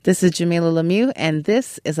This is Jamilah Lemiuex, and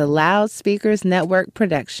this is a Loudspeakers Network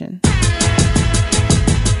production. Get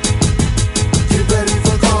ready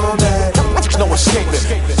for combat. No escaping.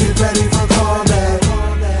 Get ready for combat.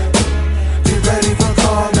 Get ready for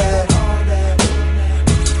combat.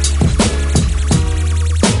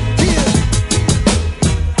 Yeah.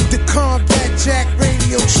 The Combat Jack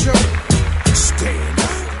Radio Show. Stand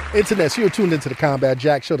up. Internet, so you're tuned into the Combat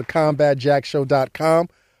Jack Show, the combatjackshow.com.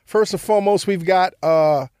 First and foremost, we've got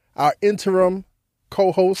our interim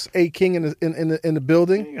co-host, A. King, in the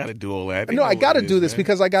building. You got to do all that. No, I got to do this, man,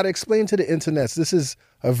 because I got to explain to the internet. This is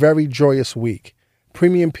a very joyous week.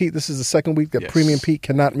 Premium Pete, this is the second week that Premium Pete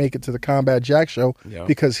cannot make it to the Combat Jack Show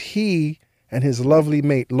because he and his lovely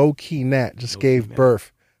mate, Low Key Nat, just gave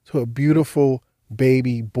birth to a beautiful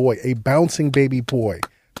baby boy, a bouncing baby boy,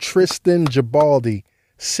 Tristan Gibaldi,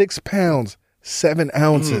 6 pounds, 7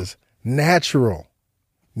 ounces, natural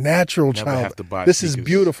child. This is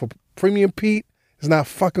beautiful. Premium Pete is not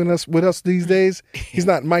fucking with us these days. He's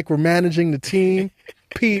not micromanaging the team.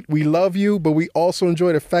 Pete, we love you, but we also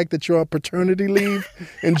enjoy the fact that you're on paternity leave.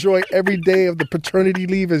 Enjoy every day of the paternity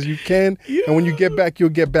leave as you can. And when you get back, you'll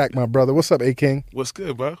get back, my brother. What's up, A. King? What's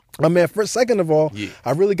good, bro? Man, second of all,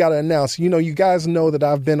 I really got to announce, you guys know that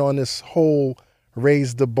I've been on this whole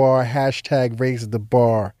raise the bar, hashtag raise the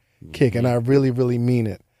bar kick, and I really, really mean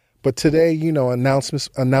it. But today,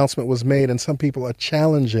 announcement was made, and some people are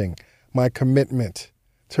challenging my commitment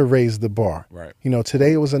to raise the bar. Right.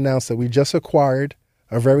 Today it was announced that we just acquired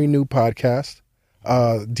a very new podcast.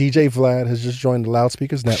 DJ Vlad has just joined the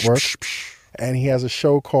Loudspeakers Network, and he has a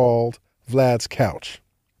show called Vlad's Couch.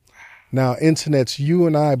 Now, internets, you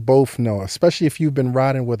and I both know, especially if you've been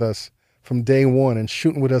riding with us from day one and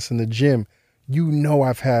shooting with us in the gym,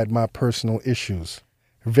 I've had my personal issues,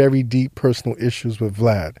 very deep personal issues with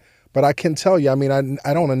Vlad. But I can tell you,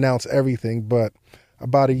 I don't announce everything, but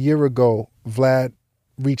about a year ago, Vlad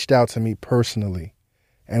reached out to me personally,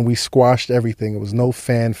 and we squashed everything. It was no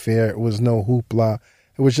fanfare. It was no hoopla.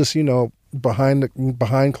 It was just,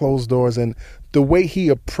 behind closed doors. And the way he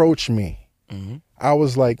approached me, I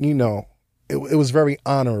was like, it was very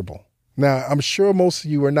honorable. Now, I'm sure most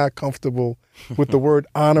of you are not comfortable with the word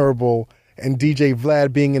honorable and DJ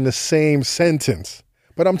Vlad being in the same sentence.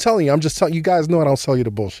 But I'm telling you, you guys know I don't sell you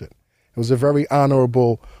the bullshit. It was a very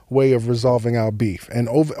honorable way of resolving our beef. And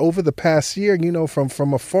over the past year,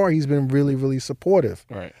 from afar, he's been really, really supportive.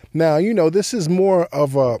 Right. Now, this is more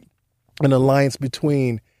of an alliance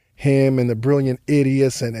between him and the brilliant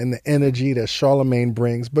idiots and the energy that Charlemagne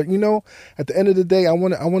brings. But, at the end of the day, I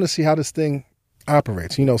want to see how this thing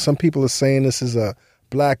operates. Some people are saying this is a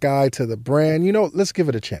black eye to the brand. Let's give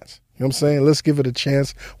it a chance. You know what I'm saying? Let's give it a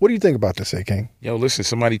chance. What do you think about this, A. King? Yo, listen,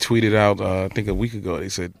 somebody tweeted out, I think a week ago, they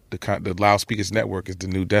said the Loudspeakers Network is the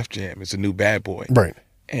new Def Jam. It's the new Bad Boy. Right.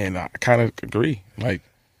 And I kind of agree. Like,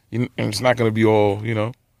 and it's not going to be all,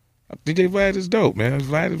 DJ Vlad is dope, man.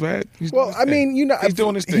 Vlad. He's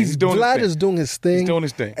doing his thing. Vlad is doing his thing. He's doing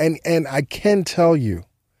his thing. And I can tell you,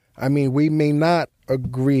 we may not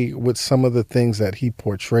agree with some of the things that he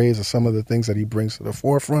portrays or some of the things that he brings to the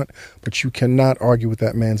forefront, but you cannot argue with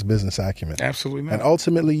that man's business acumen. Absolutely not. And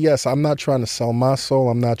ultimately, yes, I'm not trying to sell my soul.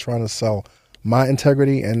 I'm not trying to sell my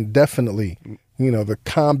integrity. And definitely, the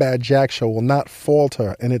Combat Jack Show will not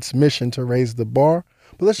falter in its mission to raise the bar.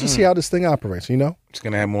 But let's just see how this thing operates, It's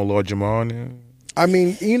going to have more Lord Jamar on there?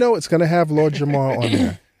 It's going to have Lord Jamar on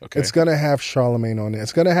there. Okay. It's going to have Charlemagne on there.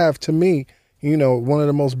 It's going to have, to me, one of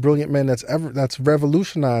the most brilliant men that's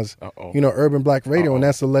revolutionized, urban black radio, and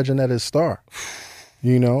that's the legend that is Star.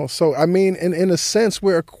 So, in a sense,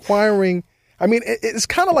 we're acquiring, it's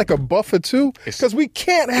kind of like a buffer, too, because we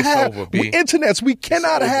can't have, internets, we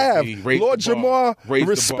cannot have Lord Jamar,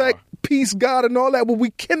 respect, peace, God, and all that, but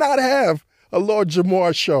we cannot have a Lord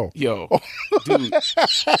Jamar show. Yo, dude,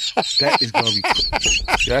 that is going to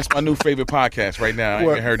be, that's my new favorite podcast right now. I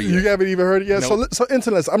haven't heard it yet. You haven't even heard it yet? Nope. So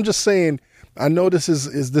internets, I'm just saying, I know this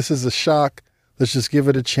is a shock. Let's just give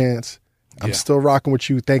it a chance. I'm still rocking with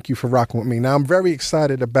you. Thank you for rocking with me. Now, I'm very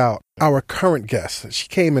excited about our current guest. She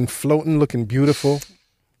came in floating, looking beautiful.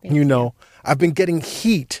 I've been getting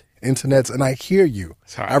heat, internets, and I hear you.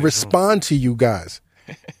 I respond to you guys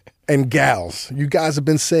and gals. You guys have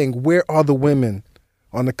been saying, where are the women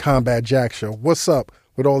on the Combat Jack Show? What's up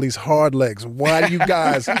with all these hard legs? Why do you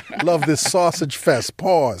guys love this sausage fest?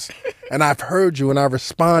 Pause. And I've heard you and I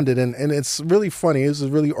responded, and it's really funny. This is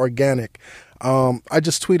really organic. I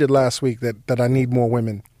just tweeted last week that I need more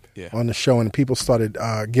women on the show, and people started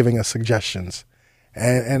giving us suggestions.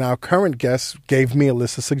 And our current guest gave me a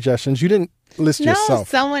list of suggestions. You didn't list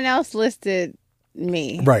yourself. No, someone else listed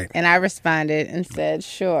me. Right. And I responded and said,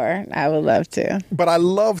 sure, I would love to. But I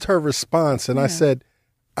loved her response, and I said,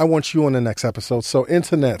 I want you on the next episode. So,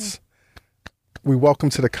 internets, we welcome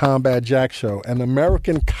to the Combat Jack Show, an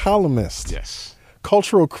American columnist, Yes.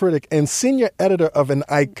 cultural critic, and senior editor of an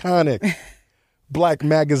iconic Black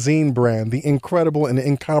magazine brand, the incredible and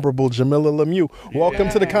incomparable Jamilah Lemieux. Welcome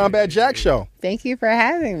to the Combat Jack Show. Thank you for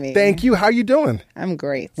having me. Thank you. How you doing? I'm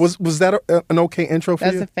great. Was that an okay intro for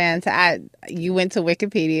That's you? a fantastic. You went to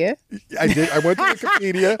Wikipedia. I did. I went to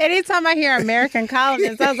Wikipedia. Anytime I hear American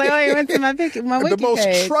columnist, I was like, oh, you went to my Wiki The most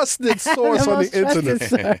page. trusted source The on most the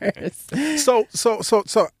internet. trusted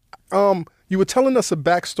source. You were telling us a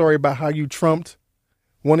backstory about how you trumped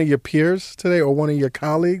one of your peers today, or one of your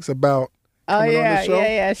colleagues, about Oh coming on yeah, the show?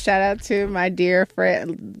 yeah. Shout out to my dear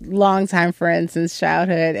friend, longtime friend since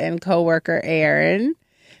childhood and coworker Aaron.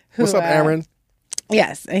 Who, What's up, Aaron?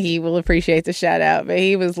 Yes, and he will appreciate the shout out. But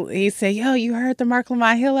he said, "Yo, you heard the Mark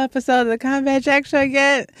Lamont Hill episode of the Combat Jack Show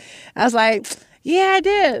yet?" I was like, "Yeah, I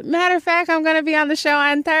did. Matter of fact, I'm going to be on the show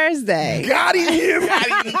on Thursday." Got him.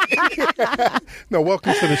 No,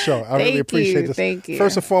 welcome to the show. I really appreciate this. Thank you.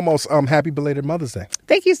 First and foremost, happy belated Mother's Day.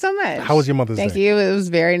 Thank you so much. How was your Mother's Thank Day? you. It was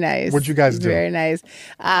very nice. What'd you guys It was do? Very nice.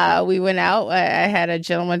 We went out. I had a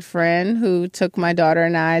gentleman friend who took my daughter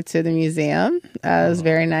and I to the museum. It was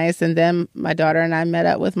very nice. And then my daughter and I met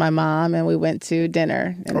up with my mom, and we went to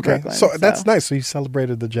dinner in Brooklyn. So that's nice. So you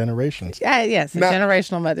celebrated the generations. Yes, a Now-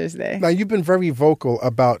 generational Mother's Day. Now, you've been very vocal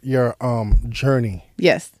about your journey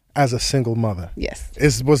Yes, as a single mother. yes.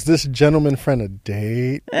 Was this gentleman friend a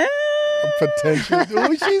date? Potential?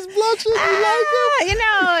 Oh, she's blushing. You like him? You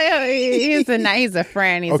know, he's a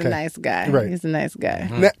friend. He's Okay. a nice guy. Right. He's a nice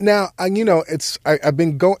guy. Now, I've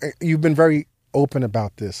been going. You've been very open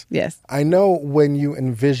about this. Yes. I know when you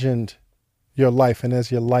envisioned your life, and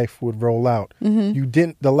as your life would roll out, you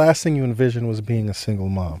didn't. The last thing you envisioned was being a single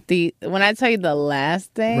mom. When I tell you the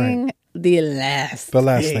last thing, the last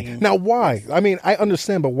thing. Now, why? I mean, I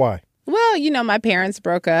understand, but why? Well, you know, my parents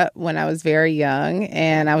broke up when I was very young,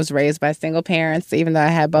 and I was raised by single parents, even though I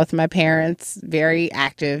had both of my parents very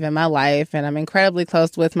active in my life. And I'm incredibly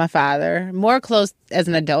close with my father, more close as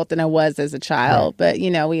an adult than I was as a child. Right. But, you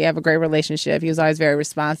know, we have a great relationship. He was always very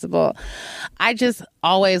responsible. I just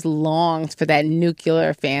always longed for that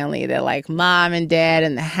nuclear family, that like mom and dad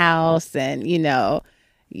in the house, and, you know,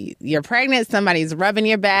 you're pregnant, somebody's rubbing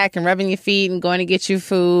your back and rubbing your feet and going to get you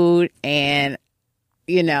food. And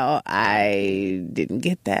you know, I didn't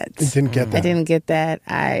get that. You didn't get that. I didn't get that.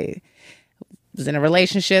 I was in a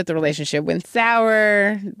relationship. The relationship went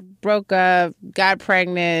sour, broke up, got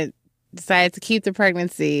pregnant, decided to keep the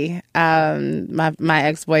pregnancy. My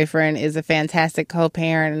ex-boyfriend is a fantastic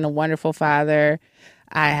co-parent and a wonderful father.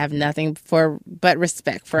 I have nothing but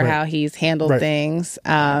respect for how he's handled things.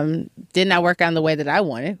 Did not work out in the way that I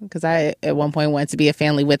wanted, because I, at one point, wanted to be a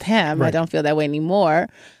family with him. I don't feel that way anymore.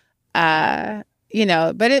 You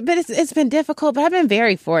know, but it's been difficult, but I've been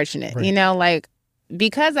very fortunate, you know, like,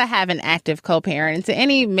 because I have an active co-parent. And to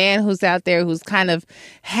any man who's out there who's kind of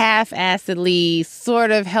half-assedly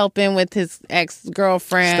sort of helping with his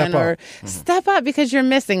ex-girlfriend, step up, because you're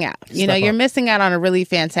missing out. You know, you're missing out on a really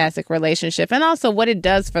fantastic relationship. And also what it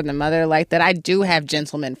does for the mother, like that I do have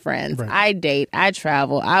gentleman friends. Right. I date, I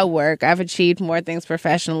travel, I work. I've achieved more things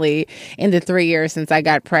professionally in the 3 years since I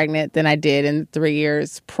got pregnant than I did in 3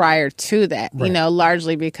 years prior to that. Right. You know,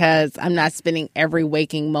 largely because I'm not spending every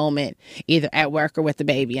waking moment either at work or with the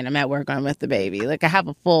baby, and I'm at work, I'm with the baby. Like, I have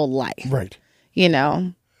a full life. Right. You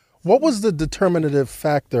know? What was the determinative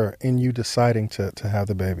factor in you deciding to have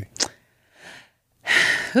the baby?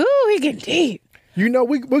 Ooh, we get deep. You know,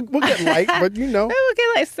 we'll get light, but you know. We'll get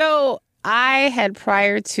light. So I had,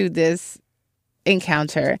 prior to this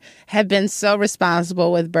encounter, had been so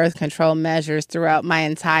responsible with birth control measures throughout my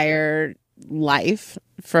entire life,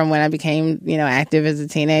 from when I became, you know, active as a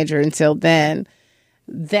teenager until then,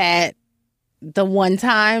 that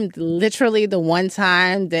literally the one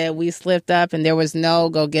time that we slipped up and there was no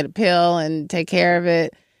go get a pill and take care of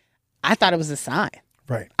it, I thought it was a sign.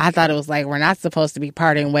 Right. I thought it was like, we're not supposed to be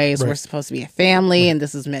parting ways. Right. We're supposed to be a family, and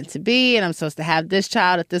this is meant to be, and I'm supposed to have this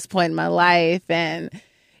child at this point in my life. And,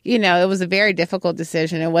 you know, it was a very difficult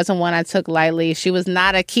decision. It wasn't one I took lightly. She was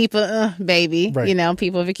not a keeper baby. Right. You know,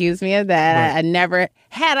 people have accused me of that. Right. I never,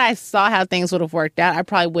 had I saw how things would have worked out, I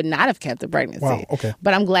probably would not have kept the pregnancy. Wow, okay.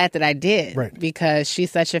 But I'm glad that I did. Right. Because she's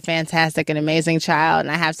such a fantastic and amazing child,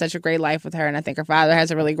 and I have such a great life with her, and I think her father has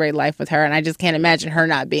a really great life with her, and I just can't imagine her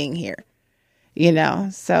not being here. You know,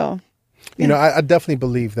 so... You know, I definitely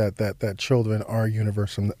believe that children are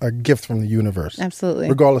a gift from the universe. Absolutely.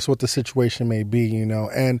 Regardless what the situation may be, you know.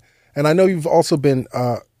 And I know you've also been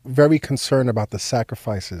very concerned about the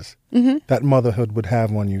sacrifices that motherhood would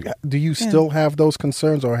have on you. Do you still have those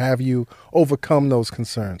concerns, or have you overcome those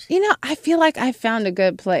concerns? You know, I feel like I found a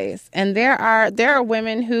good place. And there are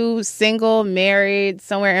women who single, married,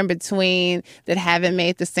 somewhere in between, that haven't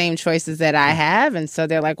made the same choices that I have. And so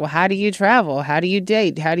they're like, well, how do you travel? How do you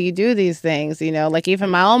date? How do you do these things? You know, like even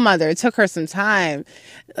my own mother, it took her some time.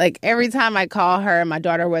 Like every time I call her, my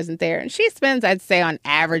daughter wasn't there. And she spends, I'd say on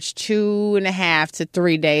average, 2.5 to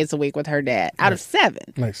 3 days a week with her dad out of 7.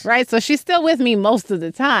 Nice. Right. So she's still with me most of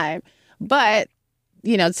the time. But,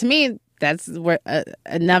 you know, to me, that's where,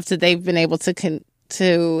 enough that they've been able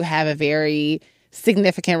to have a very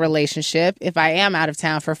significant relationship. If I am out of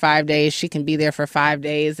town for 5 days, she can be there for 5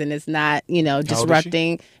 days, and it's not, you know,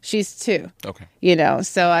 disrupting. She's 2. Okay. You know,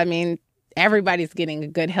 so I mean, everybody's getting a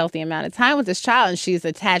good, healthy amount of time with this child, and she's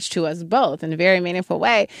attached to us both in a very meaningful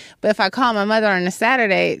way. But if I call my mother on a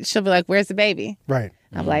Saturday, she'll be like, "Where's the baby?" Right.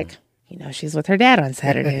 I'm like, you know, she's with her dad on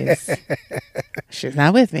Saturdays. She's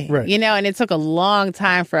not with me. Right. You know, and it took a long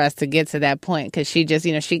time for us to get to that point, because she just,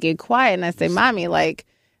 you know, she'd get quiet. And I say, Mommy, like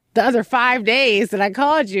the other 5 days that I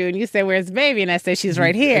called you and you said, "Where's the baby?" And I say, "She's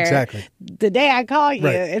right here." Exactly. The day I call you,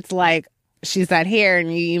 Right. it's like, she's not here,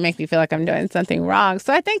 and you make me feel like I'm doing something wrong.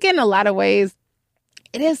 So I think in a lot of ways,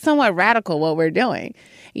 it is somewhat radical what we're doing,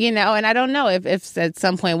 you know, and I don't know if at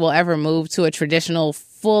some point we'll ever move to a traditional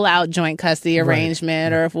full-out joint custody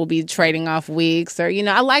arrangement, or if we'll be trading off weeks, or, you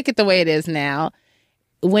know, I like it the way it is now.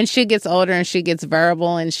 When she gets older and she gets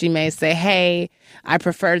verbal and she may say, "Hey, I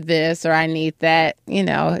prefer this," or "I need that," you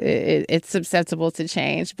know, it's susceptible to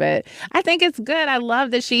change. But I think it's good. I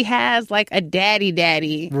love that she has like a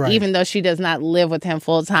daddy, Right. even though she does not live with him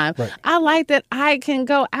full time. Right. I like that I can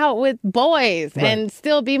go out with boys and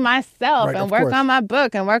still be myself, Right, and of work course. on my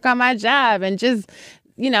book and work on my job, and just,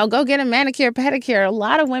 you know, go get a manicure, pedicure. A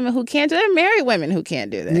lot of women who can't do that, married women who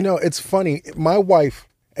can't do that. You know, it's funny. My wife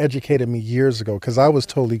educated me years ago, because I was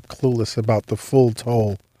totally clueless about the full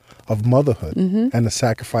toll of motherhood and the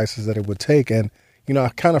sacrifices that it would take. And, you know, I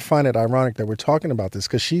kind of find it ironic that we're talking about this,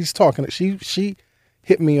 because she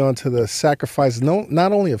hit me onto the sacrifice,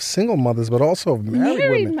 not only of single mothers, but also of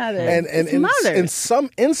married women. mothers. And It's in mothers. some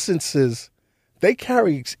instances, they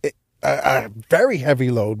carry a very heavy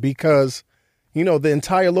load, because, you know, the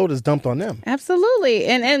entire load is dumped on them Absolutely.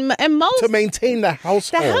 And most to maintain the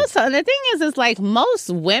household. the household. And the thing is like most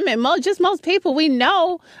women, just most people we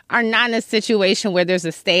know are not in a situation where there's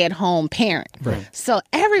a stay-at-home parent. Right. So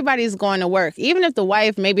everybody's going to work. Even if the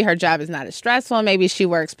wife, maybe her job is not as stressful, maybe she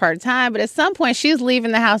works part-time, but at some point she's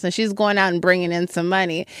leaving the house and she's going out and bringing in some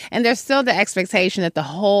money. And there's still the expectation that the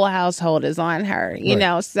whole household is on her, you Right.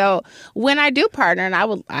 know. So when I do partner,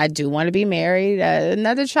 and I do want to be married,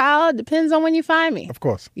 another child, depends on when you find me. Of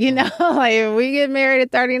course. You know, like if we get married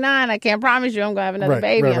at 39, I can't promise you I'm going to have another Right,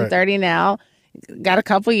 baby. right, I'm right. 30 now. Got a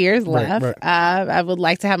couple years Right, left. right. I would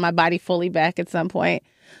like to have my body fully back at some point.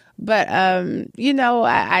 But, you know,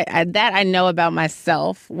 I know about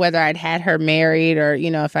myself, whether I'd had her married or,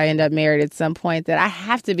 you know, if I end up married at some point, that I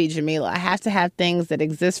have to be Jamilah. I have to have things that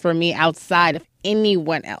exist for me outside of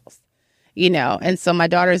anyone else. You know, and so my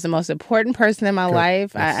daughter is the most important person in my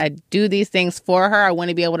life. Yes. I do these things for her. I want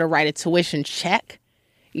to be able to write a tuition check,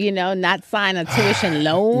 you know, not sign a tuition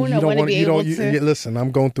loan. I want to be able to. Listen,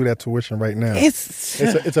 I'm going through that tuition right now.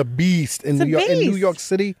 It's a beast in It's a New York. In New beast. York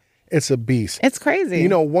City, it's a beast. It's crazy. You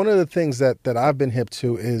know, one of the things that I've been hip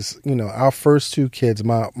to is, you know, our first 2 kids,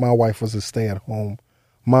 my wife was a stay-at-home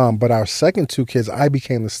mom, but our second 2 kids, I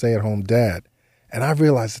became the stay-at-home dad. And I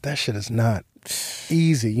realized that shit is not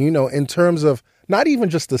easy, you know, in terms of not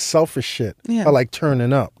even just the selfish shit, or like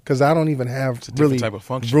turning up, because I don't even have really type of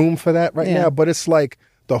function. room for that right now. But it's like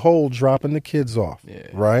the whole dropping the kids off,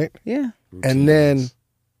 right? Yeah. And then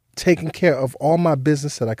taking care of all my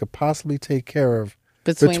business that I could possibly take care of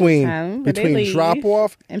Between the time where they leave drop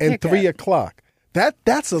off and and pick 3 up. o'clock.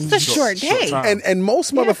 That's It's a short day. time. and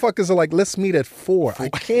most motherfuckers are like, let's meet at 4. I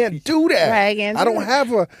can't do that. Right, I can't I do don't that. have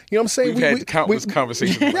a, you know what I'm saying? We've had countless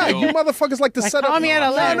conversations. Yeah, you motherfuckers like to set call up. me at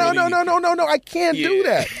 11. No, I can't do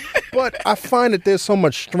that. But I find that there's so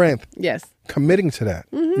much strength Yes. committing to that,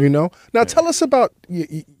 Mm-hmm. you know? Now tell us about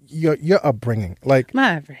your upbringing. Like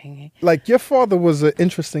My upbringing. your father was an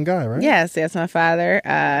interesting guy, right? Yes, my father,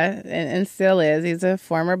 and still is. He's a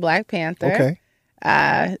former Black Panther.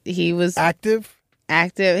 Okay. He was Active?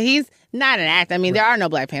 active. He's not an actor. I mean, there are no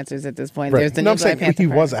Black Panthers at this point. Right. There's the No, new I'm Black saying Panther he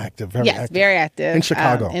Party. was active, very Yes, active. very active. In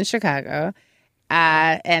Chicago. In Chicago.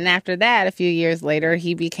 And after that, a few years later,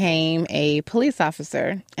 he became a police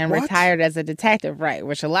officer and What? retired as a detective, right?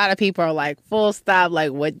 Which a lot of people are like, full stop,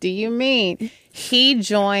 like, what do you mean? He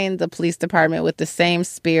joined the police department with the same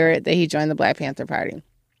spirit that he joined the Black Panther Party.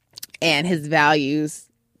 and his values,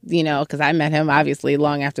 you know, because I met him obviously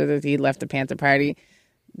long after he left the Panther Party.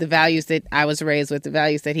 The values that I was raised with, the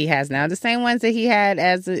values that he has now, the same ones that he had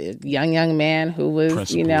as a young man who was,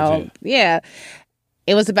 Principles, you know, yeah.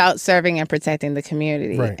 It was about serving and protecting the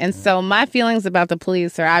community. Right. And so my feelings about the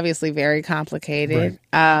police are obviously very complicated.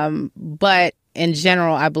 Right. But in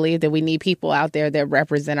general, I believe that we need people out there that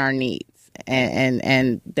represent our needs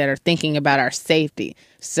and that are thinking about our safety.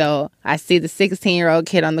 So I see the 16-year-old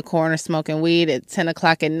kid on the corner smoking weed at 10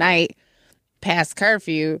 o'clock at night past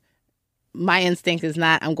curfew. My instinct is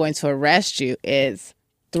not, I'm going to arrest you. It's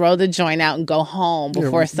throw the joint out and go home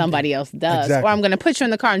before somebody else does. Exactly. Or I'm going to put you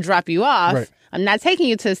in the car and drop you off. Right. I'm not taking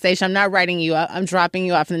you to the station. I'm not writing you up. I'm dropping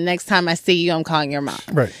you off. And the next time I see you, I'm calling your mom.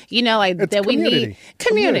 Right. You know, like It's that we need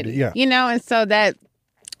community. Yeah. You know, and so that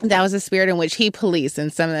was the spirit in which he policed. And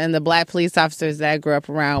the black police officers that I grew up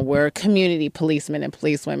around were community policemen and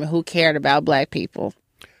policewomen who cared about black people.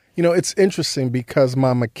 You know, it's interesting because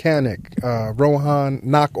my mechanic, Rohan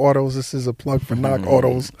Knock Autos, this is a plug for Knock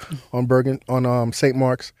Autos on St.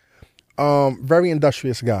 Mark's, very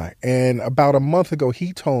industrious guy. And about a month ago,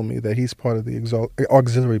 he told me that he's part of the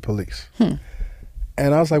auxiliary police. And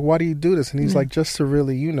I was like, why do you do this? And he's like, just to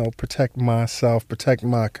really, you know, protect myself, protect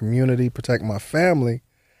my community, protect my family.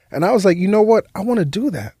 And I was like, you know what? I want to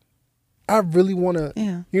do that. I really want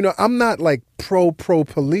to, you know, I'm not like pro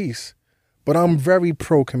police, but I'm very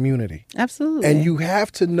pro community. Absolutely. And you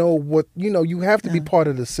have to know what, you know, you have to be part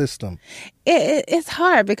of the system. It's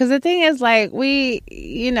hard because the thing is, like, we,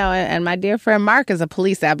 you know, and my dear friend Mark is a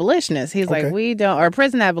police abolitionist. He's like, we don't, or a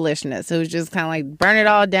prison abolitionist who's just kind of like burn it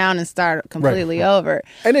all down and start completely over.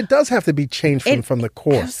 And it does have to be changed from the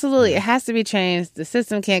core. Absolutely. It has to be changed. The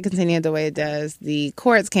system can't continue the way it does. The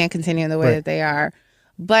courts can't continue the way that they are.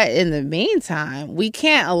 But in the meantime, we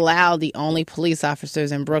can't allow the only police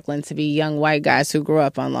officers in Brooklyn to be young white guys who grew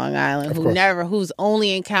up on Long Island, whose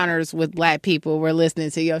only encounters with black people were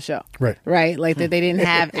listening to your show. Right? Like that they didn't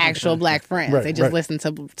have actual black friends. They just listened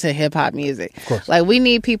to hip hop music. Of course. Like we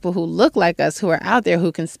need people who look like us, who are out there,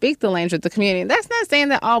 who can speak the language of the community. That's not saying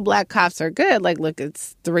that all black cops are good. Like, look,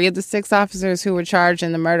 it's 3 of the 6 officers who were charged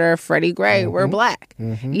in the murder of Freddie Gray were black.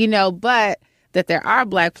 You know, but that there are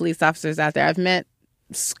black police officers out there. I've met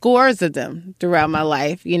scores of them throughout my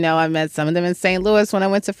life. You know, I met some of them in St. Louis when I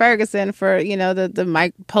went to Ferguson for, you know, the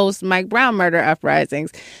Mike Brown murder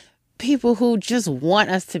uprisings. People who just want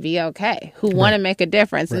us to be okay, who want to make a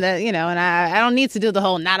difference. And that, you know, and I don't need to do the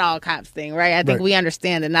whole not all cops thing, right? I think we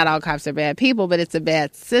understand that not all cops are bad people, but it's a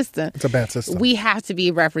bad system. It's a bad system. We have to be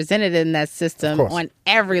represented in that system on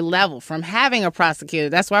every level, from having a prosecutor.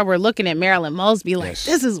 That's why we're looking at Marilyn Mosby like,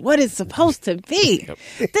 this is what it's supposed to be.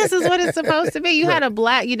 This is what it's supposed to be. You had a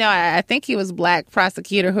black, you know, I think he was black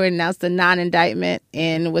prosecutor who announced a non-indictment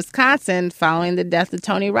in Wisconsin following the death of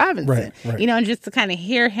Tony Robinson. You know, and just to kind of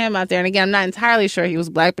hear him out there. And again, I'm not entirely sure he was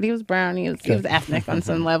black, but he was brown. He was ethnic on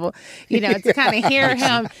some level. You know, to kind of hear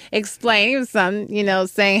him explain, he was you know,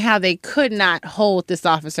 saying how they could not hold this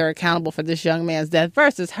officer accountable for this young man's death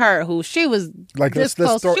versus her, who she was like this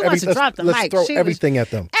close. She wants to drop the mic. Let's throw everything at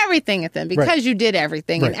them. Everything at them because you did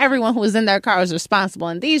everything, and everyone who was in their car was responsible.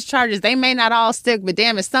 And these charges, they may not all stick, but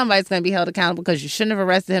damn it, somebody's going to be held accountable because you shouldn't have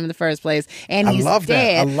arrested him in the first place. And he's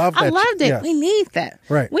dead. I loved it. Yeah. We need that.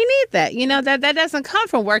 Right. We need that. You know, that doesn't come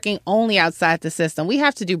from working only outside the system. We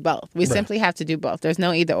have to do both. We simply have to do both. There's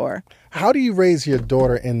no either or. How do you raise your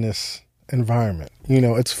daughter in this environment? You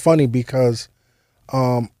know, it's funny because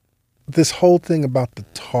this whole thing about the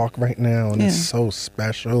talk right now, and it's so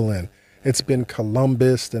special, and it's been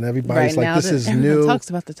Columbus, and everybody's like, this is new.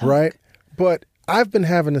 Talks about the talk. Right? But I've been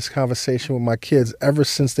having this conversation with my kids ever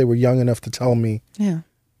since they were young enough to tell me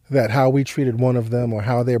that how we treated one of them or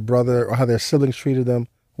how their brother or how their siblings treated them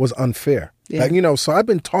was unfair. Like, you know, so I've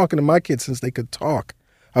been talking to my kids since they could talk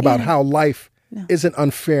about how life isn't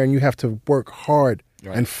unfair and you have to work hard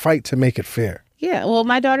and fight to make it fair. Yeah, well,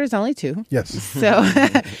 my daughter's only 2. Yes. So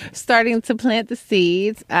starting to plant the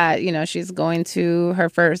seeds. You know, she's going to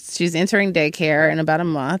she's entering daycare in about a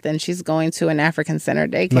month, and she's going to an African Center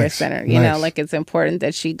daycare center. You know, like it's important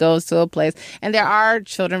that she goes to a place. And there are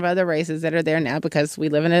children of other races that are there now because we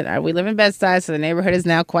live in Bed-Stuy, so the neighborhood is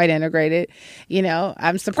now quite integrated. You know,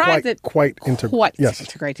 I'm surprised quite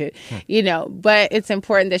integrated. You know, but it's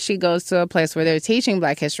important that she goes to a place where they're teaching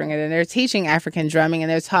Black history and they're teaching African drumming, and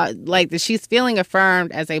they're taught like that she's feeling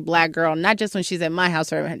affirmed as a Black girl, not just when she's at my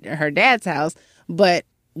house or her dad's house, but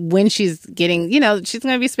when she's getting, you know, she's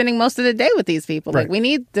going to be spending most of the day with these people. Like, we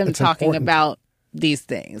need them talking about these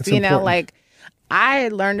things, you know, like, I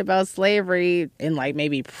learned about slavery in like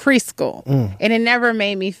maybe preschool. And it never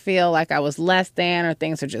made me feel like I was less than or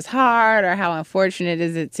things are just hard or how unfortunate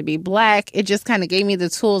is it to be Black. It just kind of gave me the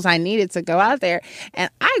tools I needed to go out there.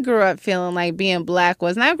 And I grew up feeling like being Black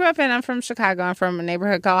was, and I'm from Chicago. I'm from a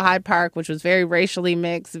neighborhood called Hyde Park, which was very racially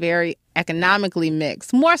mixed, very economically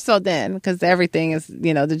mixed, more so then because everything is,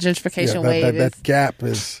 the gentrification wave. That gap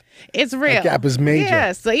is... It's real. That gap is major.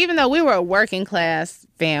 Yeah. So even though we were a working class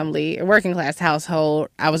family, a working class household,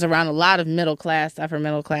 I was around a lot of middle class, upper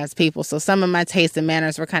middle class people. So some of my tastes and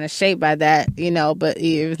manners were kind of shaped by that, but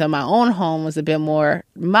even though my own home was a bit more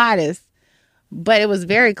modest, but it was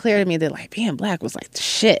very clear to me that like being Black was like the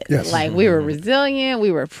shit. Yes. Like we were resilient,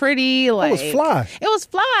 we were pretty. Like it was fly. It was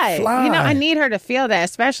fly. I need her to feel that,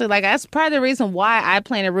 especially like that's part of the reason why I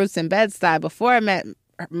planted roots in Bed-Stuy before I met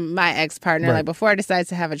my ex-partner. Right. Like before I decided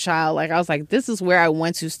to have a child, like I was like, this is where I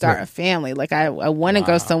want to start a family. Like I want to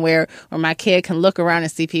go somewhere where my kid can look around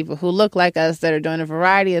and see people who look like us that are doing a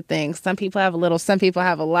variety of things. Some people have a little, some people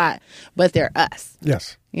have a lot, but they're us.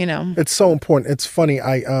 Yes. It's so important. It's funny.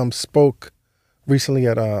 I spoke recently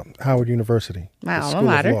at Howard University. My School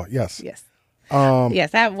alma mater. of Law. Yes. Yes.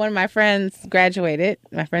 Yes. I have one of my friends graduated,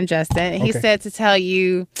 my friend Justin, and he said to tell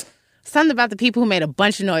you something about the people who made a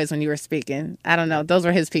bunch of noise when you were speaking. I don't know. Those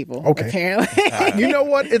were his people, apparently. You know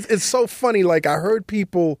what? It's so funny. Like, I heard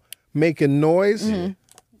people making noise,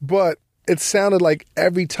 but it sounded like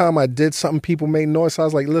every time I did something, people made noise. So I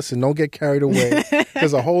was like, listen, don't get carried away.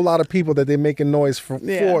 There's a whole lot of people that they're making noise for.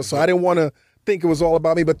 So I didn't want to think it was all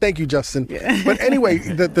about me. But thank you, Justin. But anyway,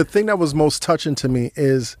 the thing that was most touching to me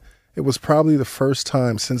is it was probably the first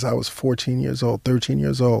time since I was 13 years old,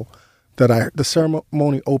 that the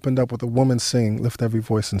ceremony opened up with a woman singing, Lift Every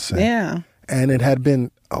Voice and Sing. Yeah. And it had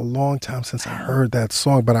been a long time since I heard that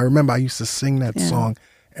song, but I remember I used to sing that song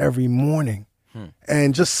every morning.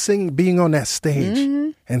 And just being on that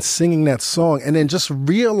stage and singing that song, and then just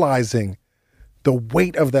realizing the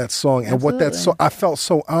weight of that song and what that song, I felt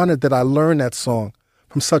so honored that I learned that song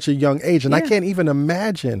from such a young age. And I can't even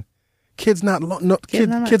imagine kids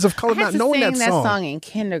of color not knowing that song. I had to sing that song in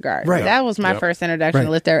kindergarten. Right. That was my first introduction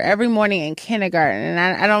to Lift There every morning in kindergarten. And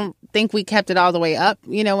I don't think we kept it all the way up,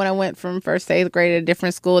 when I went from first to 8th grade at a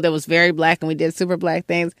different school that was very Black and we did super Black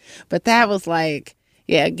things. But that was like,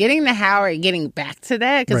 getting to Howard, getting back to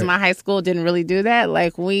that, because my high school didn't really do that.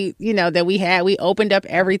 Like we opened up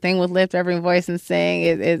everything with Lift Every Voice and Sing.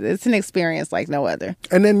 It's an experience like no other.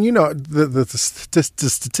 And then, the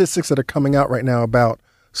statistics that are coming out right now about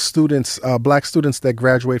students, Black students that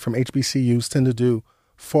graduate from HBCUs tend to do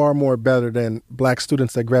far more better than Black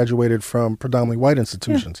students that graduated from predominantly white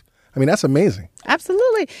institutions. I mean, that's amazing.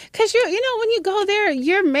 Absolutely. Because, when you go there,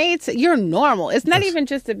 you're normal. It's not even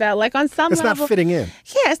just about, like, on some level. It's not fitting in.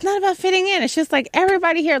 Yeah, it's not about fitting in. It's just like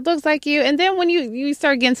everybody here looks like you. And then when you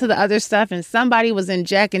start getting to the other stuff and somebody was in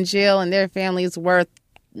Jack and Jill and their family's worth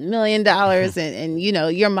 $1 million and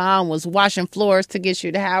your mom was washing floors to get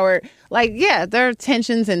you to Howard. Like, there are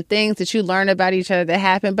tensions and things that you learn about each other that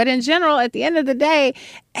happen. But in general, at the end of the day,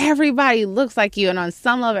 everybody looks like you. And on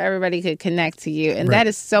some level, everybody could connect to you. And that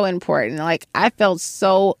is so important. Like, I felt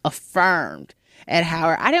so affirmed at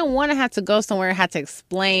Howard. I didn't want to have to go somewhere and have to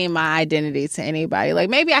explain my identity to anybody. Like,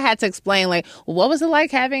 maybe I had to explain, like, what was it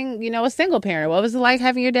like having, a single parent? What was it like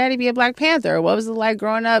having your daddy be a Black Panther? Or what was it like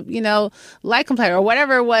growing up, light complexion? Or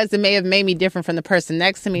whatever it was that may have made me different from the person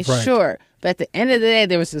next to me. Right. Sure. But at the end of the day,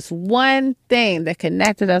 there was this one thing that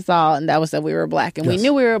connected us all, and that was that we were Black. And we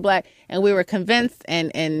knew we were Black, and we were convinced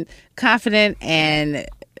and confident and,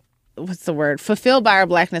 fulfilled by our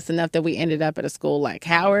Blackness enough that we ended up at a school like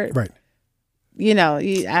Howard. Right.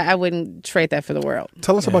 I wouldn't trade that for the world.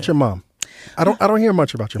 Tell us about your mom. I don't hear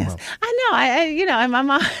much about your mom. I know. And my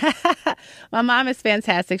mom, my mom is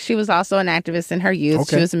fantastic. She was also an activist in her youth.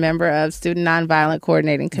 Okay. She was a member of Student Nonviolent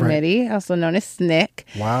Coordinating Committee, also known as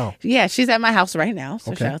SNCC. Wow. Yeah, she's at my house right now.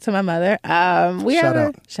 So shout out to my mother. Shout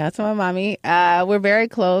out to my mommy. We're very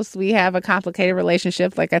close. We have a complicated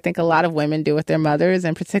relationship, like I think a lot of women do with their mothers,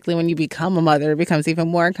 and particularly when you become a mother, it becomes even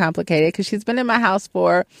more complicated because she's been in my house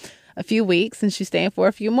for a few weeks and she's staying for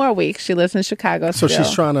a few more weeks. She lives in Chicago So still.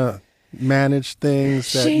 she's trying to manage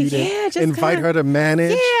things that you didn't invite her to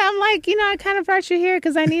manage? Yeah, I'm like, I kind of brought you here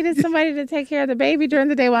because I needed somebody to take care of the baby during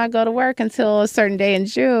the day when I go to work until a certain day in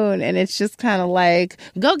June. And it's just kind of like,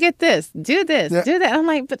 go get this, do this, do that. I'm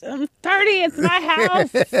like, but I'm 30. It's my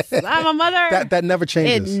house. I'm a mother. That never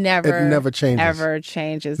changes. It never changes. Ever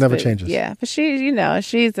changes. Yeah, but she,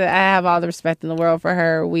 I have all the respect in the world for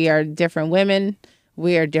her. We are different women.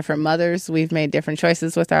 We are different mothers. We've made different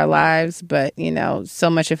choices with our lives. But, so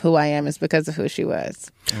much of who I am is because of who she was.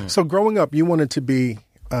 So growing up, you wanted to be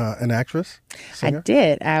an actress? Singer? I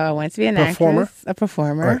did. I went to be an actress, a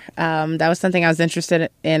performer. Right. That was something I was interested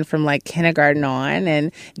in from like kindergarten on,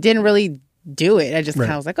 and didn't really do it. I just kind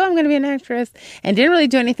of was like, oh, I'm going to be an actress, and didn't really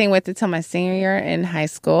do anything with it till my senior year in high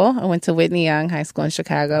school. I went to Whitney Young High School in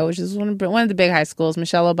Chicago, which is one of the big high schools.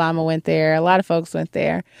 Michelle Obama went there. A lot of folks went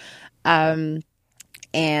there.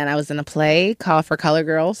 And I was in a play called For Color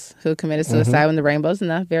Girls Who Committed Suicide When the Rainbow's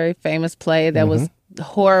Enough. Very famous play that was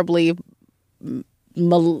horribly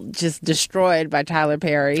just destroyed by Tyler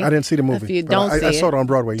Perry. I didn't see the movie. If you don't see I saw it on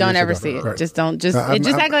Broadway. Don't ever see it. Right. Just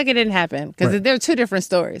act like it didn't happen, because they're two different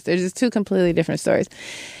stories. They're just two completely different stories.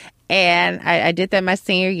 And I did that my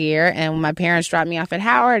senior year, and my parents dropped me off at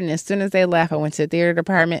Howard, and as soon as they left, I went to the theater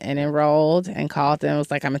department and enrolled and called them. It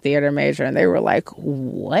was like, I'm a theater major, and they were like,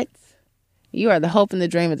 what? You are the hope and the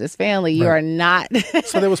dream of this family. You are not.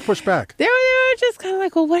 So there was pushback. They were just kind of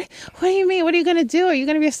like, well, what do you mean? What are you going to do? Are you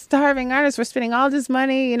going to be a starving artist? We're spending all this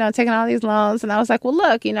money, taking all these loans. And I was like, well,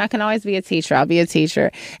 look, I can always be a teacher. I'll be a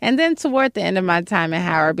teacher. And then toward the end of my time at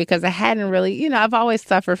Howard, because I hadn't really, I've always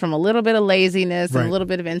suffered from a little bit of laziness and a little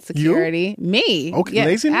bit of insecurity. You? Me. Okay, yeah,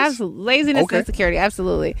 laziness? Absolutely. Laziness and insecurity.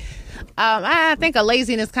 Absolutely. I think a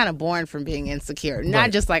laziness kind of born from being insecure. Not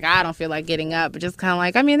just like, I don't feel like getting up, but just kind of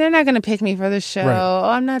like, they're not going to pick me for the show. Right. Oh,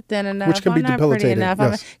 I'm not thin enough. Which can be I'm not debilitating. pretty enough.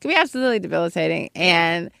 Yes. It can be absolutely debilitating.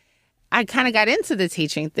 And I kind of got into the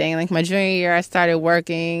teaching thing. Like my junior year, I started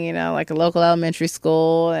working, like a local elementary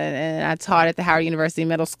school, and I taught at the Howard University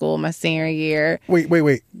Middle School my senior year. Wait.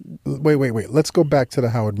 Let's go back to the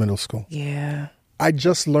Howard Middle School. Yeah. I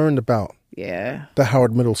just learned about the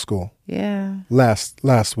Howard Middle School. Yeah.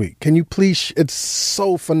 Last week. Can you please? It's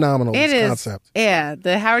so phenomenal. This concept. Yeah.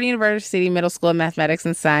 The Howard University Middle School of Mathematics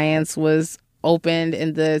and Science was opened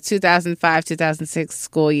in the 2005-2006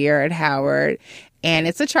 school year at Howard. And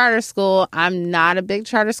it's a charter school. I'm not a big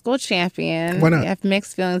charter school champion. Why not? I have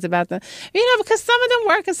mixed feelings about them. Because some of them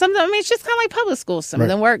work and some of them, it's just kind of like public schools. Some of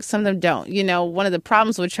them work, some of them don't. One of the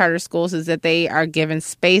problems with charter schools is that they are given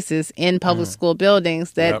spaces in public school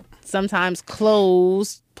buildings that sometimes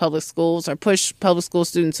close public schools or push public school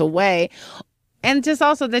students away. And just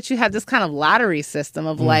also that you have this kind of lottery system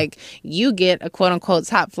of like, you get a quote unquote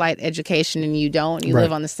top flight education and you don't. You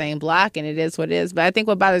live on the same block, and it is what it is. But I think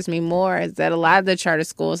what bothers me more is that a lot of the charter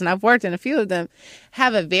schools, and I've worked in a few of them,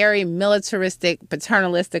 have a very militaristic,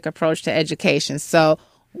 paternalistic approach to education. So,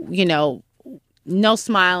 no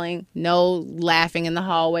smiling, no laughing in the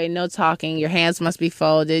hallway, no talking. Your hands must be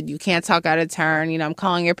folded. You can't talk out of turn. I'm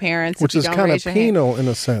calling your parents. Which is kind of penal in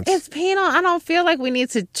a sense. It's penal. I don't feel like we need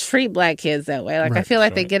to treat black kids that way. I feel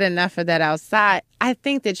like they get enough of that outside. I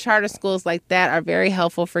think that charter schools like that are very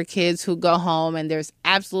helpful for kids who go home and there's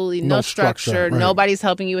absolutely no structure. Nobody's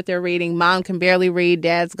helping you with their reading. Mom can barely read.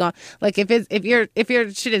 Dad's gone. Like if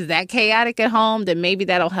your shit is that chaotic at home, then maybe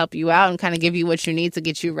that'll help you out and kind of give you what you need to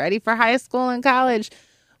get you ready for high school and college.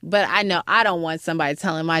 But I know I don't want somebody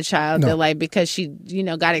telling my child that because she,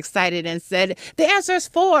 got excited and said the answer is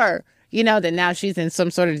 4. That now she's in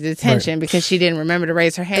some sort of detention because she didn't remember to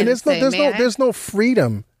raise her hand. And there's no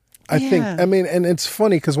freedom. I think. And it's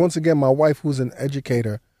funny because once again, my wife, who's an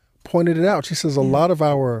educator, pointed it out. She says a lot of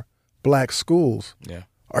our black schools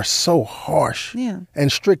are so harsh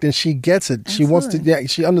and strict, and she gets it. Absolutely. She wants to.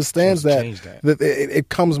 She understands that it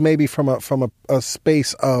comes maybe from a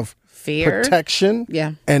space of fear, protection,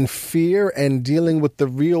 and fear, and dealing with the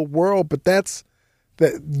real world. But that's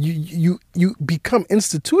that you become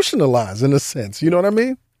institutionalized in a sense. You know what I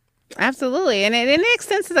mean? Absolutely, and it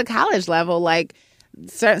extends to the college level, like.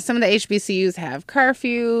 Some of the HBCUs have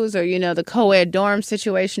curfews, or the co-ed dorm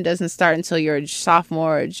situation doesn't start until you're a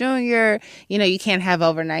sophomore or junior. You can't have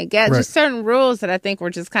overnight guests. Just certain rules that I think were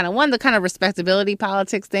just kind of the kind of respectability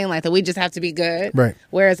politics thing, like that we just have to be good. Right.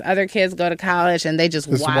 Whereas other kids go to college and they just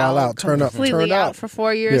wild out, completely out for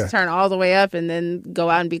 4 years, turn all the way up, and then go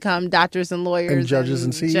out and become doctors and lawyers and judges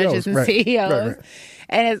and CEOs. Right.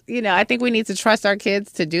 And I think we need to trust our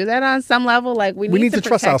kids to do that on some level. Like we need to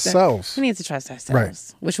trust ourselves. We need to trust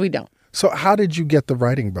ourselves, which we don't. So how did you get the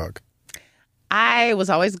writing bug? I was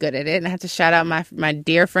always good at it, and I have to shout out my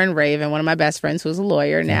dear friend Raven, one of my best friends who's a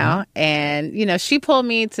lawyer now. And, she pulled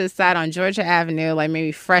me to the side on Georgia Avenue, like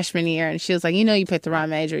maybe freshman year, and she was like, you picked the wrong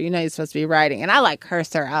major. You're supposed to be writing. And I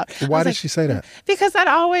cursed her out. Why did she say that? Because I'd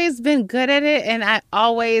always been good at it, and I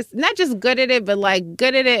always, not just good at it, but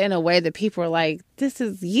good at it in a way that people were like, this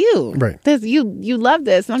is you. Right. You love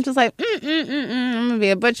this. And I'm just like, I'm going to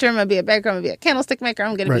be a butcher, I'm going to be a baker, I'm going to be a candlestick maker,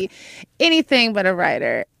 I'm going to be anything but a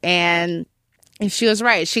writer. And And she was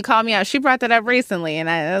right. She called me out. She brought that up recently, and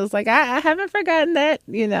I was like, I haven't forgotten that,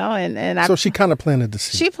 So she kind of planted the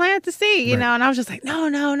seed. She planted the seed, and I was just like,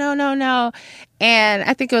 no. And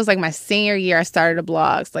I think it was like my senior year I started a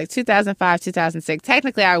blog. It's like 2005, 2006.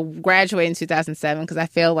 Technically, I graduated in 2007 because I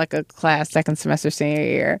failed like a class second semester senior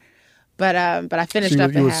year. But I finished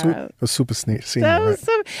up you the a super senior, right?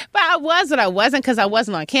 But I was, but I wasn't because I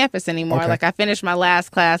wasn't on campus anymore. Okay. Like I finished my last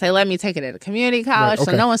class. They let me take it at a community college, Right,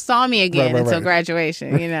 okay. so no one saw me again Right. until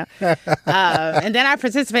graduation. And then I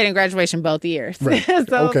participated in graduation both years. Right.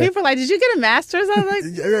 So Okay. people are like, "Did you get a master's?" I was like,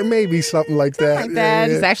 Yeah, maybe something like that. "Like that."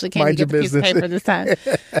 Just actually came to Mind get the your piece of business. paper this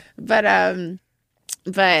time.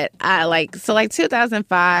 But I like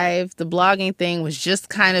 2005, the blogging thing was just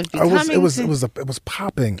kind of becoming. It was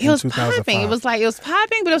popping. It was popping. It was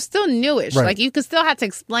popping, but it was still newish. Right. Like you could still have to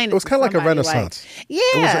explain it. It was kind of like a renaissance.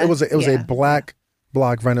 Yeah, It was a black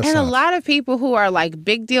blog renaissance. And a lot of people who are like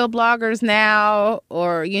big deal bloggers now,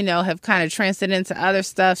 or have kind of transcended into other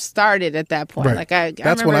stuff, started at that point. Right. Like I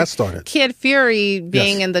That's when I started. Kid Fury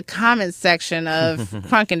being Yes. in the comments section of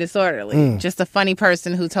Crunk and Disorderly, just a funny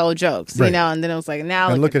person who told jokes, Right. And then it was like, now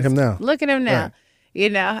And look at him now. Look at him now.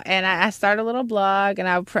 Right. And I started a little blog, and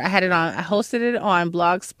I hosted it on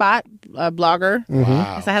Blogspot, Blogger.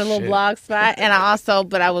 Wow, So I had a little blog spot, and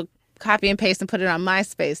I would copy and paste and put it on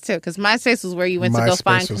MySpace too, because MySpace was where you went to go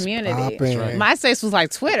find MySpace was community. popping. Right. MySpace was like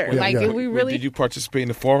Twitter. We really. Did you participate in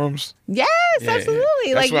the forums? Yes, Yeah, absolutely.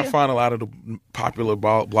 yeah. That's where I find a lot of the popular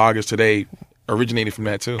bloggers today originated from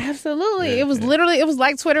that too. Absolutely. Yeah, it was literally, it was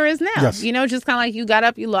like Twitter is now. Yes. Just kind of like you got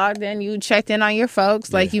up, you logged in, you checked in on your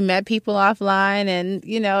folks, like you met people offline, and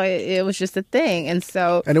it was just a thing. And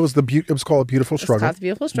so, And it was called Beautiful Struggle. It's called The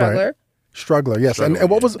Beautiful Struggler. Right. Struggler, yes. And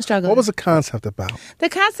what was the concept about? The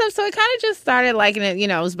concept, so it kind of just started like,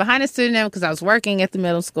 it was behind a pseudonym because I was working at the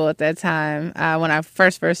middle school at that time when I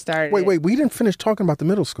first started. Wait, we didn't finish talking about the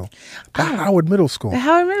middle school. The Howard Middle School. The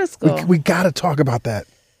Howard Middle School. We got to talk about that.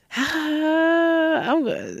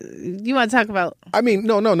 You want to talk about? I mean,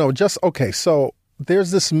 no. Just, okay, so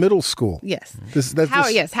there's this middle school. Yes.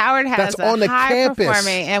 Howard Howard has that's on the high campus.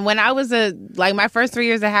 performing. And when I was my first 3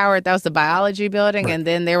 years at Howard, that was the biology building. Right. And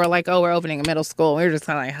then they were like, oh, we're opening a middle school. We were just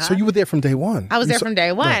kind of like, huh? So you were there from day one. I was there from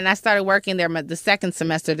day one. Right. I started working there the second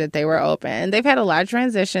semester that they were open. And they've had a lot of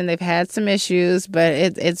transition. They've had some issues, but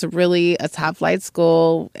it's really a top flight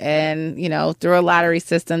school. And, through a lottery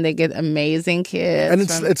system, they get amazing kids.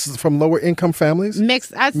 And it's from lower income families?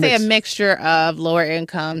 Mixed. I'd say a mixture of lower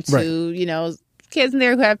income to, kids in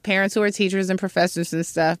there who have parents who are teachers and professors and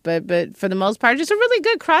stuff, but for the most part, just a really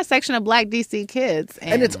good cross section of Black DC kids,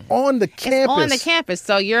 and it's on the campus. It's on the campus,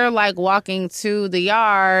 so you're like walking to the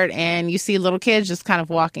yard, and you see little kids just kind of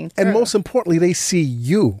walking through. And most importantly, they see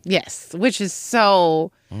you. Yes, which is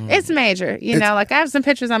so. It's major, Like I have some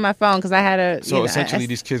pictures on my phone because I had a. So essentially,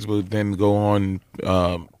 these kids would then go on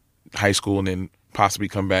high school and then possibly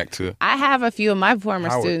come back to. I have a few of my former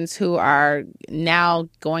Howard. students who are now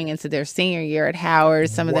going into their senior year at Howard.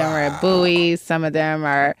 Some of them are at Bowie. Some of them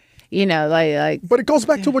are, like. But it goes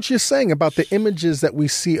back to what you're saying about the images that we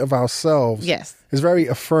see of ourselves. Yes. It's very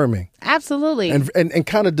affirming. Absolutely. And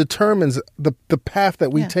kind of determines the path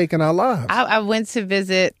that we take in our lives. I went to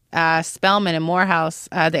visit Spelman and Morehouse,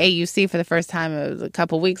 the AUC, for the first time a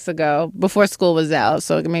couple weeks ago, before school was out,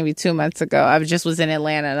 so maybe 2 months ago. I just was in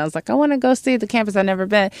Atlanta, and I was like, I want to go see the campus I've never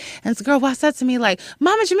been. And this girl walks up to me like,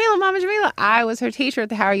 Mama Jamilah. I was her teacher at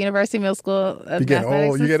the Howard University Middle School of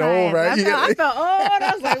Mathematics and You get old, right? I felt old.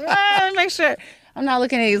 I was like, well, let me make sure I'm not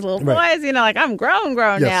looking at these little boys, like I'm grown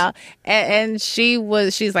now. And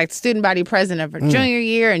she's like student body president of her junior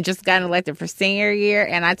year and just got elected for senior year.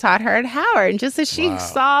 And I taught her at Howard. And just as she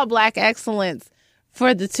saw Black excellence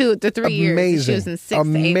for the 3 years, Amazing. she was in 6th to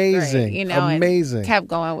 8th grade, Amazing. and kept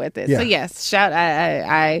going with it. Yeah. So yes,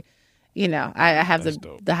 I have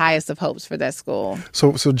the highest of hopes for that school.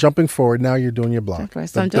 So jumping forward, now you're doing your blog.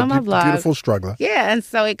 So I'm doing my blog. Beautiful Struggler. Yeah, and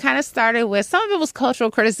so it kind of started with, some of it was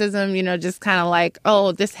cultural criticism, just kind of like,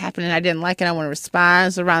 oh, this happened and I didn't like it, I want to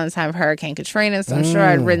respond. So around the time of Hurricane Katrina, so I'm sure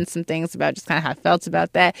I'd written some things about just kind of how I felt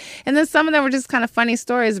about that. And then some of them were just kind of funny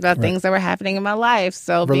stories about things that were happening in my life.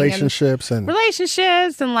 So relationships and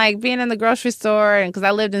like being in the grocery store, and because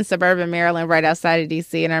I lived in suburban Maryland right outside of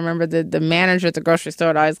DC, and I remember the manager at the grocery store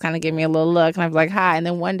would always kind of give me a little look, and I'd be like, hi. And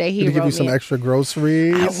then one day he Did he give wrote you some me, extra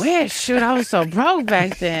groceries? I wish. Shoot, I was so broke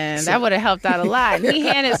back then. That would have helped out a lot. And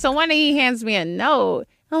one day he hands me a note.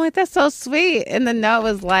 I'm like, that's so sweet. And the note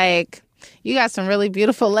was like, you got some really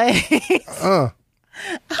beautiful legs.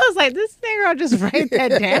 I was like, this nigga just write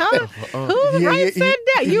that down? Who writes that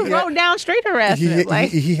down? You wrote down street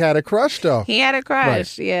harassment. He had a crush, though. He had a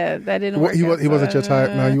crush. Right. Yeah, that didn't work. He wasn't your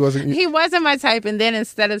type? No, he wasn't? He wasn't my type. And then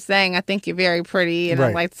instead of saying, I think you're very pretty and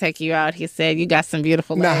I'd like to take you out, he said, you got some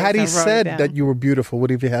beautiful legs. Now, had he said that you were beautiful, would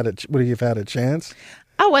he have had a chance?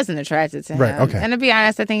 I wasn't attracted to him. Right, okay. And to be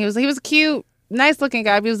honest, I think he was cute, nice looking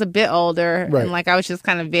guy, but he was a bit older. Right. And I was just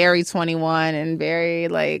kind of very 21 and very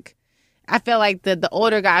I felt like the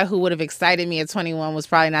older guy who would have excited me at 21 was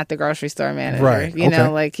probably not the grocery store manager. Right. You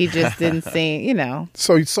know, he just didn't seem,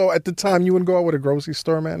 So at the time you wouldn't go out with a grocery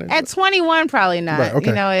store manager? At 21, probably not. Right,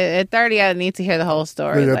 okay. At 30, I need to hear the whole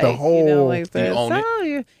story. You own it.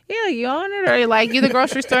 You own it, or you're the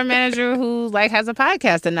grocery store manager who has a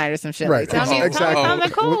podcast at night or some shit. Right. Tell me something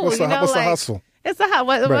cool. What's the hustle? It's a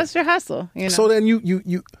what's your hustle? So then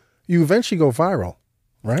you eventually go viral.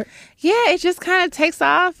 Right? Yeah, it just kind of takes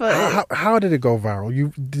off. How did it go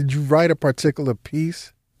viral? Did you write a particular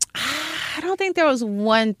piece? I don't think there was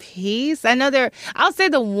one piece. I know I'll say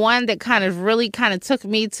the one that really took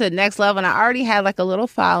me to the next level. And I already had a little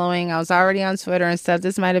following. I was already on Twitter and stuff.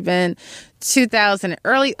 This might have been it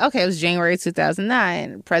was January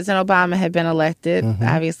 2009. President Obama had been elected,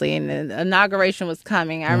 obviously, and the inauguration was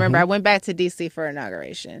coming. I remember I went back to D.C. for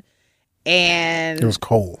inauguration. And it was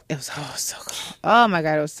cold. It was so cold. Oh my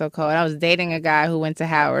God, it was so cold. I was dating a guy who went to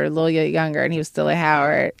Howard, a little younger, and he was still at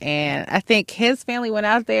Howard. And I think his family went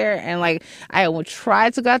out there, and I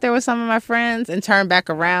tried to go out there with some of my friends and turn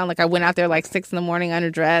back around. I went out there 6 a.m.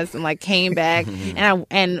 underdressed and came back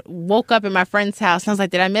and woke up in my friend's house. And I was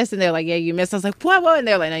like, did I miss it? And they're like, yeah, you missed. I was like, what? And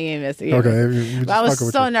they're like, no, you didn't miss it. Okay. But I was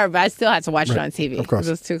so nervous. But I still had to watch it on TV because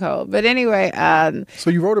it was too cold. But anyway,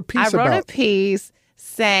 so you wrote a piece. I wrote a piece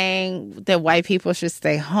saying that white people should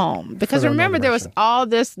stay home. Because remember, there was all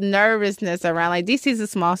this nervousness around. D.C. is a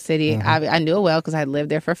small city. I knew it well because I lived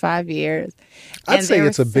there for 5 years. I'd say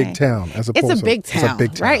it's a big town as opposed to... It's a big town,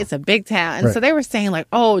 right? It's a big town. And so they were saying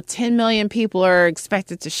 10 million people are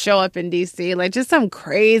expected to show up in D.C. Just some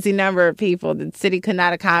crazy number of people the city could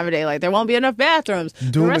not accommodate. There won't be enough bathrooms.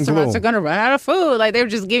 The restaurants are going to run out of food. They were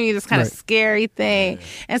just giving you this kind of scary thing.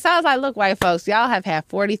 And so I was like, look, white folks, y'all have had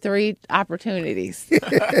 43 opportunities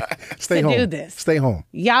Stay home. do this. Stay home.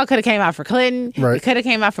 Y'all could have came out for Clinton. Right. You could have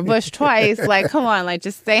came out for Bush twice. Come on,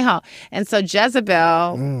 just stay home. And so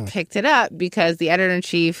Jezebel picked it up because the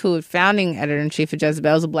founding editor-in-chief of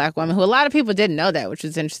Jezebel was a black woman who a lot of people didn't know that, which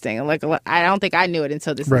was interesting. I don't think I knew it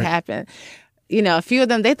until this had happened. A few of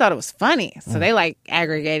them, they thought it was funny. So they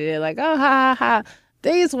aggregated it oh, ha, ha, ha.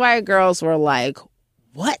 These white girls were like,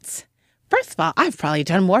 what? First of all, I've probably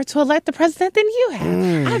done more to elect the president than you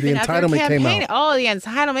have. I've the been out there entitlement campaigning. came out. Oh, the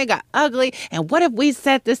entitlement got ugly. And what if we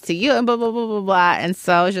said this to you? And blah, blah, blah, blah, blah. And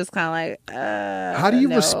so it's just kind of how do you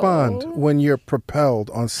respond when you're propelled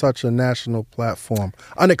on such a national platform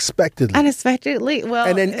unexpectedly? Unexpectedly, well,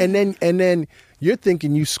 and then you're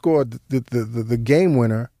thinking you scored the game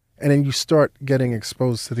winner. And then you start getting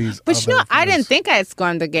exposed to these. But I didn't think I had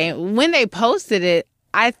scored the game. When they posted it,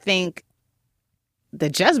 I think the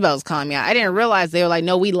Jezebels calling me out. I didn't realize they were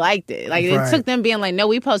no, we liked it. It took them being no,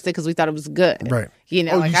 we posted it because we thought it was good. Right.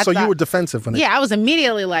 So you were defensive when I was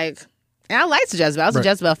immediately and I liked Jezebel. I was a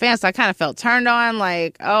Jezebel fan, so I kind of felt turned on.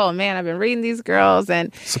 Oh man, I've been reading these girls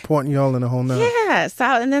and supporting y'all in the whole night. Yeah. So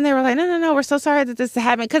and then they were like, no, we're so sorry that this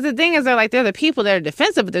happened. Because the thing is, they're the people that are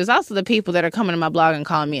defensive, but there's also the people that are coming to my blog and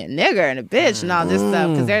calling me a nigger and a bitch and all this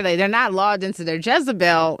stuff because they're not logged into their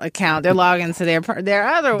Jezebel account. They're logged into their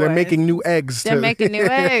other. They're making new eggs. They're making new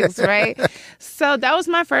eggs, right? So that was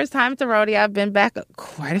my first time at the rodeo. I've been back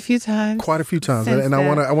quite a few times. And I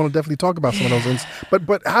want to definitely talk about some of those things.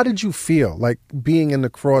 But how did you feel being in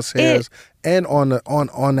the crosshairs and on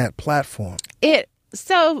that platform?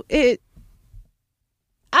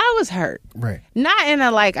 I was hurt. Right. Not in a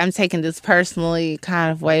I'm taking this personally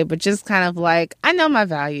kind of way, but just kind of I know my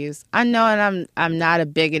values. I know, and I'm not a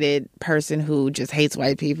bigoted person who just hates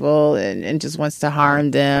white people and just wants to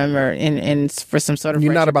harm them or and for some sort of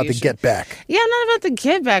You're not about to get back. Yeah, I'm not about to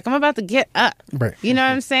get back. I'm about to get up. Right. You know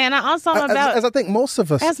what I'm saying? I also am about as I think most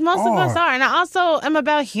of us of us are. And I also am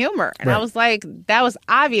about humor. And I was that was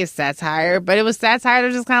obvious satire, but it was satire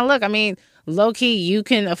to just kind of low key, you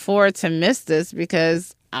can afford to miss this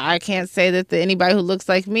because I can't say that anybody who looks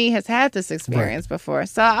like me has had this experience before.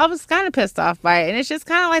 So I was kind of pissed off by it. And it's just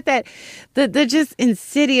kind of the just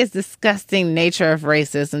insidious, disgusting nature of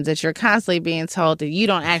racism that you're constantly being told that you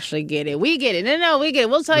don't actually get it. We get it. No, we get it.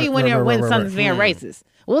 We'll tell you when something's being racist.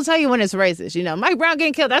 We'll tell you when it's racist. Mike Brown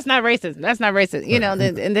getting killed, that's not racist. That's not racist.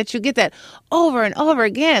 And that you get that over and over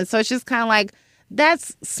again. So it's just kind of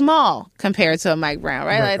that's small compared to a Mike Brown,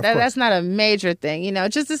 right? Right, Like that's not a major thing, you know.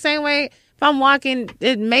 Just the same way if I'm walking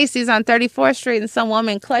at Macy's on 34th Street and some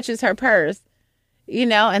woman clutches her purse, you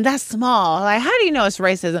know, and that's small. Like, how do you know it's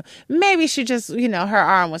racism? Maybe she just, you know, her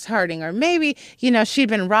arm was hurting, or maybe, you know, she'd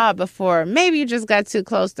been robbed before. Maybe you just got too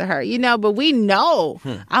close to her, you know, but we know.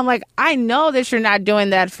 I'm like, I know that you're not doing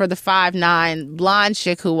that for the 5'9" blonde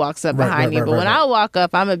chick who walks up behind you. But when I walk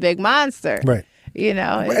up, I'm a big monster. Right. You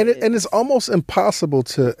know, and it's almost impossible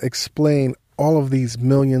to explain all of these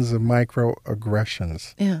millions of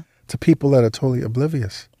microaggressions to people that are totally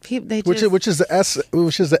oblivious. Which is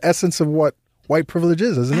the essence of what white privilege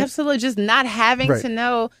is, isn't it? Absolutely, just not having to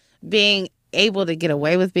know, being able to get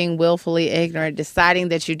away with being willfully ignorant, deciding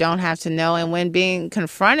that you don't have to know, and when being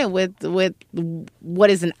confronted with what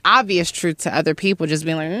is an obvious truth to other people, just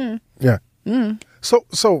being like,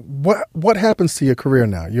 So what happens to your career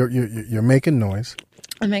now? You're making noise.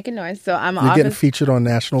 I'm making noise. So You're getting featured on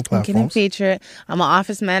national platforms. I'm getting featured. I'm an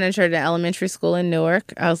office manager at an elementary school in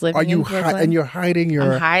Newark. I was living in Brooklyn. And you're hiding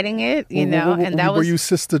your... I'm hiding it, you know. And that was... Were you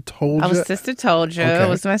Sister Told Ya? I was Sister Told Ya. Okay. It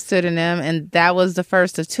was my pseudonym. And that was the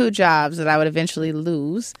first of 2 jobs that I would eventually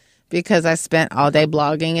lose because I spent all day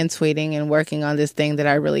blogging and tweeting and working on this thing that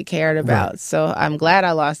I really cared about. Right. So I'm glad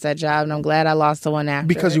I lost that job, and I'm glad I lost the one after.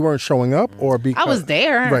 Because you weren't showing up, or because... I was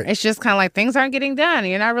there. Right. It's just kind of like things aren't getting done.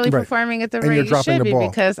 You're not really performing at the rate you should be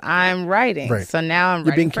because I'm writing. Right. So now I'm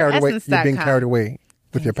writing for Essence.com. You're being carried away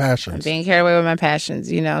with your passions. I'm being carried away with my passions,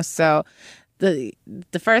 you know. So the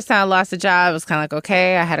first time I lost a job, it was kind of like,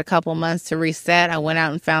 okay, I had a couple months to reset. I went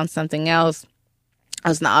out and found something else. I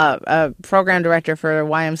was a program director for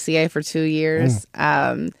YMCA for 2 years.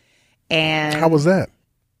 And how was that?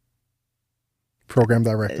 Program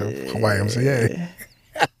director of YMCA.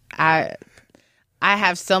 I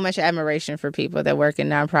have so much admiration for people that work in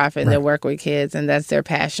nonprofit and that work with kids, and that's their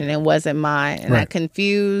passion. It wasn't mine. And I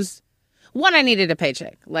confused. One, I needed a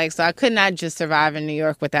paycheck. So I could not just survive in New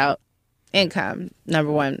York without income, number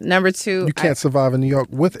one. Number two, you can't survive in New York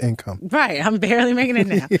with income. Right. I'm barely making it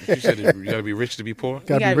now. You said you got to be rich to be poor? You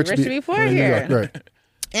got to be rich to be poor here. Right.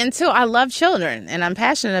 And two, I love children, and I'm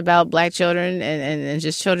passionate about Black children and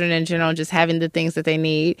just children in general, just having the things that they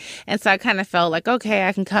need. And so I kind of felt like, okay,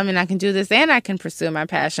 I can come and I can do this and I can pursue my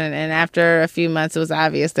passion. And after a few months, it was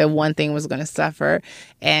obvious that one thing was going to suffer.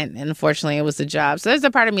 And unfortunately, it was the job. So there's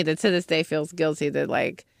a part of me that to this day feels guilty that,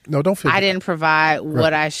 like, no, don't feel I didn't provide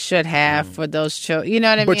what I should have for those children. You know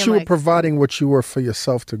what I mean? But you were providing what you were for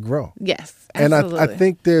yourself to grow. Yes, absolutely. And I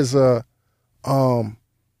think there's a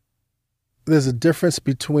difference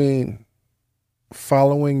between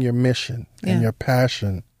following your mission and your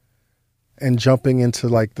passion and jumping into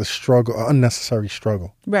like the struggle, unnecessary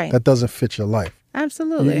struggle. Right. That doesn't fit your life.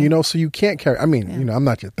 Absolutely. You know, so you can't carry, I mean, you know, I'm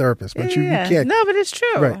not your therapist, but you can't. No, but it's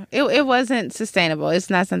true. Right. It wasn't sustainable. It's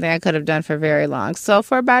not something I could have done for very long. So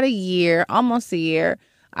for about a year, almost a year,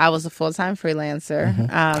 I was a full-time freelancer. Mm-hmm.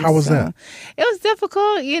 How was that? It was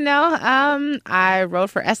difficult, you know. I wrote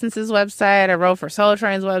for Essence's website. I wrote for Soul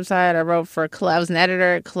Train's website. I wrote for I was an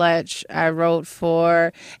editor at Clutch. I wrote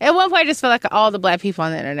for, at one point I just felt like all the Black people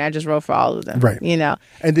on the internet. I just wrote for all of them. Right. You know.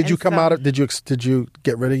 And did you come out of, did you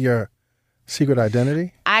get rid of your secret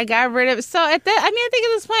identity? I got rid of it. So at that, I think at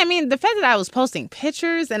this point, the fact that I was posting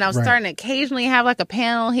pictures and I was starting to occasionally have like a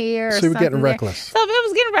panel here. Or so you were getting there. reckless. So it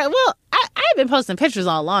was getting reckless. Well, I had been posting pictures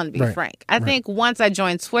all along, to be frank. I think once I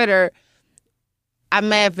joined Twitter, I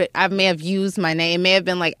may have used my name. It may have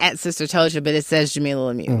been like at Sister Told Ya, but it says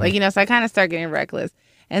Jamilah Lemiuex. Like, you know, so I kind of started getting reckless.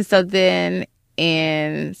 And so then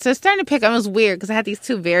so starting to pick up, it was weird because I had these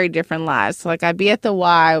two very different lives. So like I'd be at the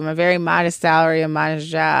Y with my very modest salary and modest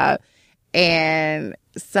job. And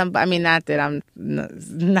not that I'm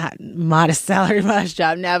not modest salary, modest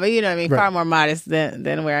job now, but you know what I mean, far more modest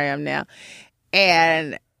than where I am now.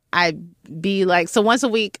 And I'd be like, so once a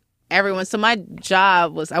week, so my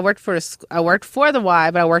job was, I worked for the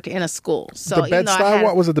Y, but I worked in a school. So the Bed-Stuy,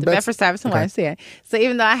 what was it? The Bedford-Stuyvesant YMCA. So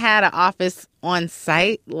even though I had an office on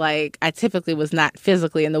site, like I typically was not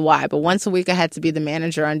physically in the Y, but once a week I had to be the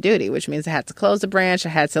manager on duty, which means I had to close the branch. I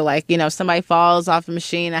had to, like, you know, if somebody falls off a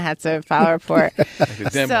machine, I had to file a report.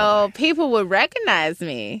 So people would recognize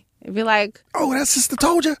me. It'd be like, oh, that's Sister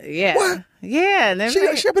Told Ya? Yeah. What? Yeah. And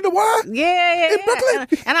she shipping the Y? Yeah. In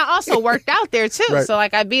Brooklyn? And I also worked out there, too. Right. So,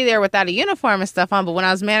 like, I'd be there without a uniform and stuff on. But when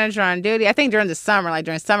I was manager on duty, I think during the summer, like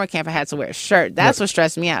during summer camp, I had to wear a shirt. That's what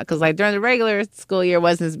stressed me out. Because, like, during the regular school year, it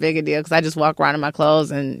wasn't as big a deal. Because I just walk around in my clothes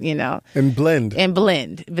and, you know. And blend.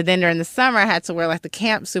 But then during the summer, I had to wear, like, the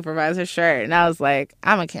camp supervisor shirt. And I was like,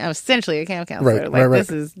 I'm essentially a camp counselor. This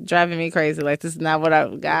is driving me crazy. Like, this is not what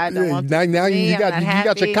God don't want. Now you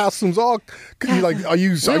got your costumes all. Like, are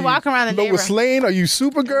you? We walk around the nowhere Lois Lane? Are you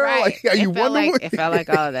Supergirl? Right. Like, are you Wonder Woman? It felt like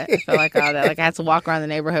all of that. It felt like all of that. Like I had to walk around the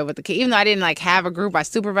neighborhood with the kids. Even though I didn't like have a group, I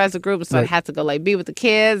supervised a group, so I had to go like be with the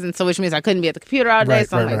kids, and so which means I couldn't be at the computer all day.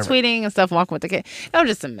 So I'm like tweeting and stuff, walking with the kids. It was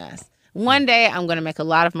just a mess. One day I'm going to make a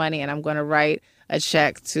lot of money, and I'm going to write a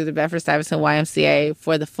check to the Bedford-Stuyvesant YMCA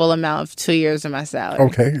for the full amount of 2 years of my salary.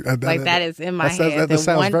 Okay, that is in my head. That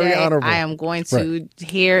sounds one very day honorable. I am going to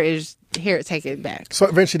take it back. So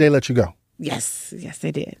eventually they let you go. Yes,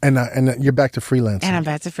 they did. And you're back to freelancing. And I'm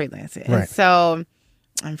back to freelancing. Right. And so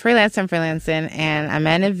I'm freelancing, and I'm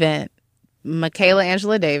at an event. Michaela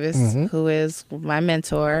Angela Davis, who is my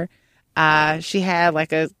mentor, she had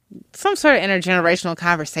like some sort of intergenerational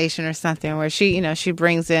conversation or something where she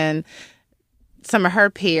brings in some of her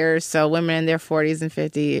peers, so women in their 40s and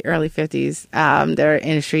 50s, early 50s, they're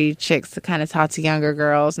industry chicks to kind of talk to younger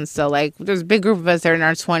girls. And so like there's a big group of us that are in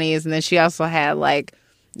our 20s, and then she also had like,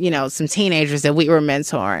 some teenagers that we were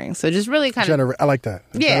mentoring. So just really kind of I like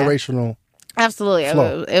that. Generational. Absolutely.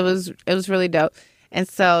 Flow. It was really dope. And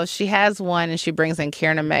so she has one, and she brings in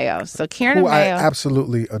Kierna Mayo. So Kierna Who Mayo, I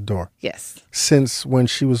absolutely adore. yes, Since when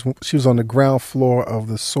she was on the ground floor of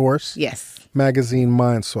the Source magazine,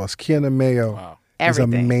 Mind Source. Kierna Mayo is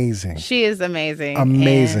amazing. She is amazing.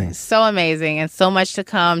 Amazing. And so amazing, and so much to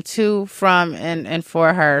come to, from, and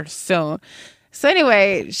for her soon. So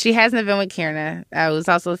anyway, she has an event with Kierna, who's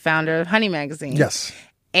also the founder of Honey Magazine. Yes.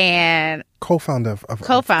 And co-founder,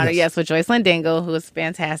 yes, with Joycelyn Dingle, who is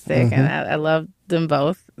fantastic, and I love them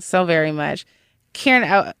both so very much.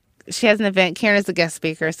 Kierna, she has an event. Kierna's a guest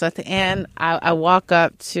speaker, so at the end, I walk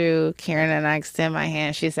up to Kierna and I extend my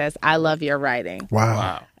hand. She says, "I love your writing."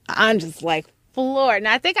 Wow. I'm just like floored.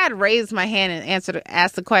 Now I think I'd raised my hand and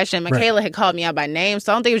asked the question. Michaela had called me out by name,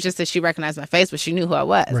 so I don't think it was just that she recognized my face, but she knew who I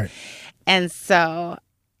was. Right. And so,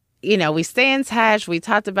 we stay in touch. We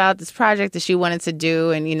talked about this project that she wanted to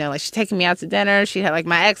do. And, like she's taking me out to dinner. She had like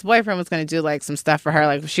my ex-boyfriend was going to do like some stuff for her.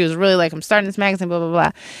 Like she was really like, I'm starting this magazine, blah, blah,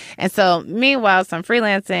 blah. And so meanwhile, so I'm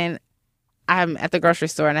freelancing. I'm at the grocery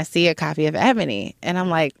store and I see a copy of Ebony. And I'm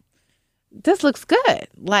like, this looks good.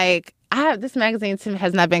 Like this magazine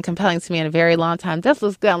has not been compelling to me in a very long time. This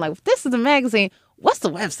looks good. I'm like, this is a magazine. What's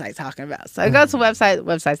the website talking about? So I go to the website. The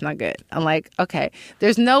website's not good. I'm like, okay,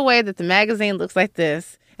 there's no way that the magazine looks like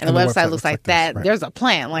this and the website looks like that. Right. There's a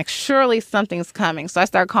plan. Like, surely something's coming. So I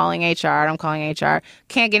start calling HR. I'm calling HR.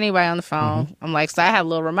 Can't get anybody on the phone. I'm like, so I have a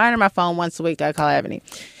little reminder on my phone once a week. I call Ebony.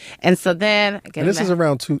 And so then I get this is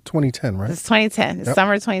around 2010, right? It's 2010. It's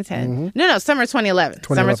summer 2010. No, summer 2011.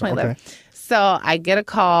 Summer 2011. Okay. So I get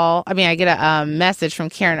a message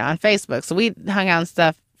from Kierna on Facebook. So we hung out and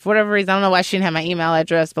stuff. For whatever reason, I don't know why she didn't have my email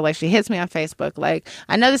address, but like she hits me on Facebook. Like,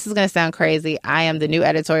 I know this is going to sound crazy. I am the new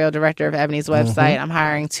editorial director of Ebony's website. I'm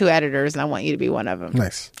hiring 2 editors, and I want you to be one of them.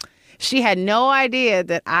 Nice. She had no idea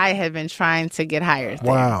that I had been trying to get hired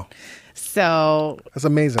there. Wow. So that's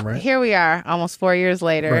amazing, right? Here we are, almost 4 years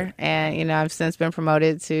later, and I've since been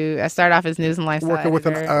promoted to. I started off as news and lifestyle working with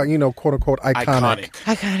an quote unquote iconic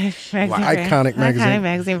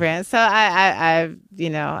magazine brand. So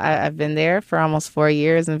I've been there for almost 4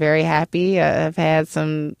 years and very happy. I've had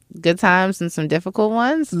some good times and some difficult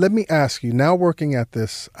ones. Let me ask you, now working at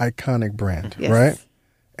this iconic brand, right?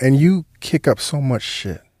 And you kick up so much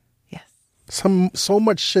shit. Yes. So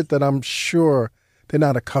much shit that I'm sure they're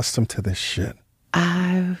not accustomed to this shit.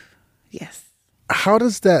 Yes. How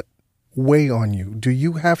does that weigh on you? Do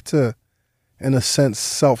you have to, in a sense,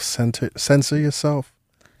 censor yourself?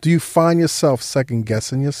 Do you find yourself second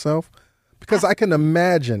guessing yourself? Because I can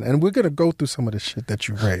imagine, and we're going to go through some of the shit that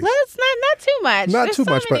you raised. Let's not too much. There's so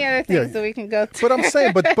many other things that we can go through. But I'm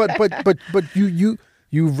saying, but you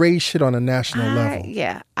raise shit on a national level.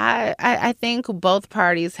 Yeah. I think both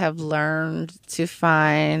parties have learned to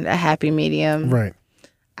find a happy medium. Right.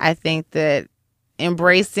 I think that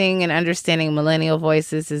embracing and understanding millennial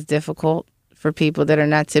voices is difficult for people that are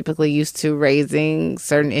not typically used to raising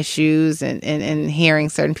certain issues and hearing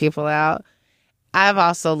certain people out. I've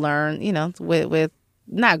also learned, with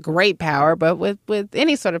not great power, but with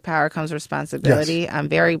any sort of power comes responsibility. Yes. I'm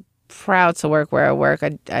very proud to work where I work.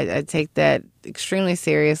 I take that extremely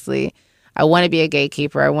seriously. I want to be a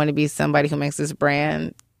gatekeeper. I want to be somebody who makes this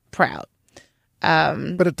brand proud.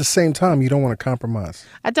 But at the same time, you don't want to compromise.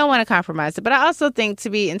 I don't want to compromise it. But I also think, to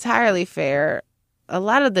be entirely fair, a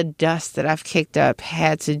lot of the dust that I've kicked up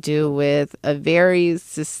had to do with a very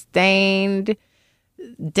sustained,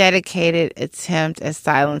 dedicated attempt at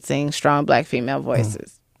silencing strong Black female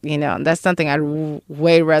voices. And that's something I'd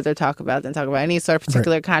way rather talk about than talk about any sort of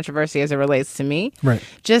particular controversy as it relates to me. Right.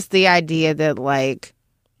 Just the idea that, like,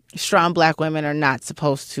 strong black women are not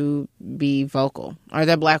supposed to be vocal, or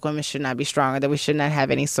that black women should not be strong, or that we should not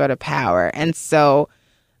have any sort of power. And so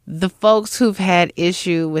the folks who've had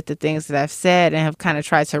issue with the things that I've said and have kind of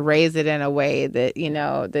tried to raise it in a way that,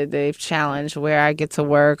 that they've challenged where I get to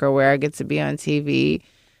work or where I get to be on TV,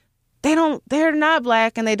 they're not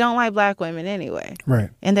black, and they don't like black women anyway. Right.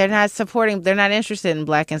 And they're not interested in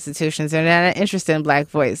black institutions. They're not interested in black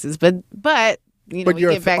voices. But are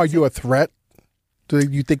you a threat? Do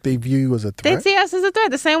you think they view you as a threat? They see us as a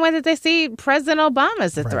threat, the same way that they see President Obama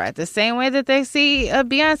as a threat, the same way that they see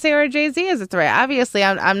Beyonce or Jay-Z as a threat. Obviously,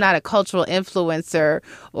 I'm not a cultural influencer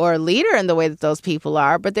or leader in the way that those people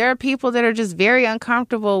are, but there are people that are just very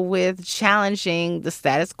uncomfortable with challenging the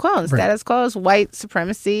status quo. And status quo is white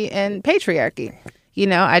supremacy and patriarchy.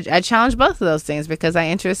 I challenge both of those things because I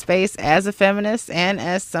enter a space as a feminist and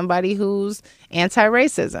as somebody who's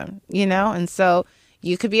anti-racism, and so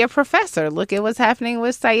you could be a professor. Look at what's happening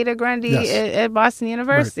with Saida Grundy at Boston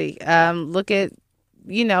University. Look at,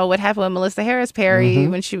 what happened with Melissa Harris Perry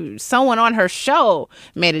when someone on her show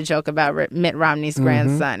made a joke about Mitt Romney's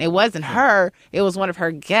grandson. It wasn't her. It was one of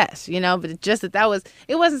her guests, but just it wasn't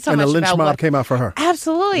so much about And a lynch mob came out for her.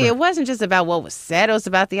 Absolutely. Right. It wasn't just about what was said. It was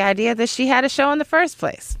about the idea that she had a show in the first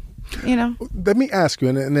place. Let me ask you,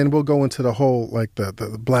 and then we'll go into the whole,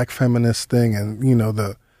 the black feminist thing and,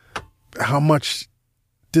 how much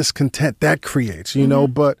discontent that creates,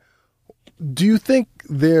 but do you think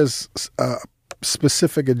there's a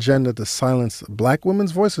specific agenda to silence black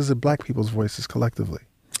women's voices or black people's voices collectively?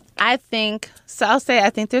 I think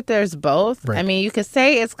that there's both. Right. I mean, you could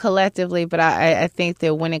say it's collectively, but I think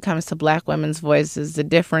that when it comes to black women's voices, the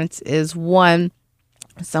difference is, one,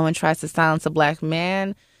 if someone tries to silence a black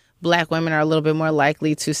man, black women are a little bit more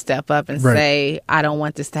likely to step up and say, I don't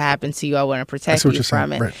want this to happen to you. I want to protect you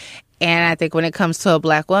from it. Right. And I think when it comes to a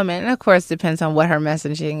black woman, and of course, it depends on what her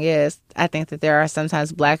messaging is, I think that there are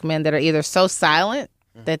sometimes black men that are either so silent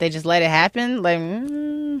that they just let it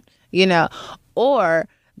happen, or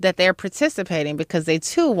that they're participating because they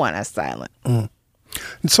too want us silent. And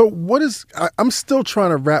so I'm still trying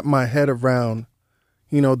to wrap my head around,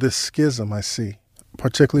 this schism I see,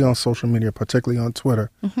 particularly on social media, particularly on Twitter,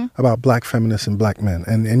 about black feminists and black men.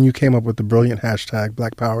 And you came up with the brilliant hashtag,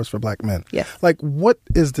 Black Powers for Black Men. Yes. What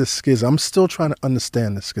is this schism? I'm still trying to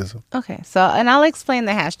understand this schism. Okay. So, and I'll explain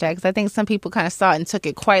the hashtag because I think some people kind of saw it and took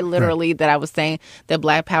it quite literally that I was saying that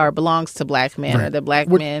black power belongs to black men or that black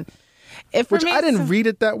men. I didn't read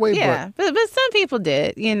it that way, but some people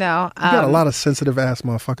did, You got a lot of sensitive ass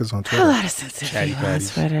motherfuckers on Twitter. A lot of sensitive people on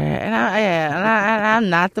Twitter. And I'm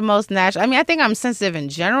not the most natural. I mean, I think I'm sensitive in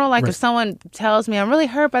general. If someone tells me I'm really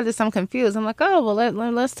hurt by this, I'm confused. I'm like, oh, well,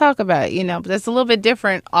 let's talk about it, But it's a little bit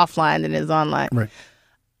different offline than it is online. Right.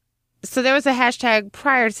 So there was a hashtag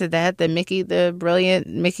prior to that the brilliant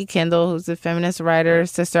Mickey Kendall, who's a feminist writer,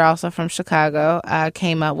 sister also from Chicago,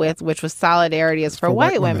 came up with, which was Solidarity is for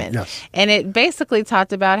white women. Yes. And it basically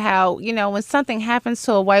talked about how, when something happens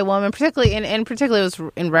to a white woman, particularly it was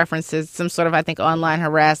in references some sort of, I think, online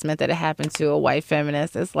harassment that had happened to a white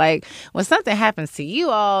feminist. It's like when something happens to you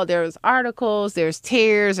all, there's articles, there's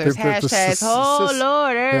tears, there's hashtags.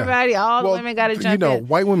 Lord, everybody, all the women got to jump in.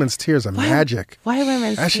 White women's tears are magic. White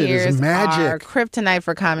women's tears magic. Are kryptonite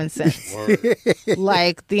for common sense.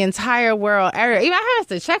 The entire world, even I have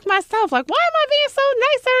to check myself. Why am I being so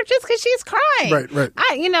nice to her just because she's crying? Right.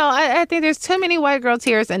 I think there's too many white girl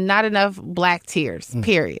tears and not enough black tears.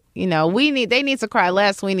 Period. They need to cry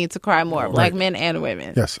less. We need to cry more. Black men and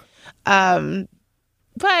women. Yes.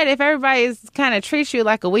 But if everybody's kind of treats you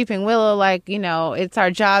like a weeping willow, it's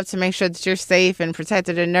our job to make sure that you're safe and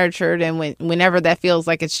protected and nurtured. And whenever that feels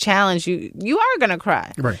like it's challenged, you are going to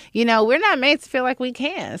cry. Right. We're not made to feel like we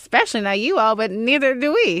can, especially not you all, but neither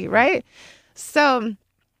do we. Right. So,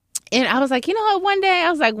 and I was like,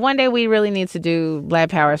 one day we really need to do Black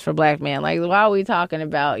Powers for Black Men. Why are we talking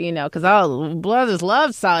about, because all brothers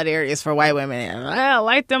love Solidarity is for white women. And I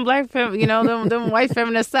like them them white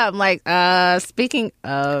feminists up. I'm like, speaking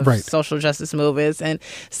of social justice movements and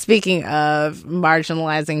speaking of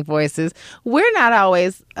marginalizing voices, we're not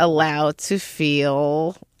always allowed to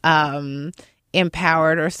feel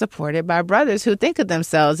empowered or supported by brothers who think of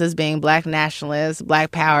themselves as being black nationalists, black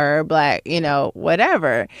power, black,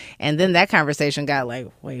 whatever. And then that conversation got wait,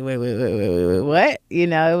 what?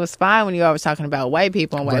 It was fine when you were always talking about white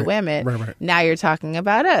people and white women. Right. Now you're talking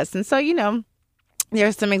about us. And so,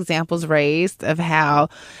 there's some examples raised of how,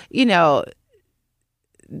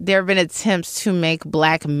 there have been attempts to make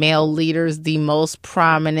black male leaders the most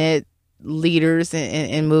prominent leaders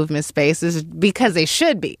in movement spaces because they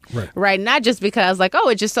should be, right? Not just because like, oh,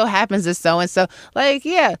 it just so happens that so and so. Like,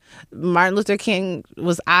 yeah, Martin Luther King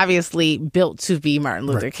was obviously built to be Martin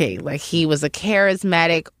Luther King. Like, he was a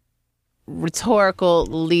charismatic, rhetorical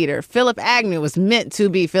leader. Philip Agnew was meant to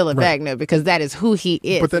be Philip Agnew because that is who he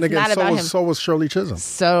is. But then it's again, so was Shirley Chisholm.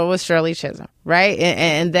 So was Shirley Chisholm, right?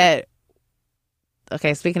 And that.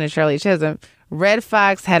 Okay, speaking of Shirley Chisholm, Red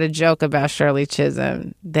Fox had a joke about Shirley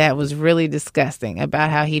Chisholm that was really disgusting about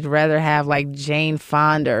how he'd rather have like Jane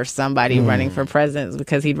Fonda or somebody running for president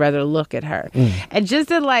because he'd rather look at her. And just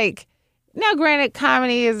to like, now granted,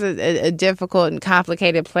 comedy is a difficult and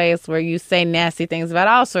complicated place where you say nasty things about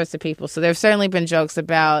all sorts of people. So there's certainly been jokes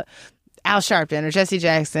about Al Sharpton or Jesse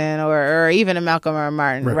Jackson or even a Malcolm or a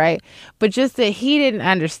Martin, right? But just that he didn't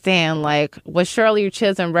understand, like, what Shirley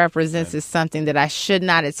Chisholm represents is something that I should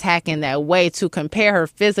not attack in that way, to compare her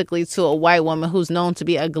physically to a white woman who's known to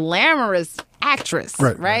be a glamorous actress,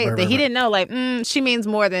 right? That he didn't know, like, she means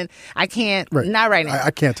more than I can't, not right now.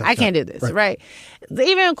 I can't do this, right?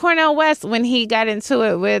 Even Cornel West, when he got into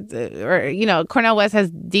it with, Cornel West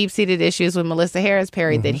has deep-seated issues with Melissa Harris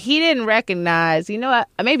Perry that he didn't recognize. You know what?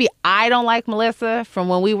 Maybe I don't like Melissa from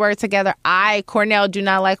when we worked together. Cornel, do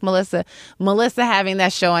not like Melissa. Melissa having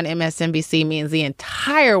that show on MSNBC means the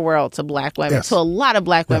entire world to black women, to a lot of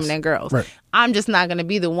black women and girls. I'm just not going to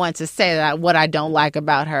be the one to say that what I don't like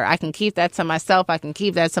about her. I can keep that to myself. I can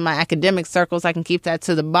keep that to my academic circles. I can keep that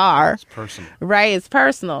to the bar. It's personal. Right? It's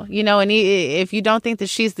personal. And if you don't think that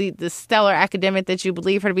she's the stellar academic that you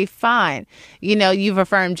believe her to be, fine. You've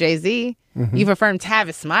affirmed Jay-Z. You've affirmed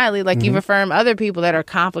Tavis Smiley. Like, you've affirmed other people that are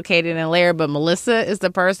complicated and layered. But Melissa is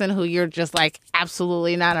the person who you're just like,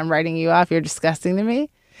 absolutely not. I'm writing you off. You're disgusting to me.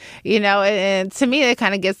 And to me, it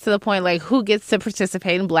kind of gets to the point, like, who gets to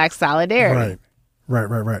participate in black solidarity?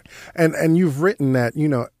 Right. And you've written that,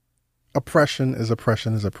 oppression is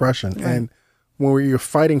oppression is oppression. Right. And when you're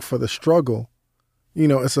fighting for the struggle,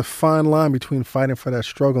 it's a fine line between fighting for that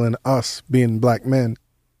struggle and us being black men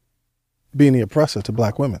being the oppressor to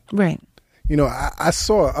black women. Right. I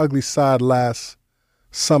saw an ugly side last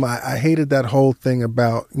summer. I hated that whole thing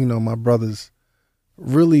about, my brothers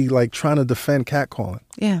really like trying to defend catcalling.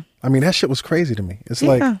 Yeah. I mean, that shit was crazy to me. It's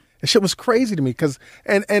like, that shit was crazy to me because,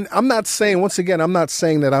 and I'm not saying, once again, I'm not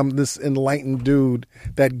saying that I'm this enlightened dude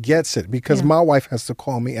that gets it, because my wife has to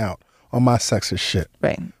call me out on my sexist shit.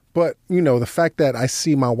 Right. But, the fact that I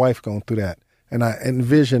see my wife going through that and I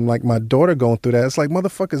envision like my daughter going through that, it's like,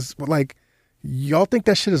 motherfuckers, like, y'all think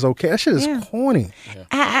that shit is okay? That shit is corny.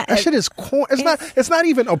 That shit is corny. It's not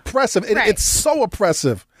even oppressive. It's so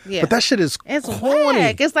oppressive. Yeah. But that shit is corny.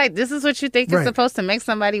 Whack. It's like, this is what you think is supposed to make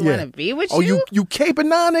somebody want to be with you? Oh, you caping?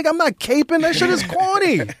 Nah, nigga, I'm not caping. That shit is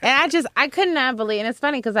corny. And I could not believe, and it's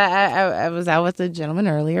funny because I was out with a gentleman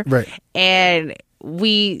earlier. Right. And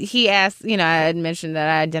he asked, I had mentioned that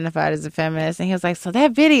I identified as a feminist, and he was like, so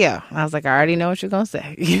that video. I was like, I already know what you're going to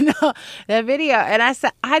say, that video. And I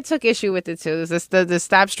said, I took issue with it too. The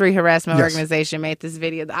Stop Street Harassment organization made this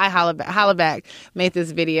video. The I Holla Back made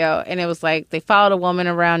this video, and it was like, they followed a woman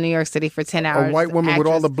around New York City for 10 hours. A white woman with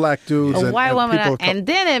all the black dudes. A white woman, and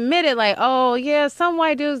then admitted like, oh yeah, some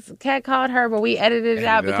white dudes catcalled her, but we edited it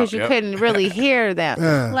out because you couldn't really hear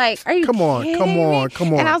them. Like, are you Come on.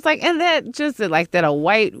 And I was like, and that just like, that a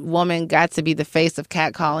white woman got to be the face of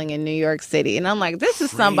catcalling in New York City. And I'm like, this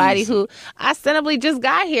is somebody who ostensibly just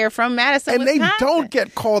got here from Madison, and Wisconsin. They don't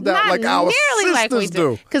get called out like our sisters like we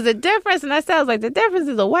do. Because the difference, and I said, I was like, the difference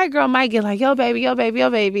is a white girl might get like, yo baby,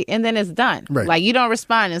 and then it's done. Right. Like, you don't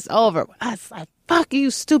respond, it's over. I was like, fuck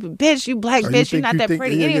you, stupid bitch, you black bitch, you're not that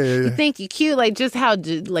pretty. You think you're cute, like, just how,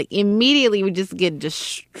 like, immediately we just get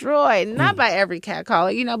destroyed. Not by every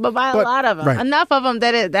catcaller, but by a lot of them. Right. Enough of them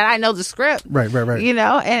that I know the script. Right.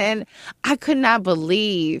 And I could not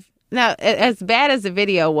believe. Now, as bad as the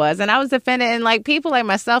video was, and I was offended, and like people like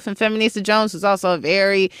myself and Feminista Jones, who's also a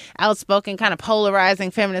very outspoken, kind of polarizing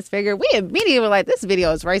feminist figure, we immediately were like, this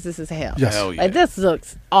video is racist as hell. Yes. Hell yeah. Like, this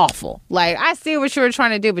looks awful. Like, I see what you were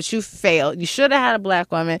trying to do, but you failed. You should have had a black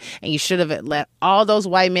woman, and you should have let all those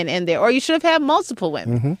white men in there, or you should have had multiple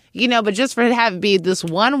women. But just for it to have be this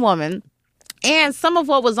one woman. And some of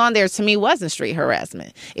what was on there to me wasn't street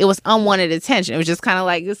harassment. It was unwanted attention. It was just kind of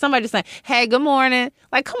like somebody just saying, hey, good morning.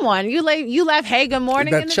 Like, come on, you left hey, good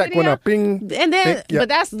morning in the check video. Went up, bing. And then, but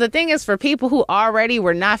that's the thing is, for people who already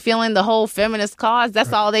were not feeling the whole feminist cause,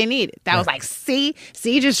 that's all they needed. That was like, see,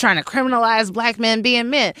 just trying to criminalize black men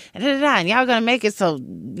being men. And y'all going to make it so,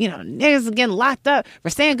 niggas are getting locked up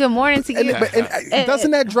for saying good morning to you. And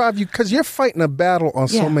doesn't that drive you? Because you're fighting a battle on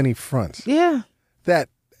so many fronts. Yeah. That,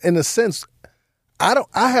 in a sense,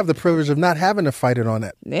 I have the privilege of not having to fight it on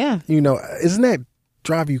that. Yeah. Isn't that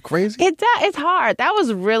drive you crazy? It does. It's hard. That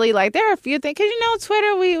was really like, there are a few things, because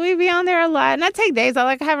Twitter, we be on there a lot, and I take days.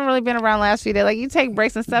 I haven't really been around last few days. Like, you take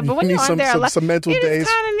breaks and stuff, but when you're on there a lot, some mental days.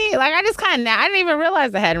 It's kind of neat. Like, I just kind of I didn't even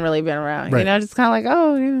realize I hadn't really been around. Right. Just kind of like,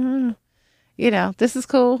 oh, this is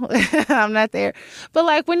cool. I'm not there. But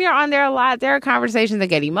like when you're on there a lot, there are conversations that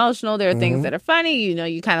get emotional. There are things that are funny.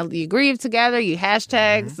 You grieve together. You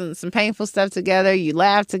hashtags and some painful stuff together. You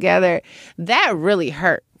laugh together. That really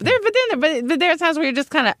hurt. But there are times where you're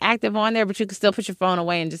just kind of active on there, but you can still put your phone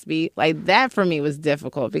away and just be like, that for me was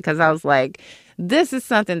difficult because I was like, this is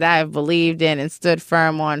something that I've believed in and stood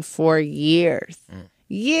firm on for years.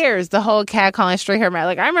 Years, the whole catcalling, street harassment.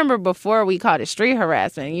 Like I remember before we called it street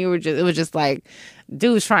harassment, it was just like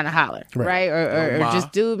dudes trying to holler, right? Or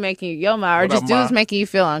just dude making you yo ma, or just dudes making you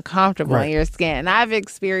feel uncomfortable in your skin. And I've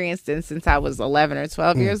experienced it since I was 11 or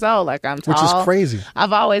 12 years old. Like I'm tall, which is crazy.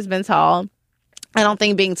 I've always been tall. I don't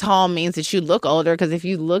think being tall means that you look older, because if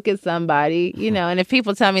you look at somebody, and if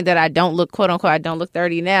people tell me that I don't look, quote unquote, I don't look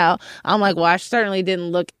 30 now, I'm like, well, I certainly didn't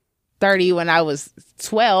look 30 when I was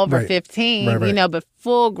 12 or 15, but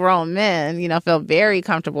full grown men, feel very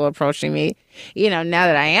comfortable approaching me. Now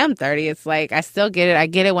that I am 30, it's like, I still get it. I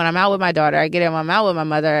get it when I'm out with my daughter. I get it when I'm out with my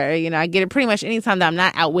mother. I get it pretty much anytime that I'm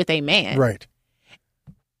not out with a man. Right.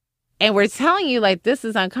 And we're telling you like this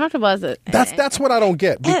is uncomfortable. That's what I don't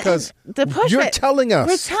get, because you're telling us.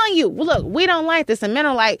 We're telling you, well, look, we don't like this. And men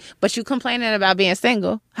are like, but you complaining about being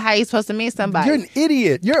single. How are you supposed to meet somebody? You're an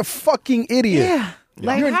idiot. You're a fucking idiot. Yeah.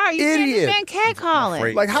 Like, you're how are you idiot. been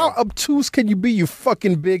catcalling? Like, how obtuse can you be, you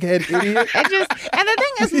fucking big head idiot? And the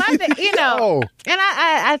thing is, and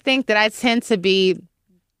I think that I tend to be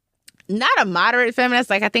not a moderate feminist.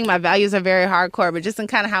 Like, I think my values are very hardcore, but just in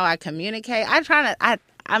kind of how I communicate,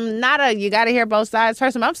 I'm not a you got to hear both sides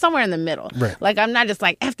person. I'm somewhere in the middle. Right. Like, I'm not just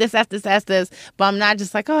like, F this, but I'm not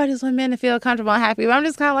just like, oh, I just want men to feel comfortable and happy. But I'm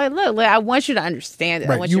just kind of like, look, I want you to understand it.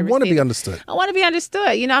 Right. You want to be understood. I want to be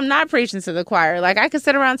understood. I'm not preaching to the choir. Like, I could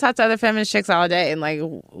sit around and talk to other feminist chicks all day and like,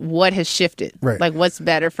 what has shifted? Right. Like, what's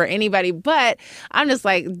better for anybody? But I'm just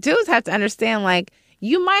like, dudes have to understand, like,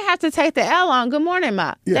 you might have to take the L on Good Morning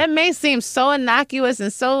Ma. Yeah. That may seem so innocuous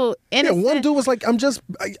and so innocent. Yeah, one dude was like,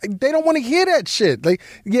 they don't want to hear that shit. Like,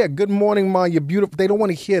 yeah, good morning, Ma, you're beautiful. They don't want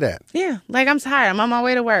to hear that. Yeah, like, I'm tired. I'm on my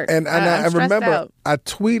way to work. And I remember out. I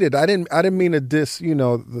tweeted, I didn't mean to diss,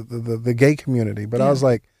 the gay community, but I was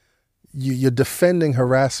like, you're defending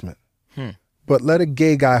harassment. But let a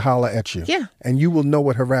gay guy holler at you. Yeah. And you will know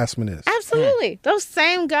what harassment is. Absolutely. Those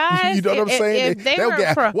same guys. You know what I'm saying? If they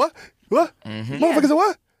were what? What? Motherfuckers said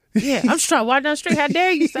what? Yeah, I'm just trying to walk down the street. How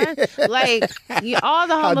dare you, sir? Like, all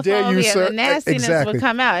the homophobia, the nastiness would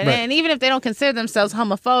come out. And even if they don't consider themselves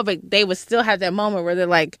homophobic, they would still have that moment where they're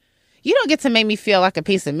like, you don't get to make me feel like a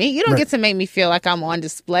piece of meat. You don't get to make me feel like I'm on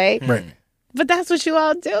display. Right. But that's what you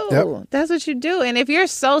all do. Yep. That's what you do. And if you're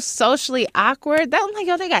so socially awkward, I'm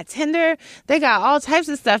like, they got Tinder. They got all types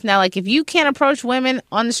of stuff now. Like, if you can't approach women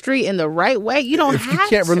on the street in the right way, you don't have to.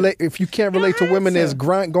 If you can't relate to women, there's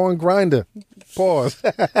going grinder. Pause.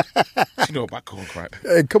 You know about going grinder.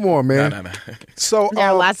 Hey, come on, man. No. So there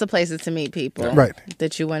are lots of places to meet people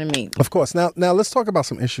that you want to meet. Of course. Now let's talk about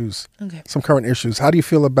some issues. Okay. Some current issues. How do you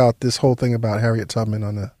feel about this whole thing about Harriet Tubman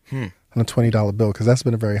on the $20 bill? Because that's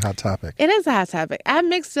been a very hot topic. It is a hot topic. I have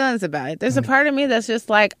mixed feelings about it. There's a part of me that's just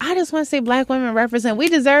like, I just want to see black women represent. We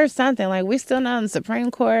deserve something. Like, we still not in the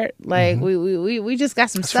Supreme Court. Like, we just got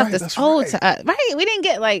some stuff that's owed to us. Right? We didn't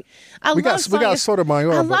get like. We got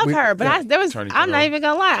Sotomayor. I love her, but I'm not even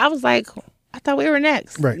gonna lie. I was like, I thought we were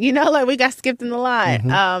next. Right. Like, we got skipped in the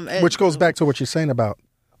line. Which goes back to what you're saying about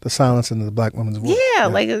the silence in the black woman's voice. Yeah,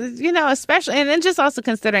 like, especially, and then just also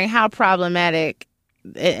considering how problematic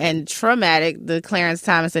and traumatic the Clarence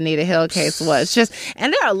Thomas Anita Hill case was.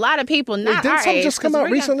 And there are a lot of people not our age. Didn't something just come out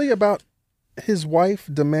recently about his wife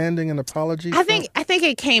demanding an apology? I think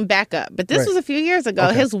it came back up, but this was a few years ago.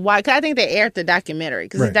 Okay. His wife, cause I think they aired the documentary,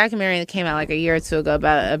 because the documentary came out like a year or two ago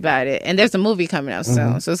about it, and there's a movie coming out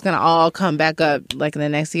soon, so it's gonna all come back up like in the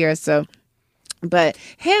next year or so. But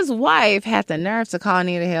his wife had the nerve to call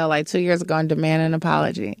Anita Hill like 2 years ago and demand an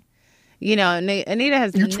apology. Anita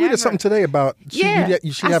has. You tweeted something today about. She has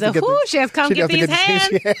to come get these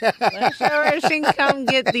hands. Let's show her she can come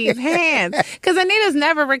get these hands. Because Anita's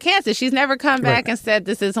never recanted. She's never come back and said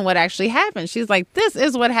this isn't what actually happened. She's like, this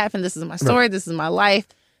is what happened. This is my story. This is my life.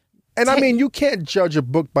 And I mean, you can't judge a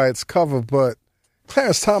book by its cover, but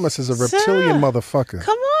Clarence Thomas is a reptilian motherfucker.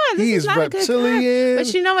 Come on, he's reptilian.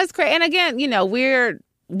 But what's crazy? And again,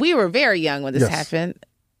 we were very young when this happened.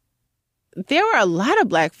 there were a lot of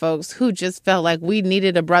black folks who just felt like we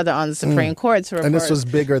needed a brother on the Supreme Court to replace. And this was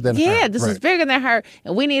bigger than her. Yeah, this was bigger than her.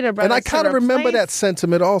 And we needed a brother. And I kind of remember that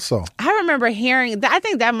sentiment also. I remember hearing, I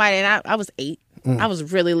think that might, and I was 8. I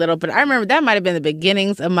was really little, but I remember that might have been the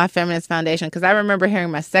beginnings of my feminist foundation, because I remember hearing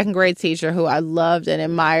my second grade teacher, who I loved and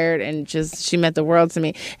admired, and just she meant the world to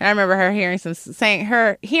me. And I remember her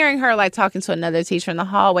hearing her like talking to another teacher in the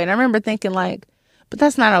hallway, and I remember thinking like, but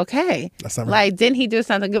that's not okay. That's not right. Like, didn't he do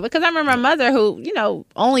something good? Because I remember my mother, who,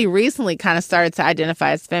 only recently kind of started to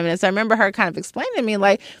identify as feminist. I remember her kind of explaining to me,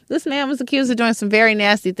 like, this man was accused of doing some very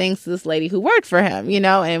nasty things to this lady who worked for him,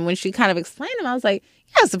 and when she kind of explained him, I was like,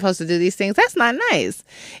 you're not supposed to do these things. That's not nice.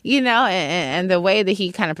 And the way that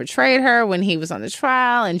he kind of portrayed her when he was on the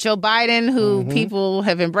trial, and Joe Biden, who people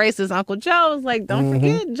have embraced as Uncle Joe, was like, don't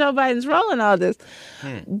forget Joe Biden's role in all this.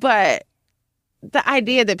 But the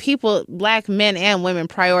idea that black men and women,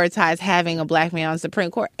 prioritize having a black man on the Supreme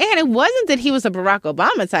Court. And it wasn't that he was a Barack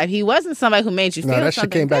Obama type. He wasn't somebody who made you feel that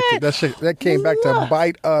something that came back to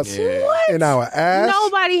bite us in our ass.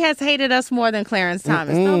 Nobody has hated us more than Clarence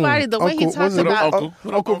Thomas. Nobody, the way he talks about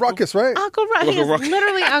Uncle Ruckus, right? Uncle Ruckus. He's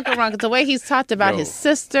literally Uncle Ruckus. The way he's talked about his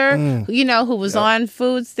sister, who was on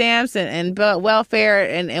food stamps and welfare,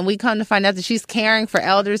 and we come to find out that she's caring for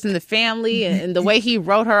elders in the family, and the way he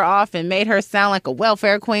wrote her off and made her sound like a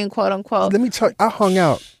welfare queen, quote unquote. Let me tell you, I hung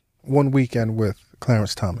out one weekend with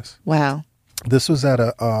Clarence Thomas. Wow. This was at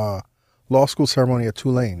a law school ceremony at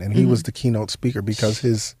Tulane, and he was the keynote speaker because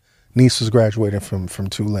his niece was graduating from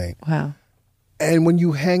Tulane. Wow. And when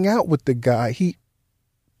you hang out with the guy, he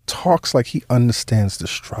talks like he understands the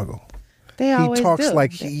struggle. He talks do.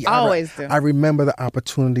 like they always do. I remember the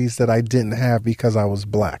opportunities that I didn't have because I was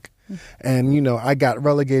black. And, I got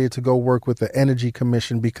relegated to go work with the Energy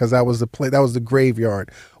Commission because that was the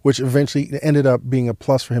graveyard, which eventually ended up being a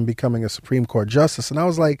plus for him becoming a Supreme Court justice. And I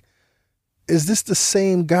was like, is this the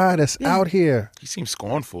same guy that's out here? He seems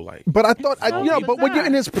scornful, like. But I thought, but when you're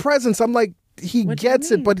in his presence, I'm like, he gets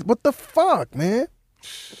it. But what the fuck, man?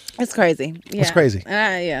 It's crazy. Yeah. It's crazy.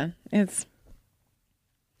 It's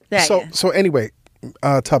that. So anyway,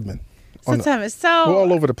 Tubman. We're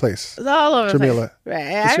all over the place. It's all over the place. Jamilah,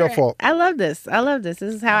 Right. it's your fault. I love this. This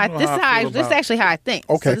is how this is actually how I think.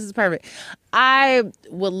 Okay. So this is perfect. I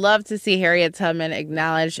would love to see Harriet Tubman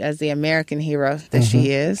acknowledged as the American hero that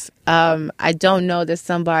she is. I don't know that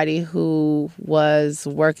somebody who was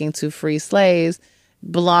working to free slaves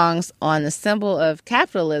belongs on the symbol of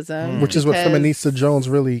capitalism. Which is what Feminista Jones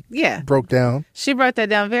really broke down. She broke that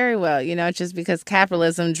down very well, just because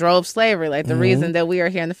capitalism drove slavery. Like the reason that we are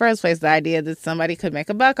here in the first place, the idea that somebody could make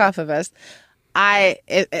a buck off of us.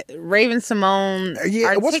 Raven Simone.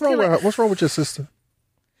 Yeah, what's wrong with your sister?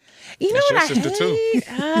 You know what I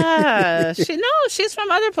hate? She's from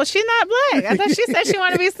other places. She's not black. I thought she said she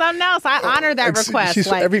wanted to be something else. I honor that request. She's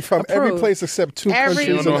from every place except two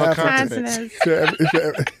countries in Africa.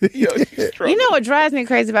 You know what drives me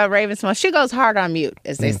crazy about Raven Simone? She goes hard on mute,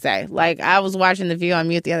 as they say. Like, I was watching The View on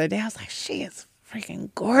mute the other day. I was like, she is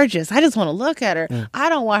freaking gorgeous. I just want to look at her. I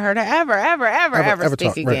don't want her to ever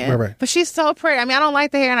speak again. Right. But she's so pretty. I mean, I don't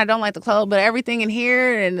like the hair and I don't like the clothes, but everything in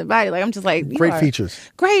here and the body, like, I'm just like, great features.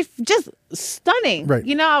 Great, just stunning. Right.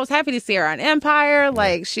 I was happy to see her on Empire.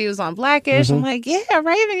 Like, she was on Blackish. I'm like, yeah,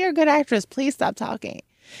 Raven, you're a good actress. Please stop talking.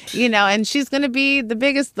 And she's going to be the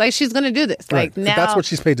biggest, like, she's going to do this. Right. Like, now. That's what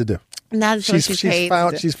she's paid to do. Now that's what she's paid to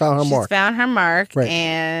do. She's found her mark. She's found her mark. Right.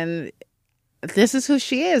 And this is who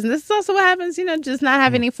she is. And this is also what happens, just not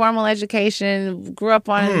having any formal education, grew up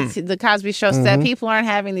on the Cosby Show set. People aren't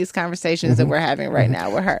having these conversations that we're having right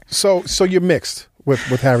now with her. So you're mixed with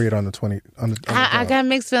Harriet on the 20. I got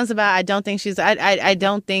mixed feelings about. I don't think she's. I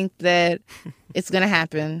don't think that it's going to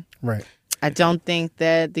happen. Right. I don't think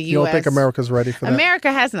that the U.S. You don't think America's ready for that?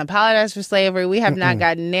 America hasn't apologized for slavery. We have not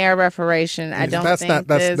gotten near reparation. I don't think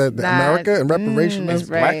that's America and reparation is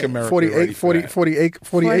right. Black America. 40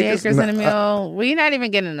 acres in a mule. We're not even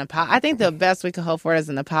getting an apology. I think the best we could hope for is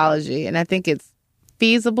an apology, and I think it's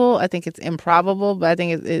feasible. I think it's improbable, but I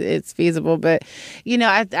think it's feasible. But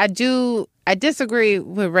I disagree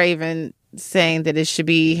with Raven saying that it should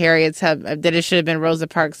be that it should have been Rosa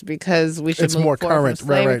Parks because we should it's move more current.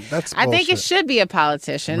 Right. That's I think it should be a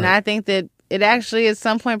politician. Right. I think that it actually at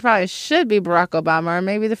some point probably should be Barack Obama or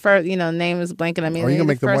maybe the first, name is blanking. I mean, you're gonna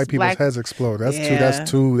make the white people's heads explode. That's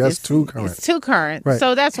too current. It's too current. Right.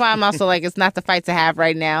 So that's why I'm also like, it's not the fight to have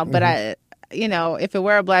right now. But if it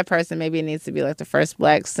were a black person, maybe it needs to be like the first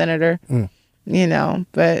black senator.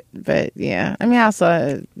 But yeah, I mean,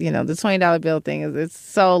 also, the $20 bill thing it's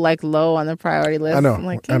so like low on the priority list. I know.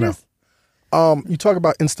 I know. You talk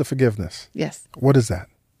about insta forgiveness. Yes. What is that?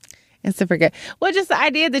 Insta forget. Well, just the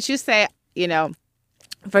idea that you say,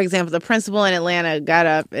 for example, the principal in Atlanta got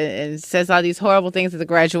up and says all these horrible things at the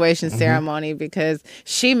graduation ceremony because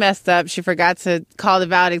she messed up. She forgot to call the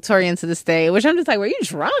valedictorian to the stage, which I'm just like, were you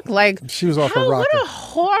drunk? Like, she was off her rocker. What a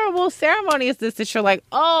horrible ceremony is this that you're like,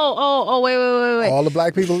 oh, wait. All the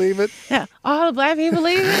black people leave it? Yeah, all the black people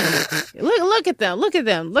leave it? Look at them. Look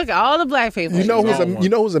at all the black people. You know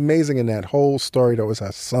who's amazing in that whole story, though, is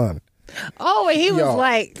her son. Oh, and he was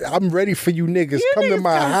like, I'm ready for you niggas. Come to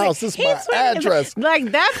my house. This is my address.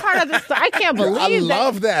 Like that part of the story. I can't believe that. I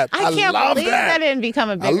love that. I can't believe that didn't become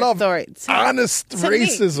a bigger story. Honest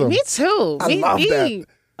racism. Me too. I love that.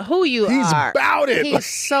 Who you He's are. about it. He's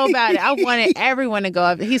so about it. I wanted everyone to go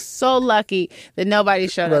up. He's so lucky that nobody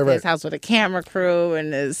showed up at his house with a camera crew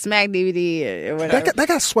and a smack DVD or whatever. That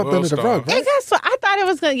got swept under the rug. Right? I thought it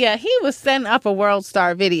was going to, he was setting up a World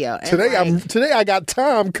Star video. Today I got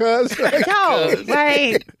time, cuz. Yo,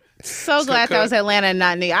 like... So glad that was Atlanta and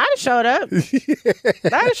not New York. I'd have showed up.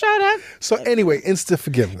 I'd have showed up. So anyway, instant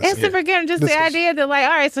forgiveness. Instant forgiveness. Just the idea that like,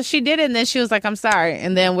 all right, so she did it and then she was like, I'm sorry.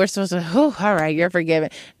 And then we're supposed to, all right, you're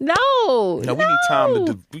forgiven. No, we need time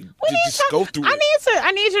to just go through it.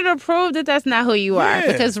 I need you to prove that that's not who you are.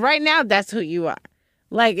 Because right now, that's who you are.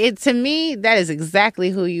 Like, to me, that is exactly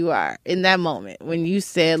who you are in that moment when you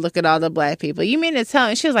said, look at all the black people. You mean to tell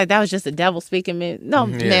me? She was like, that was just the devil speaking. No,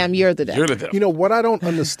 ma'am, you're the devil. You're the devil. You know, what I don't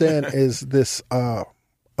understand is this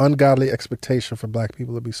ungodly expectation for black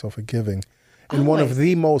people to be so forgiving in one of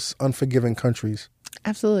the most unforgiving countries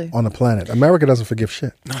on the planet. America doesn't forgive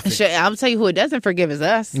shit. I'll tell you who it doesn't forgive is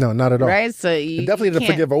us. No, not at all. Right? So it definitely doesn't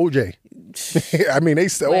forgive OJ. I mean, they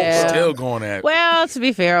still going at it. Well, to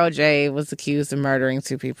be fair, OJ was accused of murdering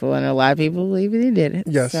 2 people, and a lot of people believe he did it.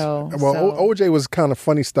 Yes. OJ was kind of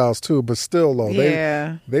funny styles too, but still, though,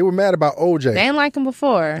 they were mad about OJ. They didn't like him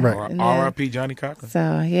before. Right. R.I.P. Johnny Cochran.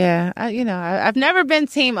 So, yeah. I've never been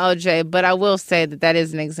team OJ, but I will say that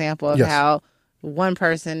is an example of how one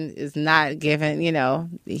person is not given, he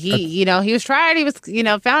was tried, he was,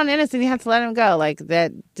 found innocent, you have to let him go. Like,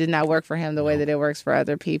 that did not work for him the way that it works for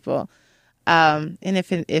other people. And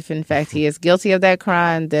if in fact he is guilty of that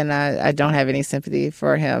crime, then I don't have any sympathy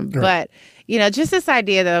for him. Right. But, just this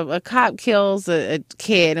idea that a cop kills a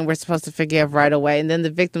kid and we're supposed to forgive right away. And then the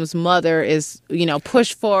victim's mother is,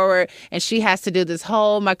 pushed forward and she has to do this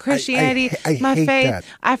whole, my Christianity, my faith,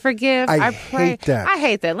 I forgive, I pray. Hate that. I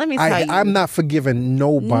hate that. Let me tell you. I'm not forgiving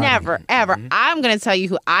nobody. Never, ever. I'm going to tell you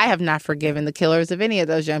who I have not forgiven the killers of any of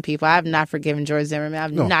those young people. I have not forgiven George Zimmerman.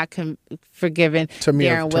 I've not forgiven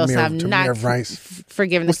Darren Wilson. I've not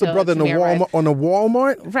forgiven the brother on the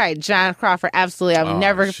Walmart? Right, John Crawford. Absolutely. I'll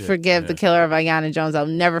never forgive the killer of Aiyana Jones. I'll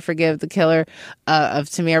never forgive the killer of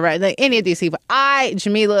Tamir Rice. Like, any of these people.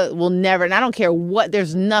 Jamila, will never, and I don't care what,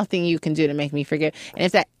 there's nothing you can do to make me forgive. And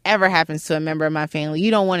if that ever happens to a member of my family, you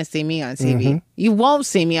don't want to see me on TV. Mm-hmm. You won't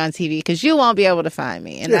see me on TV because you won't be able to find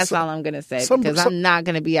me. And that's all I'm going to say, because I'm not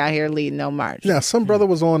going to be out here leading no march. Yeah, some brother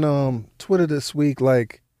was on Twitter this week,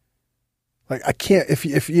 like I can't,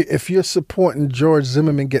 if you're supporting George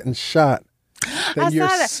Zimmerman getting shot, then you're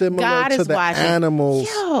similar to the animals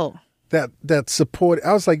that support.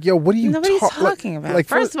 I was like, yo, what are you talking about? Like,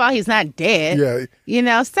 first of all, he's not dead.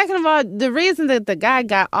 Yeah. Second of all, the reason that the guy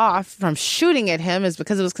got off from shooting at him is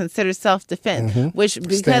because it was considered self-defense.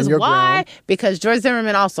 Mm-hmm. Because George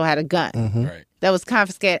Zimmerman also had a gun. Mm-hmm. Right. That was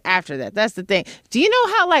confiscated after that. That's the thing. Do you know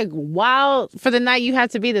how, wild for the night you have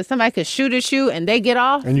to be that somebody could shoot at you and they get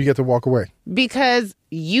off? And you get to walk away. Because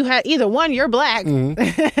you had either one, you're black,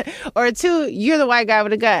 mm-hmm. or 2, you're the white guy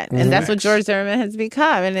with a gun. Mm-hmm. And that's what George Zimmerman has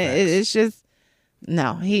become. And it's just,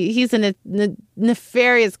 no, he's a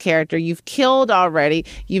nefarious character. You've killed already.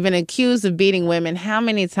 You've been accused of beating women how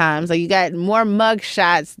many times? You got more mug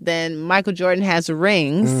shots than Michael Jordan has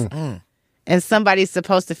rings. Mm-hmm. And somebody's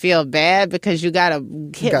supposed to feel bad because you got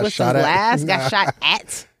hit with some glass, got shot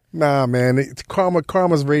at. Nah, man.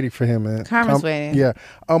 Karma's waiting for him, man. Karma's waiting. Yeah.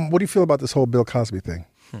 What do you feel about this whole Bill Cosby thing?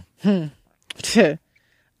 Want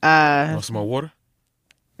some more water?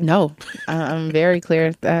 No. I'm very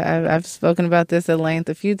clear. I've spoken about this at length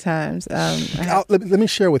a few times. Let me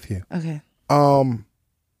share with you. Okay.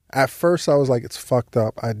 At first, I was like, it's fucked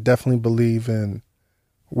up. I definitely believe in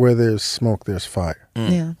where there's smoke, there's fire.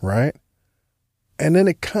 Yeah. Right? And then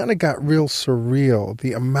it kind of got real surreal,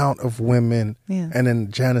 the amount of women. Yeah. And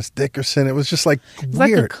then Janice Dickerson. It was just weird.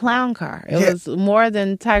 Like a clown car. It was more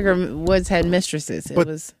than Tiger Woods had mistresses.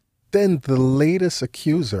 Then the latest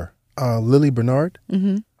accuser, Lily Bernard,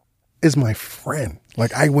 mm-hmm. is my friend.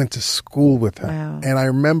 I went to school with her. Wow. And I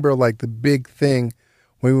remember the big thing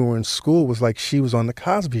when we were in school was she was on the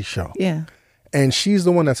Cosby Show. Yeah. And she's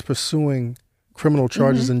the one that's pursuing criminal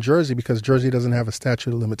charges mm-hmm. in Jersey because Jersey doesn't have a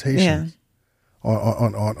statute of limitations.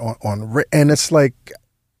 and it's like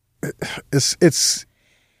it's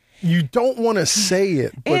you don't want to say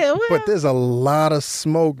it, but there's a lot of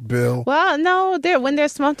smoke, Bill. Well, no, when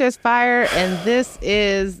there's smoke, there's fire, and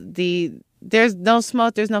there's no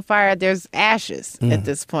smoke, there's no fire, there's ashes at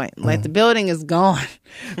this point. Like the building is gone,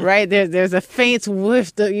 right? There's a faint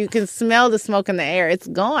whiff. You can smell the smoke in the air. It's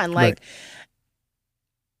gone. Like, right.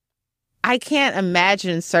 I can't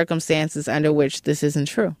imagine circumstances under which this isn't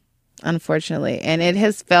true, unfortunately. And it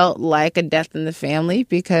has felt like a death in the family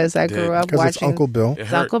because I grew up watching. It's Uncle Bill.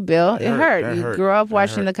 It's Uncle Bill. It hurt. You grew up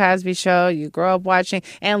watching The Cosby Show. You grew up watching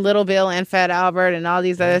and Little Bill and Fat Albert and all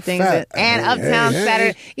these other things. And Uptown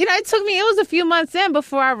Saturday. You know, it was a few months in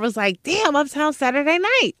before I was like, damn, Uptown Saturday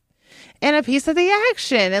Night. And a piece of the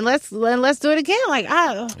action. And let's do it again. Like,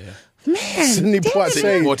 man. Sidney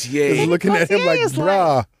Poitier is looking at him like,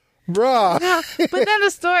 bruh. Bruh. But then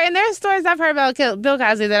there's stories I've heard about Bill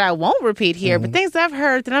Cosby that I won't repeat here, but things I've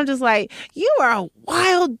heard that I'm just like, you are a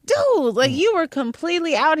wild dude. Like, you were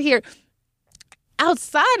completely out here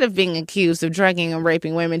outside of being accused of drugging and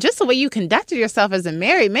raping women. Just the way you conducted yourself as a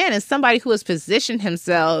married man and somebody who has positioned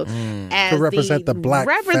himself as to represent the black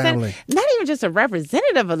family. Not even just a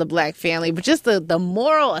representative of the black family, but just the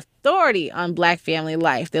moral authority on black family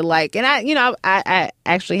life. That I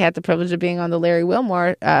actually had the privilege of being on the Larry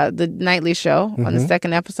Wilmore, the nightly show on the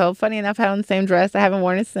second episode. Funny enough, I had on the same dress. I haven't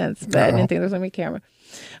worn it since, but I didn't think there was going to be a camera.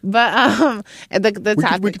 But the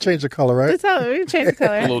topic, we could change the color, right? We can change the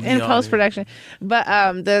color in post production. But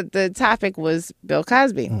the topic was Bill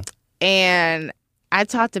Cosby, and I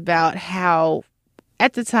talked about how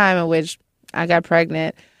at the time in which I got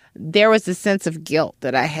pregnant, there was a sense of guilt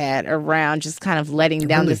that I had around just kind of letting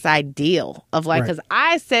down this ideal of like, because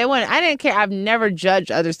I said, when I didn't care, I've never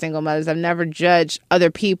judged other single mothers. I've never judged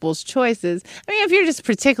other people's choices. I mean, if you're just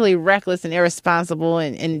particularly reckless and irresponsible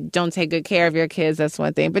and don't take good care of your kids, that's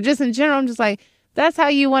one thing. But just in general, I'm just like, that's how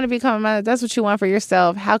you want to become a mother. That's what you want for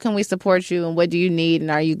yourself. How can we support you and what do you need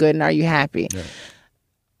and are you good and are you happy? Yeah.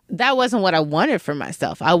 That wasn't what I wanted for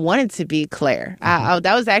myself. I wanted to be Claire. That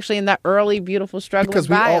was actually in the early beautiful struggle. Because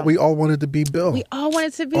we all wanted to be Bill. We all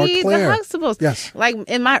wanted to be the Huxtables. Yes. Like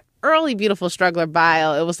in my early beautiful struggler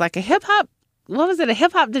bio, it was like a hip hop. What was it? A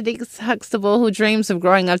hip hop Denise Huxtable who dreams of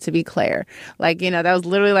growing up to be Claire. Like, that was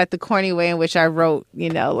literally like the corny way in which I wrote,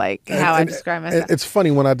 like how I describe myself. It's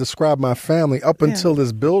funny when I describe my family up until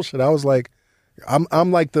this Bill shit, I was like,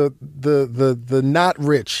 I'm like the not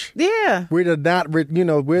rich. Yeah. We're the not rich,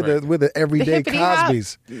 we're the everyday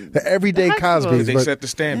Cosbys. The everyday Cosbys. They set the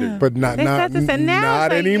standard. But not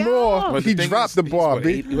anymore. He dropped the bar. What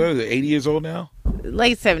is it, 80 years old now?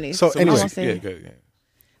 Late 70s. So anyway. Yeah.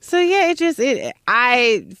 So yeah,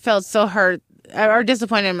 I felt so hurt or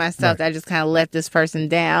disappointed in myself that I just kind of let this person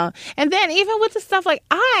down. And then even with the stuff like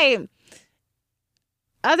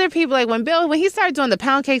other people, like when he started doing the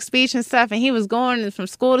pound cake speech and stuff, and he was going from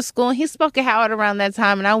school to school, and he spoke at Howard around that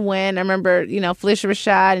time, and I went. I remember, Felicia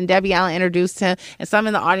Rashad and Debbie Allen introduced him, and some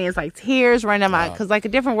in the audience, like tears running down my, because like A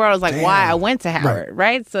Different World is like why I went to Howard,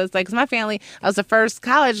 right? So it's like, because my family, I was the first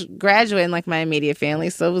college graduate in like my immediate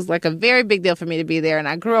family, so it was like a very big deal for me to be there, and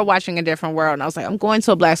I grew up watching A Different World, and I was like, I'm going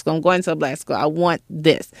to a black school, I want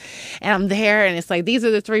this, and I'm there, and it's like, these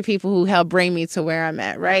are the three people who helped bring me to where I'm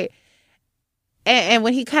at, right? And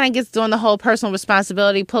when he kind of gets doing the whole personal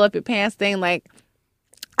responsibility, pull up your pants thing, like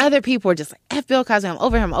other people were just like, F Bill Cosby, I'm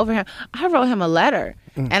over him. I wrote him a letter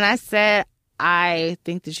and I said, I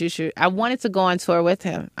think that you should. I wanted to go on tour with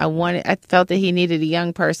him. I felt that he needed a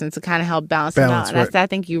young person to kind of help balance him out. And I said, I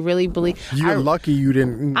think you really believe. You're lucky you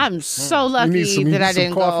didn't. I'm so lucky that I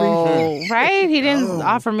didn't go. Right? He didn't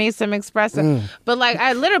offer me some espresso. But like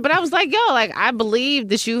I was like, I believe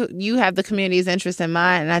that you have the community's interest in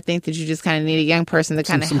mind, and I think that you just kind of need a young person to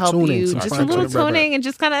kind of help you, just a little tuning, and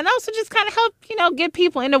just kind of, and also just kind of help get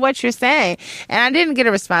people into what you're saying. And I didn't get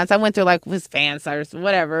a response. I went through like his fan service,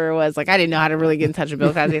 whatever it was. Like I didn't know how to really get in touch with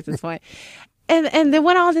Bill Cosby at this point. And then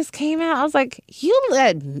when all this came out, I was like, you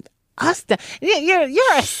let us down. You're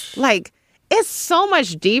like, it's so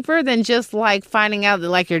much deeper than just like finding out that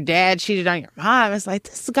like your dad cheated on your mom. It's like,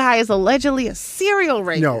 this guy is allegedly a serial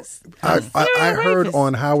rapist. No, I heard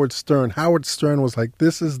on Howard Stern. Howard Stern was like,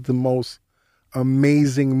 this is the most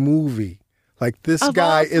amazing movie. Like this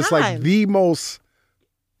guy is like the most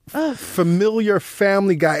familiar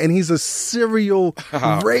family guy, and he's a serial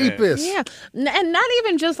rapist. Man. Yeah, and not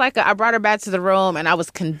even just like I brought her back to the room, and I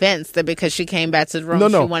was convinced that because she came back to the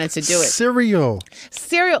room, she wanted to do it.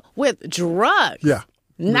 Serial with drugs. Yeah.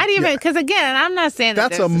 Not even, because again, I'm not saying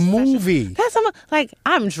that's a movie. That's like,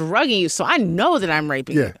 I'm drugging you, so I know that I'm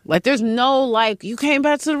raping you. Like, there's no, like, you came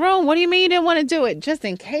back to the room. What do you mean you didn't want to do it? Just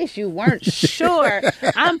in case you weren't sure,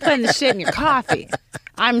 I'm putting the shit in your coffee.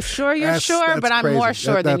 I'm sure you're sure, but I'm crazy. more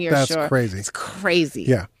sure than you're sure. That's crazy. It's crazy.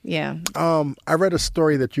 Yeah. Yeah. I read a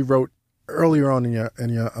story that you wrote earlier on in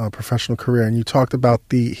your professional career, and you talked about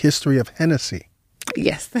the history of Hennessy.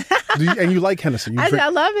 Yes. And you like Hennessy. I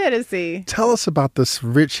love Hennessy. Tell us about this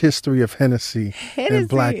rich history of Hennessy and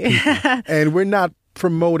Black people. And we're not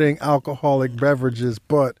promoting alcoholic beverages,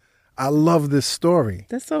 but I love this story.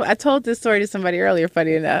 I told this story to somebody earlier,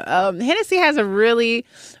 funny enough. Hennessy has a really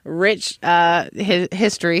rich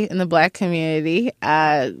history in the Black community,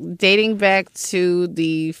 dating back to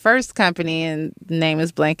the first company, and the name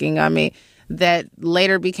is blanking on me, that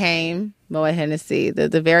later became Moet Hennessy.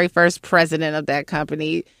 The very first president of that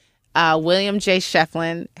company, William J.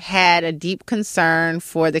 Shefflin, had a deep concern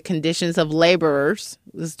for the conditions of laborers.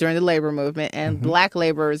 This was during the labor movement, and Black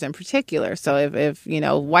laborers in particular. So if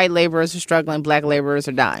white laborers are struggling, Black laborers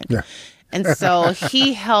are dying. Yeah. And so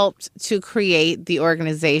he helped to create the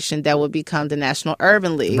organization that would become the National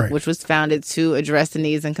Urban League, right, which was founded to address the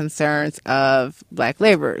needs and concerns of Black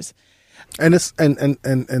laborers. And it's and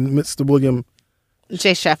Mr. William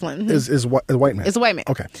J. Shefflin is a white man. Is a white man.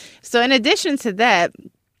 Okay. So in addition to that,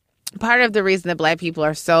 part of the reason that Black people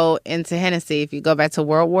are so into Hennessy, if you go back to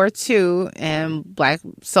World War II and Black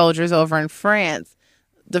soldiers over in France,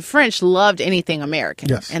 the French loved anything American.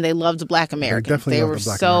 Yes. And they loved Black Americans. They were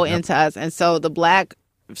so into us. And so the Black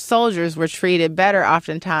soldiers were treated better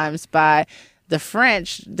oftentimes by the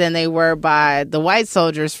French than they were by the white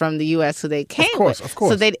soldiers from the U.S. who they came with. Of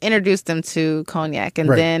course. So they'd introduce them to cognac. And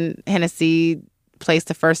right, then Hennessy placed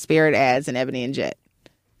the first spirit ads in Ebony and Jet.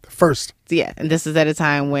 First. Yeah, and this is at a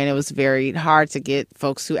time when it was very hard to get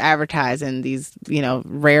folks who advertise in these,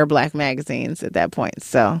 rare Black magazines at that point.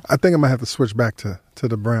 So I think I might have to switch back to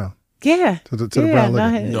the brown. Yeah. To the brown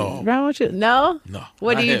liquor. No. Brown, what you? No? No.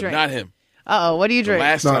 What do you him, drink? Not him. Uh-oh, what do you drink?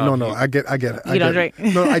 Last time No. I get it. You don't drink?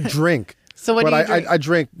 No, I drink. So what do you drink? I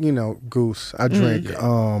drink, Goose. I drink,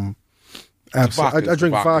 absolutely. I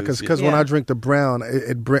drink vodkas because when I drink the brown,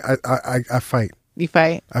 I fight. You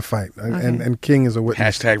fight? I fight. Okay. And King is a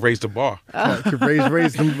witness. Hashtag raise the bar.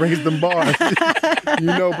 Raise them bars.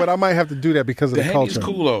 But I might have to do that because of the culture. Henny's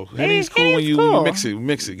cool though. Henny's cool when you mix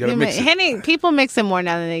it. You gotta mix it. Henny, people mix it more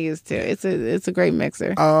now than they used to. It's a great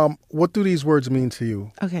mixer. What do these words mean to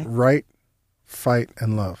you? Okay. Right, fight,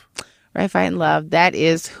 and love. Right, fight, and love. That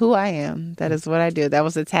is who I am. That is what I do. That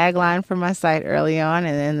was the tagline for my site early on,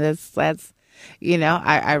 and then that's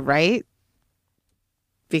I write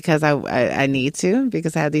because I need to,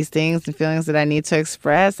 because I have these things and feelings that I need to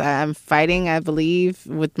express. I'm fighting, I believe,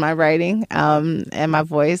 with my writing and my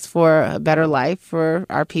voice for a better life for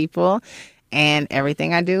our people. And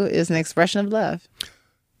everything I do is an expression of love.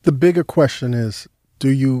 The bigger question is, do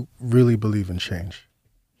you really believe in change?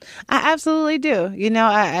 I absolutely do.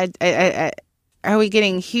 Are we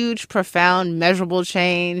getting huge, profound, measurable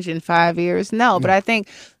change in 5 years? No, but I think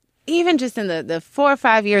even just in the 4 or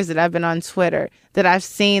 5 years that I've been on Twitter, that I've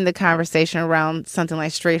seen the conversation around something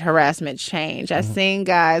like street harassment change. I've seen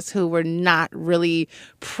guys who were not really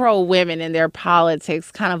pro-women in their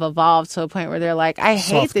politics kind of evolve to a point where they're like, I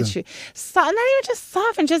hate that you... not even just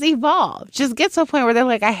soften, just evolve. Just get to a point where they're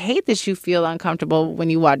like, I hate that you feel uncomfortable when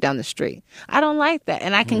you walk down the street. I don't like that.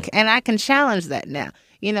 And I can challenge that now.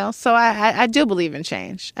 So I do believe in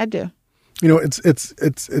change. I do.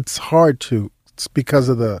 It's hard to... It's because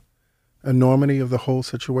of the enormity of the whole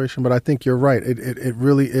situation, but I think you're right. It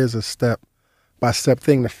really is a step-by-step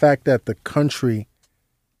thing. The fact that the country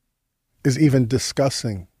is even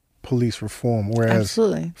discussing police reform, whereas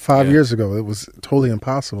Absolutely. 5 years ago it was totally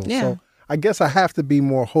impossible. Yeah. So I guess I have to be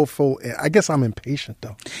more hopeful. I guess I'm impatient,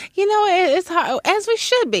 though. It's hard, as we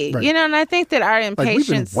should be. Right. And I think that our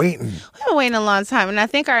impatience... We've been waiting a long time, and I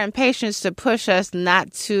think our impatience to push us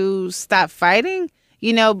not to stop fighting...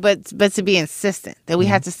 but to be insistent that we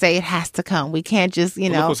have to say it has to come. We can't just,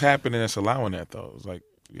 Look what's happening that's allowing that, though. It's like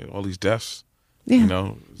all these deaths,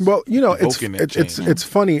 Well, it's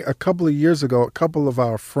funny. A couple of years ago, a couple of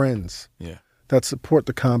our friends that support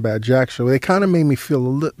the Combat Jack show, they kind of made me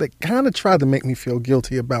feel they kind of tried to make me feel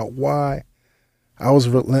guilty about why I was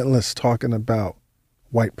relentless talking about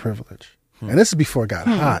white privilege. And this is before it got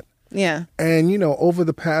hot. Yeah. And, over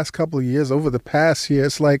the past couple of years, over the past year,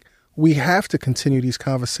 it's like, we have to continue these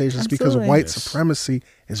conversations because white supremacy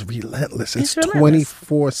is relentless. It's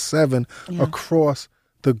 24/7 across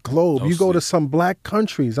the globe. No you go to sleep. some black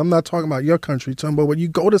countries. I'm not talking about your country, Tom, but when you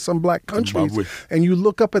go to some black countries Zimbabwe. and you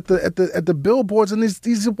look up at the billboards and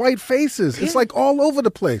these white faces, it's like all over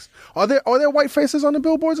the place. Are there white faces on the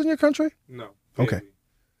billboards in your country? No. Okay.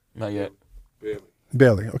 Not yet. Barely.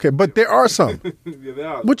 Barely. Okay, but there are some, Yeah, they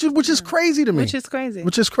are. which is crazy to me. Which is crazy.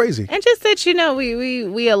 Which is crazy. And just that,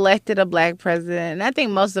 we elected a black president. And I think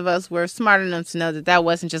most of us were smart enough to know that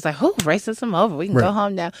wasn't just like, racism over. We can go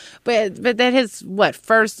home now. But that his,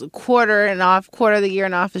 first quarter of the year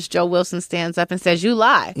in office, Joe Wilson stands up and says, you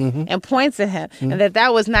lie, and points at him. And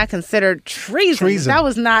that was not considered treason. That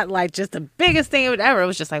was not like just the biggest thing ever. It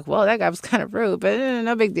was just like, whoa, that guy was kind of rude, but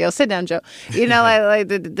no big deal. Sit down, Joe.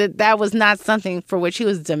 That was not something for which he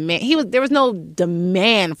was there was no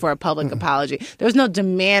demand for a public apology. There was no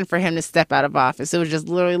demand for him to step out of office. It was just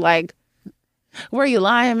literally like, were you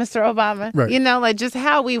lying, Mr. Obama? Right. Just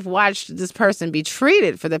how we've watched this person be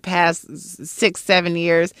treated for the past 6-7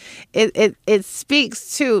 years. It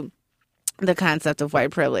speaks to the concept of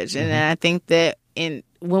white privilege. And I think that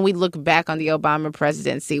when we look back on the Obama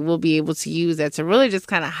presidency, we'll be able to use that to really just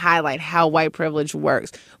kind of highlight how white privilege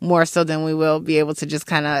works more so than we will be able to just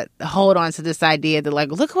kind of hold on to this idea that,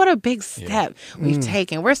 like, look what a big step we've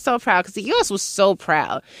taken. We're so proud because the U.S. was so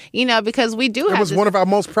proud, because we do have It was one of our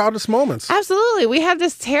most proudest moments. Absolutely. We have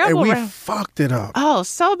this terrible... And we fucked it up. Oh,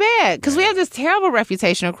 so bad. Because we have this terrible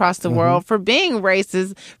reputation across the world for being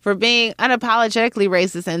racist, for being unapologetically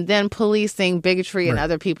racist, and then policing bigotry in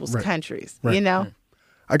other people's countries,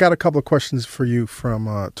 I got a couple of questions for you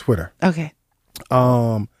from Twitter. Okay.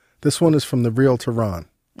 This one is from the Real Tehran.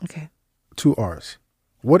 Okay. 2 R's.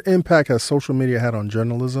 What impact has social media had on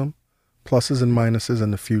journalism? Pluses and minuses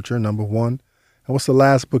in the future, number 1. And what's the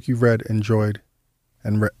last book you read, enjoyed,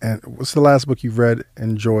 and what's the last book you've read,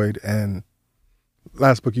 enjoyed, and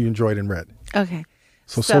last book you enjoyed and read? Okay.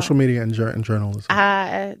 So social media and journalism.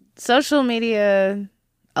 Social media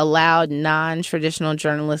allowed non-traditional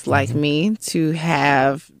journalists like me to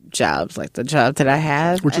have jobs like the job that I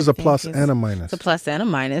have. Which is a plus and a minus. It's a plus and a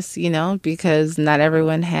minus, because not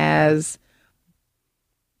everyone has...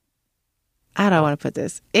 How do I want to put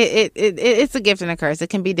this? It's a gift and a curse. It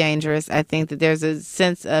can be dangerous. I think that there's a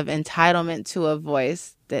sense of entitlement to a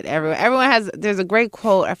voice that everyone has. There's a great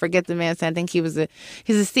quote. I forget the man's name. I think he's a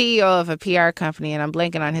CEO of a PR company, and I'm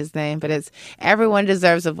blanking on his name. But it's everyone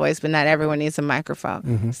deserves a voice, but not everyone needs a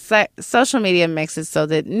microphone. Social media makes it so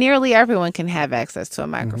that nearly everyone can have access to a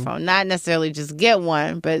microphone. Not necessarily just get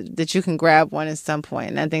one, but that you can grab one at some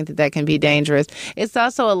point. And I think that can be dangerous. It's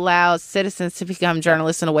also allowed citizens to become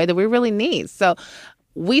journalists in a way that we really need. So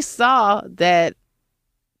we saw that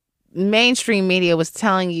mainstream media was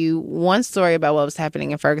telling you one story about what was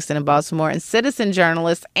happening in Ferguson and Baltimore, and citizen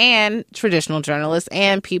journalists and traditional journalists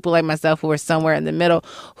and people like myself who were somewhere in the middle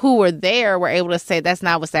who were there were able to say that's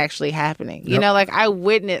not what's actually happening. I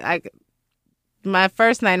witnessed, my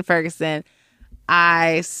first night in Ferguson,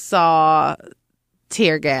 I saw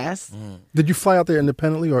tear gas. Did you fly out there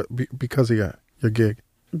independently or because of your gig?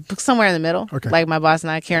 Somewhere in the middle. Okay. Like my boss and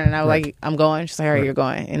I, Karen and I were like, I'm going. She's like, all right, you're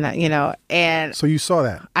going. And, and so you saw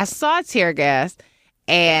that? I saw tear gas,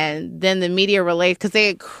 and then the media relayed, because they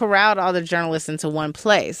had corralled all the journalists into one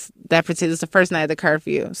place. This is the first night of the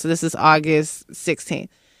curfew. So this is August 16th.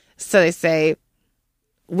 So they say,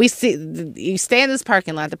 you stay in this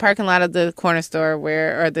parking lot, the parking lot of the corner store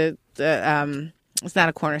it's not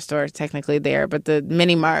a corner store technically there, but the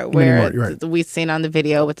mini mart where we've seen on the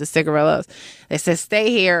video with the cigarillos. They said,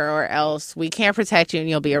 stay here or else we can't protect you and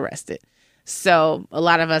you'll be arrested. So a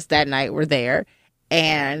lot of us that night were there,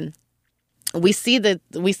 and we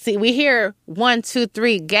hear 1, 2,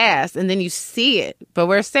 3 gas, and then you see it. But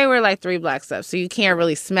we're like 3 blocks up, so you can't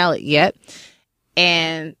really smell it yet.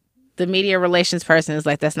 And the media relations person is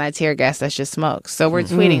like, that's not tear gas, that's just smoke. So we're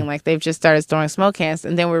tweeting like they've just started throwing smoke cans,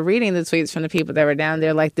 and then we're reading the tweets from the people that were down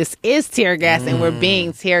there like, this is tear gas and we're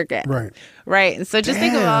being tear gas. Right. And so just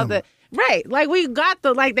think of all the... Right. Like we got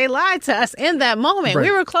they lied to us in that moment. We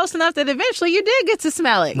were close enough that eventually you did get to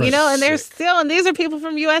smell it, and there's still, and these are people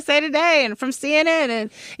from USA Today and from CNN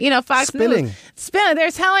and, Fox News. Spinning. They're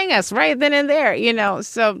telling us right then and there,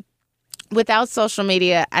 so... Without social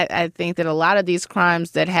media, I think that a lot of these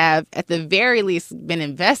crimes that have, at the very least, been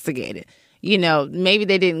investigated, maybe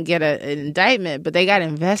they didn't get an indictment, but they got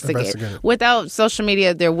investigated. Without social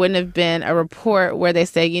media, there wouldn't have been a report where they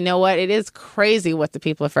say, you know what, it is crazy what the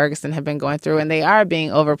people of Ferguson have been going through, and they are being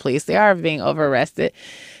over-policed, they are being over-arrested.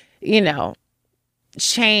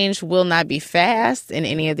 Change will not be fast in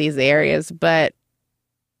any of these areas, but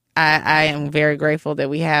I am very grateful that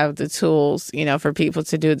we have the tools, for people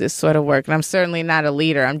to do this sort of work. And I'm certainly not a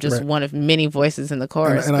leader. I'm just one of many voices in the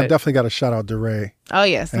chorus. And I definitely got to shout out DeRay. Oh,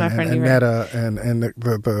 yes, my friend and Netta and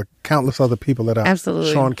the countless other people that are.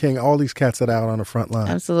 Absolutely. Sean King, all these cats that are out on the front line.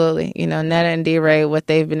 Absolutely. Netta and DeRay, what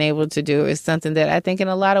they've been able to do is something that I think in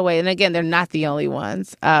a lot of ways, and again, they're not the only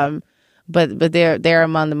ones, but they're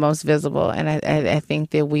among the most visible, and I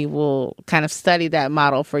think that we will kind of study that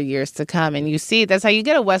model for years to come. And you see, that's how you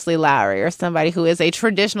get a Wesley Lowery or somebody who is a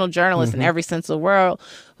traditional journalist in every sense of the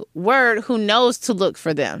word, who knows to look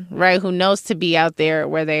for them, right? Who knows to be out there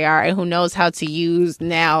where they are, and who knows how to use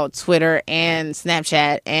now Twitter and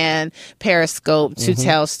Snapchat and Periscope to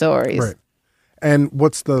tell stories. Right. And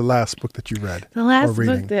what's the last book that you read? The last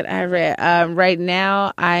book that I read. Right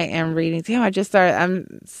now, I am reading. Damn, I just started.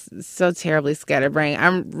 I'm so terribly scatterbrained.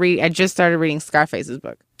 I just started reading Scarface's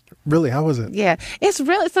book. Really? How was it? Yeah, it's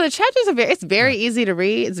really. So the chapters are it's very easy to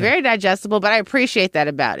read. It's very digestible, but I appreciate that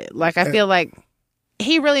about it. Like, I feel like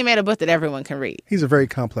he really made a book that everyone can read. He's a very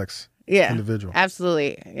complex individual.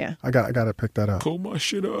 Absolutely. Yeah. I got to pick that up. Pull my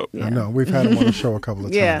shit up. Yeah. I know. We've had him on the show a couple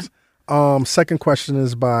of times. Second question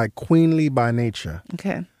is by Queenly by Nature.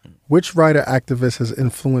 Okay. Which writer activist has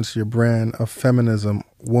influenced your brand of feminism,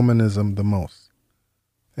 womanism the most?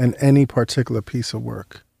 And any particular piece of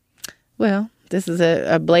work? Well, this is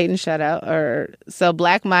a blatant shout out. So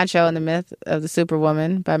Black Macho and the Myth of the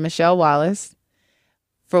Superwoman by Michelle Wallace,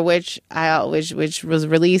 for which was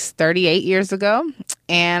released 38 years ago.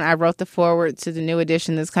 And I wrote the foreword to the new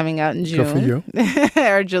edition that's coming out in June. Good for you.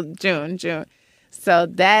 Or June. So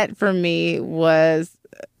that for me was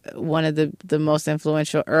one of the most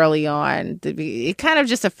influential early on. It kind of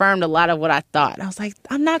just affirmed a lot of what I thought. I was like,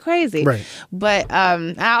 I'm not crazy. Right. But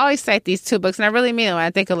I always cite these two books, and I really mean it when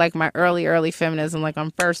I think of like my early feminism, like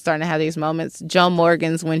I'm first starting to have these moments. Joan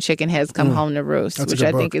Morgan's When Chicken Heads Come Home to Roost, which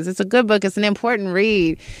I think it's a good book. It's an important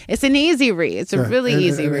read. It's an easy read. It's a really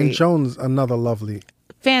easy read. And Joan's another lovely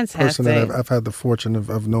fantastic person that I've had the fortune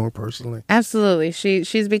of knowing personally. Absolutely.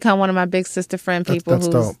 She's become one of my big sister friend people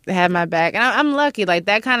who's had my back. And I'm lucky. Like,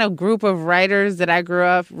 that kind of group of writers that I grew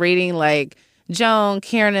up reading, like Joan,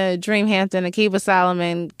 Kierna Dreamhampton, Akiba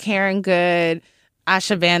Solomon, Karen Good,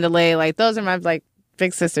 Asha Vandalay, like those are my like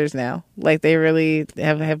big sisters now. Like, they really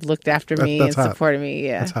have looked after me and supported me.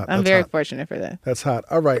 Yeah. I'm very fortunate for that. That's hot.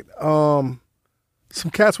 All right.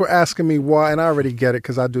 Some cats were asking me why, and I already get it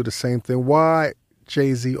because I do the same thing. Why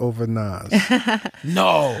Jay-Z over Nas?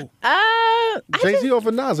 No. Jay-Z over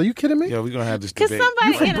Nas. Are you kidding me? Yeah, we're going to have this debate.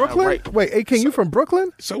 You from Brooklyn? Right. Wait, AK, you from Brooklyn?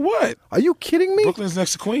 So what? Are you kidding me? Brooklyn's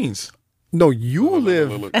next to Queens. No, you live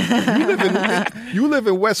in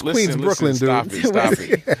West Queens, Brooklyn, dude. Stop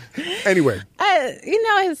it. Anyway.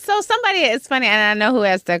 So somebody, it's funny, and I know who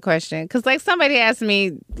asked that question. Because, like, somebody asked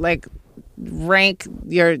me, like, rank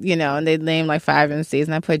your, and they named, like, 5 MCs,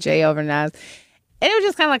 and I put Jay over Nas. And it was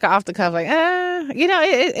just kind of like an off the cuff, like,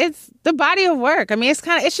 it's the body of work. I mean,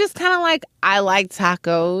 it's just kind of like, I like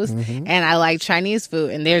tacos and I like Chinese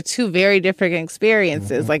food, and they're two very different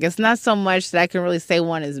experiences. Like, it's not so much that I can really say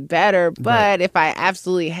one is better, but if I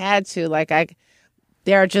absolutely had to, like,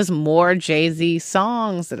 there are just more Jay-Z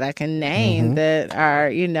songs that I can name that are,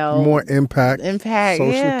 more impact. Social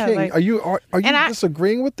king. Like, are you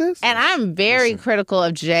disagreeing with this? And I'm very critical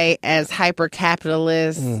of Jay as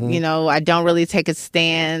hyper-capitalist. I don't really take a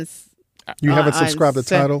stance. You haven't subscribed to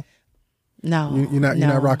Tidal? No. You're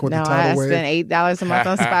not rocking with the Tidal wave? I spend $8 a month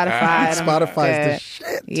on Spotify. Spotify is the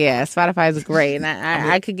shit. Yeah, Spotify is great. And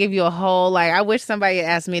I could give you a whole, like, I wish somebody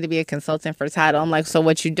asked me to be a consultant for Tidal. I'm like, so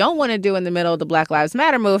what you don't want to do in the middle of the Black Lives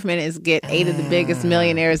Matter movement is get 8 of the biggest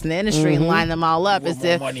millionaires in the industry and line them all up. As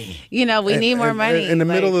if, we need more money. In the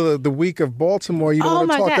middle of the week of Baltimore, you don't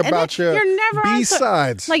want to talk about your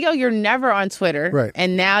B-sides. Like, you're never on Twitter. Right.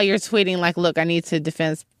 And now you're tweeting, like, look, I need to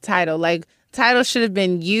defend Tidal. Like, Title should have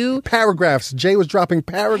been you. Paragraphs. Jay was dropping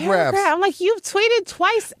paragraphs. I'm like, you've tweeted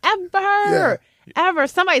twice ever. Ever.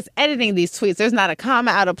 Somebody's editing these tweets. There's not a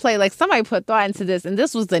comma out of play. Like, somebody put thought into this. And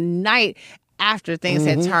this was the night after things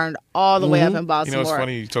had turned all the way up in Baltimore. It's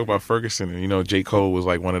funny you talk about Ferguson. And, J. Cole was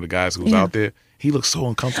like one of the guys who was out there. He looked so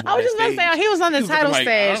uncomfortable. I was just going to say, he was on the Title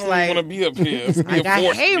stage. I don't want to be up here. Like, I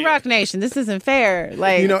hate Rock Nation. This isn't fair.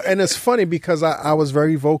 Like, and it's funny because I was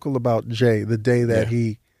very vocal about Jay the day that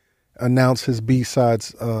he announced his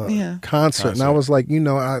B-sides concert. And I was like,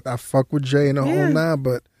 I fuck with Jay and the whole nine,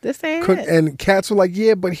 but this ain't it. And cats were like,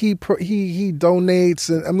 but he donates.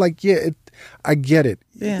 And I'm like, I get it.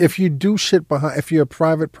 Yeah. If you do shit behind, if you're a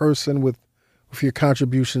private person with your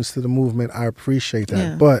contributions to the movement, I appreciate that.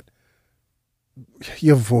 Yeah. But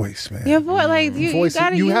your voice, man. Your voice, like, you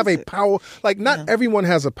gotta you have a it. power, like, not everyone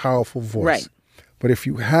has a powerful voice. Right. But if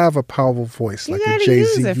you have a powerful voice You like a gotta Jay-Z,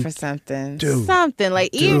 use it for something. Dude. Something.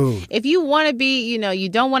 Like, even Dude. if you want to be, you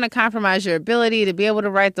don't want to compromise your ability to be able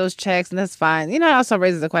to write those checks, and that's fine. It also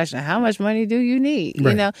raises the question, how much money do you need?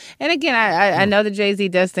 Right. And again, I know that Jay-Z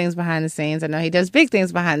does things behind the scenes. I know he does big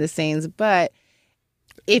things behind the scenes, but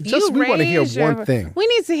if we want to hear one thing. We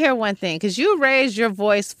need to hear one thing, because you raised your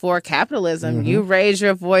voice for capitalism. Mm-hmm. You raised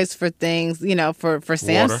your voice for things, for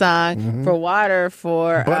Samsung, Mm-hmm. for water,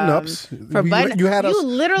 for Button-ups. for button. You had us.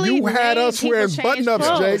 literally You had made us people wearing change button-ups,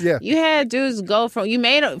 clothes. Jay. Yeah. You had dudes go from. You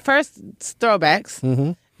made first throwbacks.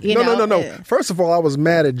 No. First of all, I was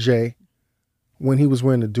mad at Jay when he was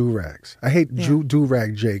wearing the do-rags. I hate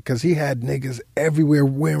do-rag Jay because he had niggas everywhere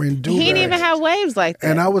wearing do-rags. He didn't even have waves like that.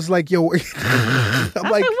 And I was like, yo. I was like,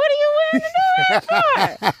 what are you wearing the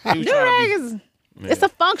do-rag for? Do-rag is... It's a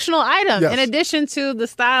functional item Yes. in addition to the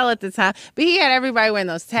style at the time. But he had everybody wearing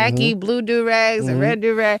those tacky blue do-rags and red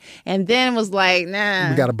do-rag, and then was like,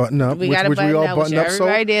 nah. We got to button up. We got to which button we all up, which buttoned up.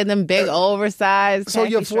 everybody did, them big oversized So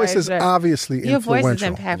your tacky voice is stripes. obviously Your voice is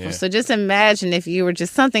influential. impactful. Yeah. So just imagine if you were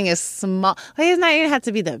just something as small. Like, it's not even have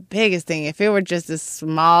to be the biggest thing. If it were just as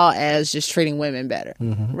small as just treating women better,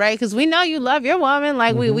 right? Because we know you love your woman.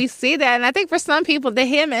 Like we see that, and I think for some people,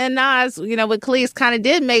 him and Nas, with Khalees, kind of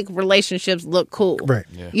did make relationships look cool, Right.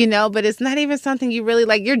 Yeah. But it's not even something you really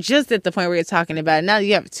like. You're just at the point where you're talking about it. Now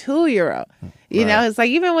you have a 2-year-old. It's like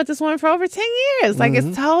you've been with this woman for over 10 years. Like,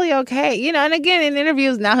 it's totally okay. And again, in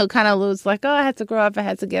interviews now, who kind of alludes like, oh, I had to grow up, I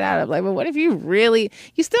had to get out of. Like, but what if you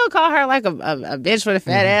still call her like a bitch with a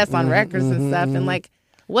fat ass on records and stuff? And like,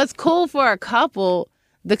 what's cool for a couple,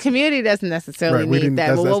 the community doesn't necessarily need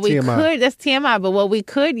that. But what we TMI. that's TMI. But what we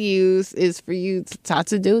could use is for you to talk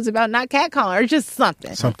to dudes about not catcalling or just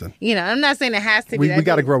something. Something. I'm not saying it has to be. We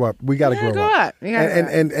got to grow up. We got to grow up. You gotta grow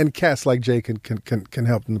up. And cats like Jay can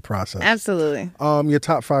help in the process. Absolutely. Your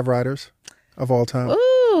top 5 writers of all time.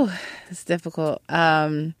 Ooh, it's difficult.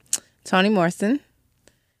 Toni Morrison,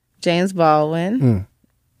 James Baldwin,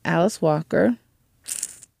 Alice Walker.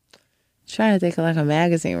 Trying to think of like a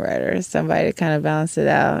magazine writer, somebody to kind of balance it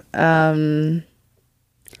out. Ta-Nehisi.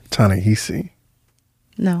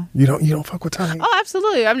 No. You don't fuck with Ta-Nehisi? Oh,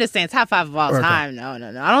 absolutely. I'm just saying top 5 of all Okay. time. No.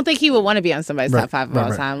 I don't think he would want to be on somebody's top 5 of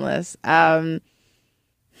all time list.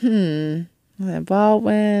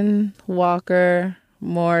 Baldwin, Walker,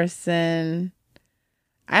 Morrison.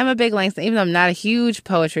 I'm a big Langston, even though I'm not a huge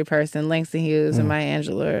poetry person. Langston Hughes and Maya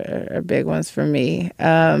Angelou are big ones for me.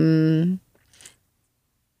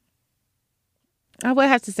 I would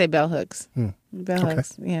have to say Bell Hooks. Bell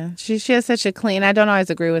Hooks, yeah. She has such a clean, I don't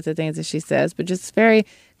always agree with the things that she says, but just very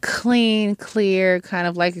clean, clear, kind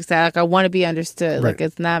of like you said, like I want to be understood. Right. Like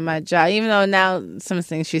it's not my job. Even though now some of the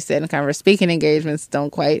things she said in kind of her speaking engagements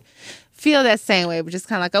don't quite feel that same way, but just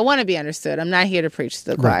kind of like I want to be understood. I'm not here to preach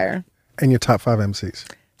to the choir. And your top 5 MCs.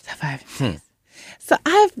 Top 5. So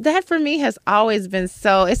that for me has always been it's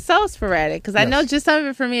so sporadic because I know just some of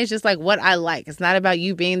it for me is just like what I like. It's not about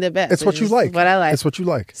you being the best. It's what you like. What I like. It's what you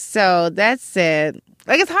like. So that said,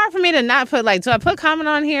 like it's hard for me to not put like, do I put Common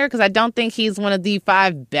on here? Because I don't think he's one of the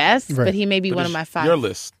 5 best, but he may be one of my 5 your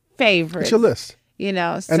list. favorites. It's your list.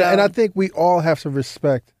 So, and I think we all have to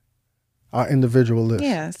respect our individual list.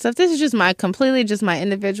 Yeah. So if this is just my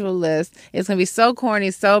individual list, it's gonna be so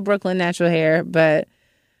corny, so Brooklyn natural hair, but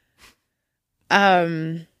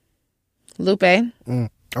Lupe.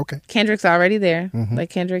 Okay. Kendrick's already there. Like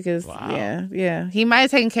Kendrick is, yeah. He might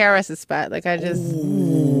have taken KRS's spot. Like I just,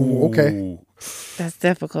 Ooh, okay. that's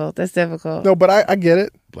difficult. No, but I get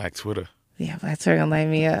it. Black Twitter. Yeah, Black Twitter gonna light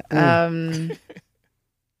me up.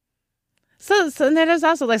 So then there's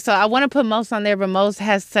also like, so I want to put Mos on there, but Mos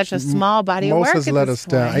has such a small body of work. Mos has at let this us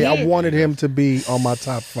down. point. I wanted him to be on my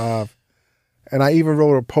top 5. And I even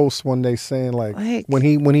wrote a post one day saying like when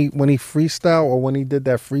he freestyle or when he did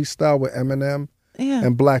that freestyle with Eminem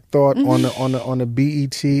and Black Thought on the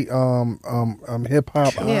BET hip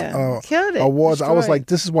hop killed it. awards, Destroyed. I was like,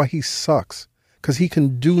 this is why he sucks, because he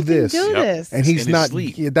can do this, and he's in his not.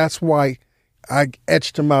 sleep. Yeah, that's why I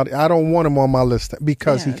etched him out. I don't want him on my list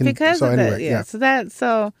because he can. Because so of anyway, that,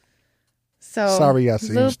 So sorry,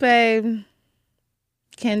 Yassi. Lupe,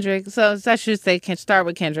 Kendrick. So I should say start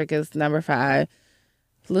with Kendrick as number 5.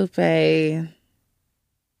 Lupe.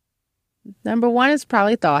 Number 1 is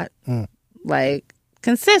probably Thought. Like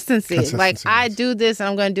consistency. Like I do this and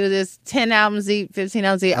I'm going to do this 10 albums deep, 15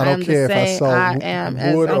 albums deep. I don't care if I sell I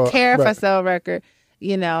don't care if I sell a record.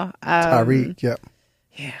 Tyreek. Yep.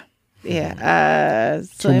 Yeah.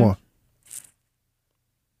 2 more.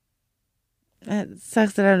 It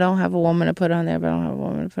sucks that I don't have a woman to put on there, but I don't have a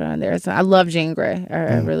woman to put on there. So I love Jean Grey.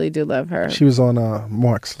 I really do love her. She was on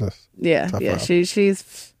Mark's list. Yeah. Top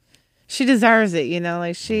 5. she deserves it.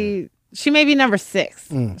 Like she may be number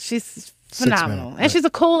 6. She's phenomenal, and she's a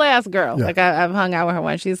cool ass girl. Yeah. Like I've hung out with her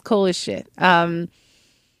once. She's cool as shit. I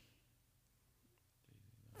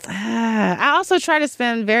also try to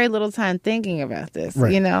spend very little time thinking about this.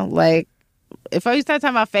 Right. Like if I start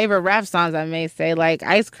talking about favorite rap songs, I may say like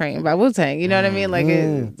 "Ice Cream" by Wu-Tang. You know what I mean? Like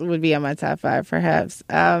it would be on my top 5, perhaps.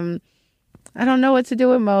 I don't know what to do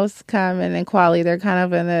with most Common and Quali. They're kind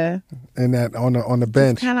of and that on the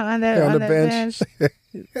bench, kind of on the bench.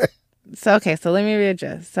 So let me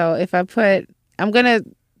readjust. So if I put,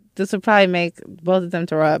 this would probably make both of them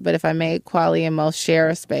throw up. But if I make Quali and most share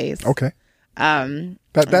a space, okay.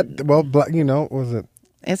 Was it?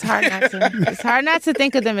 It's hard not to. It's hard not to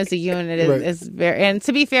think of them as a unit. It's very, and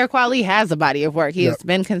to be fair, Quali has a body of work. He has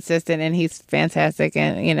been consistent and he's fantastic.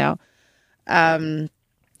 And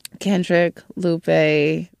Kendrick,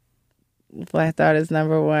 Lupe, Black Thought is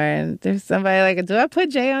number 1. There's somebody like, do I put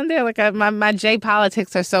Jay on there? Like my Jay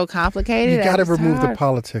politics are so complicated. You got to remove the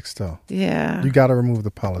politics, though. Yeah, you got to remove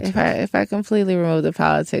the politics. If I completely remove the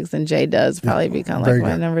politics, then Jay does probably become like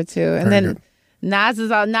my number 2. And very then good. Nas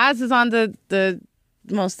is on the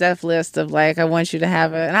most def list of like, I want you to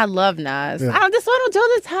have it, and I love Nas. Yeah. I don't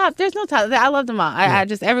do the top. There's no top. I love them all. I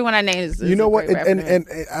just, everyone I name is you know what? a great rapper to me. And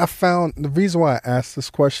I found the reason why I asked this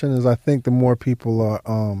question is I think the more people are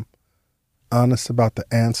honest about the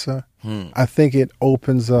answer, I think it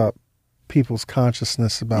opens up people's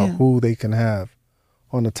consciousness about who they can have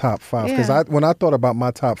on the top 5. Because when I thought about my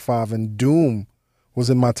top 5 and Doom was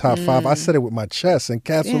in my top 5, I said it with my chest, and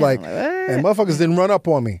cats were like, and motherfuckers didn't run up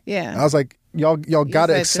on me. Yeah. I was like, y'all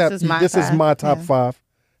gotta accept this is my top 5.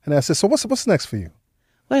 And I said, so what's next for you?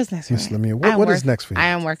 What is next for Miss me? Lemieux, what is next for you? I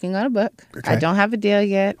am working on a book. Okay. I don't have a deal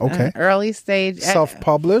yet. Okay. Early stage.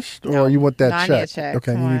 Self-published, or you want that check? Check?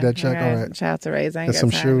 Okay, Come you need on. that check. All right. Child to raise. I ain't And got some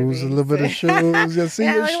time to shoes, a be- little bit of shoes. You see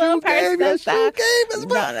your like shoe little purse game, your and shoe stuff. game as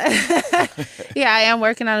well. Yeah, I am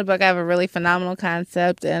working on a book. I have a really phenomenal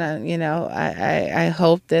concept, and I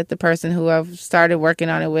hope that the person who I've started working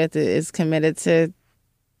on it with is committed to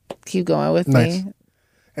keep going with Nice. me.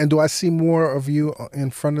 And do I see more of you in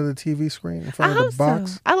front of the TV screen, in front I of hope the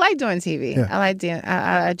box? so. I like doing TV. Yeah. I like doing.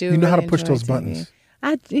 I do. You know how to really push enjoy those TV.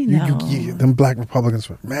 buttons. Them Black Republicans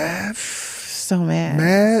were mad. so mad,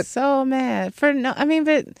 Mad? so mad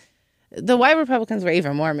but the white Republicans were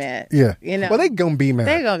even more mad. Yeah. You know, Well, they gonna be mad.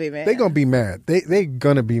 they're gonna be mad. They gonna be mad. They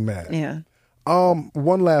gonna be mad. Yeah.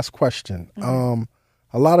 One last question. A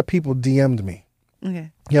lot of people DM'd me. Okay.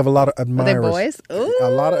 You have a lot of Are admirers. they boys? Ooh. A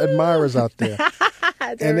lot of admirers out there.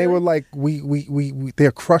 And they were like,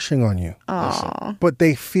 they're crushing on you. Aw. But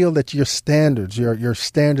they feel that your standards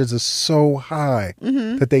are so high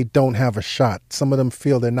that they don't have a shot. Some of them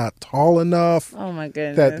feel they're not tall enough. Oh my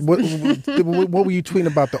goodness. That what were you tweeting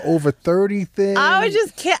about, the over 30 thing? I was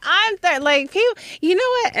just kidding. Like people, you know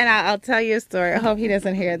what? And I'll tell you a story. I hope he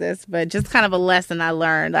doesn't hear this, but just kind of a lesson I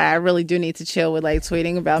learned. I really do need to chill with like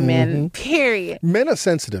tweeting about men. Period. Men are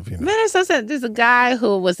sensitive, you know. Men are so sensitive. There's a guy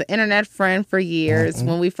who was an internet friend for years.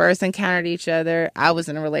 When we first encountered each other, I was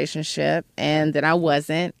in a relationship, and then I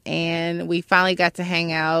wasn't. And we finally got to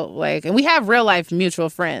hang out, and we have real life mutual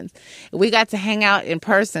friends. We got to hang out in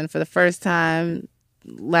person for the first time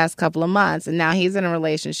last couple of months, and now he's in a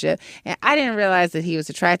relationship, and I didn't realize that he was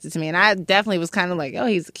attracted to me, and I definitely was kind of like, oh,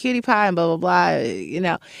 he's a cutie pie and blah blah blah,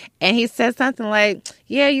 and he said something like,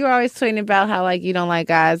 yeah, you're always tweeting about how like you don't like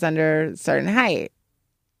guys under a certain height,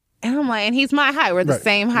 and I'm like, and he's my height, we're the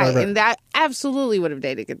same height, and that absolutely would have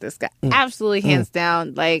dated this guy, absolutely, hands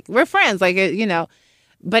down, like we're friends, but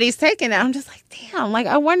he's taking it. I'm just like, damn, like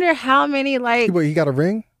I wonder how many He got a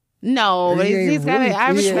ring? No, but he's got it.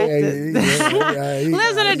 I respect it. He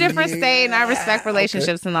Lives in a different state, and I respect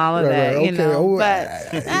relationships and all of that, okay. But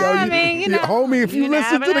homie, if you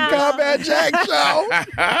listen to the Combat Jack show,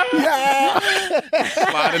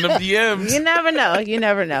 slide in them DMs. You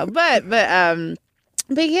never know.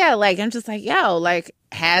 But yeah, like I'm just like, yo, like,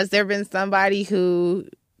 has there been somebody who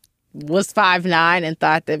was 5'9" and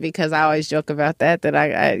thought that because I always joke about that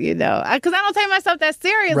I because I don't take myself that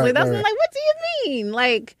seriously. That's like, what do you mean,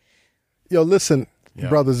 like? Yo, listen,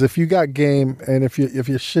 brothers, if you got game and if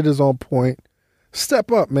your shit is on point, step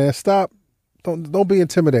up, man. Stop. Don't be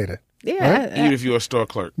intimidated. Yeah. Right? Even if you're a store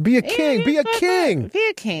clerk. Be a king. Be a king. Be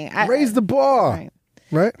a king. Raise the bar.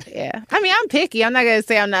 Right? Yeah. I mean, I'm picky. I'm not going to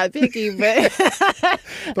say I'm not picky, but...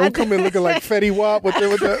 Don't come in looking like Fetty Wap with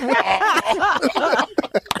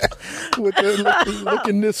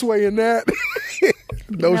looking this way and that.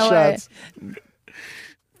 No shots.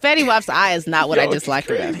 Fetty Wap's eye is not what I disliked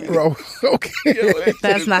about him. Bro, okay.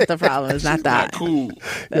 That's not the problem. It's not that. Cool.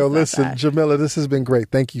 Yo, listen, Jamilah, this has been great.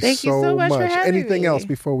 Thank you Thank you so much for having Anything me. else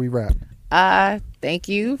before we wrap? Thank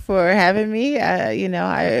you for having me.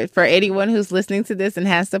 For anyone who's listening to this and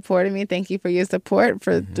has supported me, thank you for your support.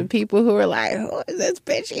 For the people who are like, who is this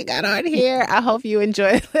bitch you got on here? I hope you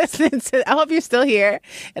enjoyed listening to. I hope you're still here,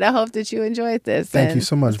 and I hope that you enjoyed this. Thank you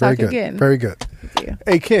so much. Very good. Again. Very good. Thank you.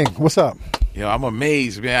 Hey, King, what's up? Yo, I'm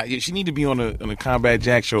amazed, man. She need to be on a Combat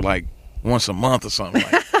Jack show like once a month or something.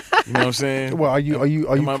 Like, you know what I'm saying? Well, are you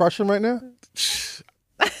crushing right now?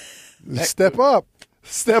 Step up.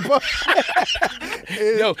 Step up.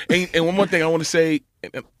 Yo, and one more thing I want to say.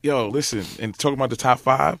 Yo, listen, and talking about the top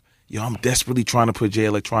 5. Yo, I'm desperately trying to put Jay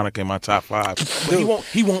Electronica in my top 5. But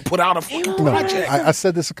he won't put out a fucking project. I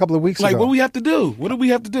said this a couple of weeks ago. Like, what do we have to do? What do we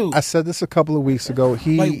have to do? I said this a couple of weeks ago.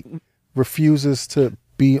 He refuses to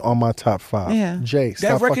be on my top 5. Yeah. Jay, stop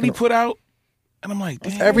that record fucking he up. put out, and I'm like,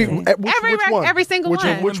 damn. Which one? Every single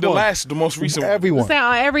one. Which the one? The most recent one. Everyone. Say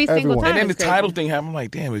on every single Everyone. time. And then the it's crazy. title thing happened. I'm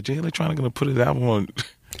like, damn, is Jay Electronica gonna put his album on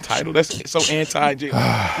title? That's so anti-Jay. You know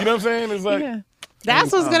what I'm saying? It's like,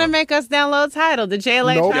 That's what's gonna make us download title, the Jay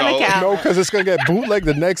Electronica album. No, because it's going to get bootlegged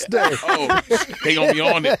the next day. oh, they gonna be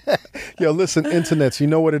on it. Yo, listen, internets, you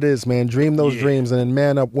know what it is, man. Dream those dreams and then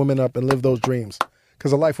man up, women up, and live those dreams.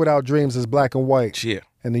 Because a life without dreams is black and white. Yeah.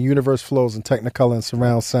 And the universe flows in Technicolor and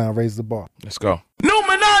surround sound. Raise the bar. Let's go.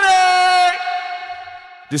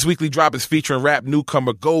 This weekly drop is featuring rap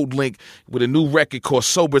newcomer Gold Link with a new record called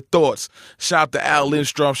Sober Thoughts. Shout out to Al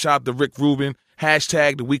Lindstrom. Shout out to Rick Rubin.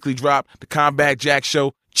 Hashtag the weekly drop, the Combat Jack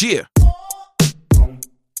Show. Cheer.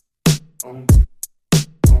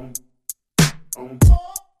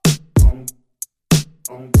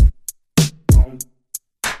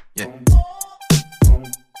 Yeah.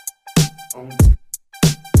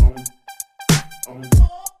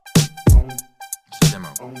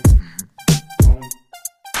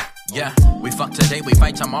 Yeah, we fuck today, we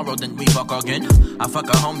fight tomorrow, then we fuck again. I fuck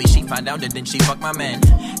a homie, she find out that then she fuck my man.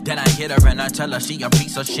 Then I hit her and I tell her she a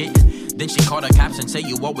piece of shit. Then she call the cops and say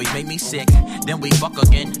you always make me sick. Then we fuck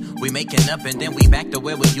again, we making up and then we back to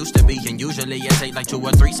where we used to be. And usually it take like 2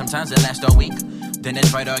 or 3, sometimes it lasts a week. Then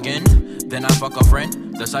it's fight again, then I fuck a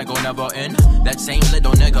friend, the cycle never end. That same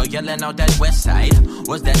little nigga yelling out that west side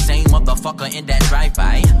was that same motherfucker in that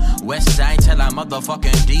drive-by. West side till I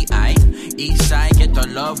motherfucking D.I. East side get the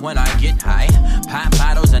love when I get high. Pop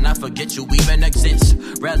bottles and I forget you even exist.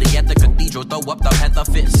 Rally at the cathedral, throw up the panther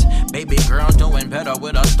fist. Baby girl doing better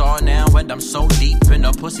with a star now. And I'm so deep in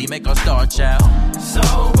the pussy, make a star child.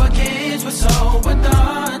 Sober kids with sober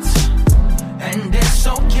thoughts. And it's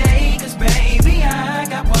okay, cause baby, I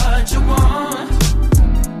got what you want.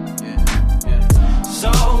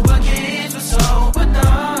 Sober kids with sober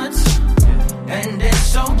thoughts. And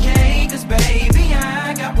it's okay, cause baby,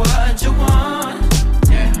 I got what you want.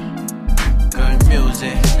 Good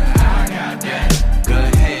music, I got that.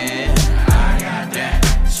 Good hair, I got that.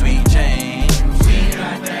 Sweet Jane, we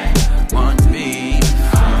got that. One beat,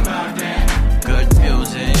 I'm about that. Good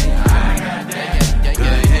music, I got that.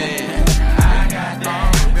 Good hair, I got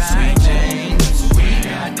that. Sweet Jane, we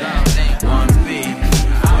got that. One beat,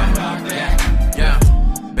 I'm about that. Yeah,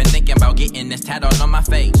 been thinking about getting this tattoo on my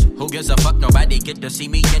face. Who gives a fuck? Nobody get to see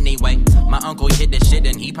me anyway. My uncle hit this shit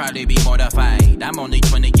and he probably be mortified. I'm only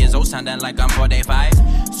 20 years old, sounding like I'm 45.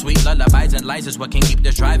 Sweet lullabies and lies is what can keep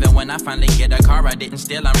this driving. When I finally get a car I didn't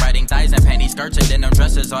steal, I'm riding thighs and panty skirts and denim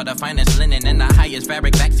dresses. All the finest linen and the highest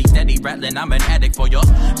fabric. Backseat steady rattling, I'm an addict for you.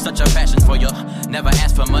 Such a passion for you. Never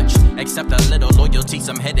ask for much, except a little loyalty.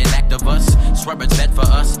 Some hidden act of us. Swear it's meant for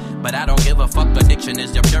us, but I don't give a fuck. Addiction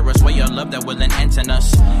is the purest way of love that will enhance in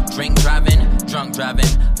us. Drink driving, drunk driving,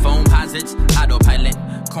 phone posits, autopilot,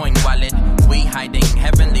 coin wallet, we hiding.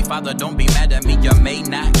 Heavenly Father, don't be mad at me. You may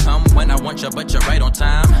not come when I want you, but you're right on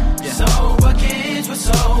time. Yeah. Sober kids with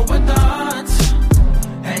sober thoughts.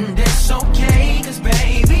 And it's okay, cause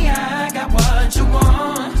baby, I got what you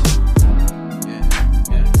want.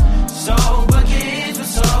 Sober kids with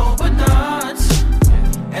sober thoughts.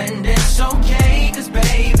 And it's okay, cause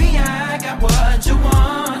baby, I got what you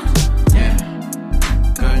want.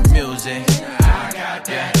 Good music, I got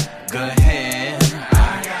that. Good hair,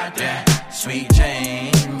 I got that. Sweet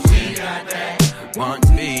Jane, we got that. One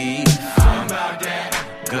beat, I'm about that.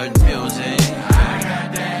 Good music, I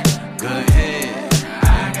got that. Good hair,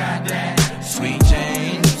 I got that. Sweet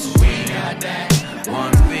Jane, we got that.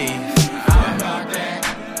 One beat, I'm about that.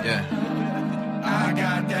 Yeah, I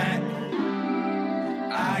got that.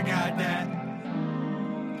 I got that.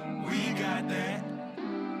 We got that.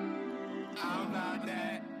 I'm about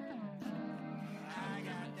that. I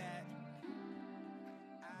got that.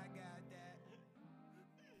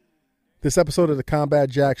 This episode of the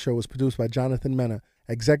Combat Jack Show was produced by Jonathan Mena,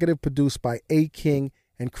 executive produced by A. King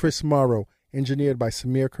and Chris Morrow, engineered by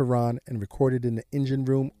Samir Karan, and recorded in the Engine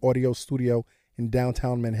Room Audio Studio in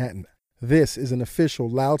downtown Manhattan. This is an official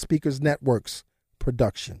Loudspeakers Networks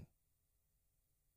production.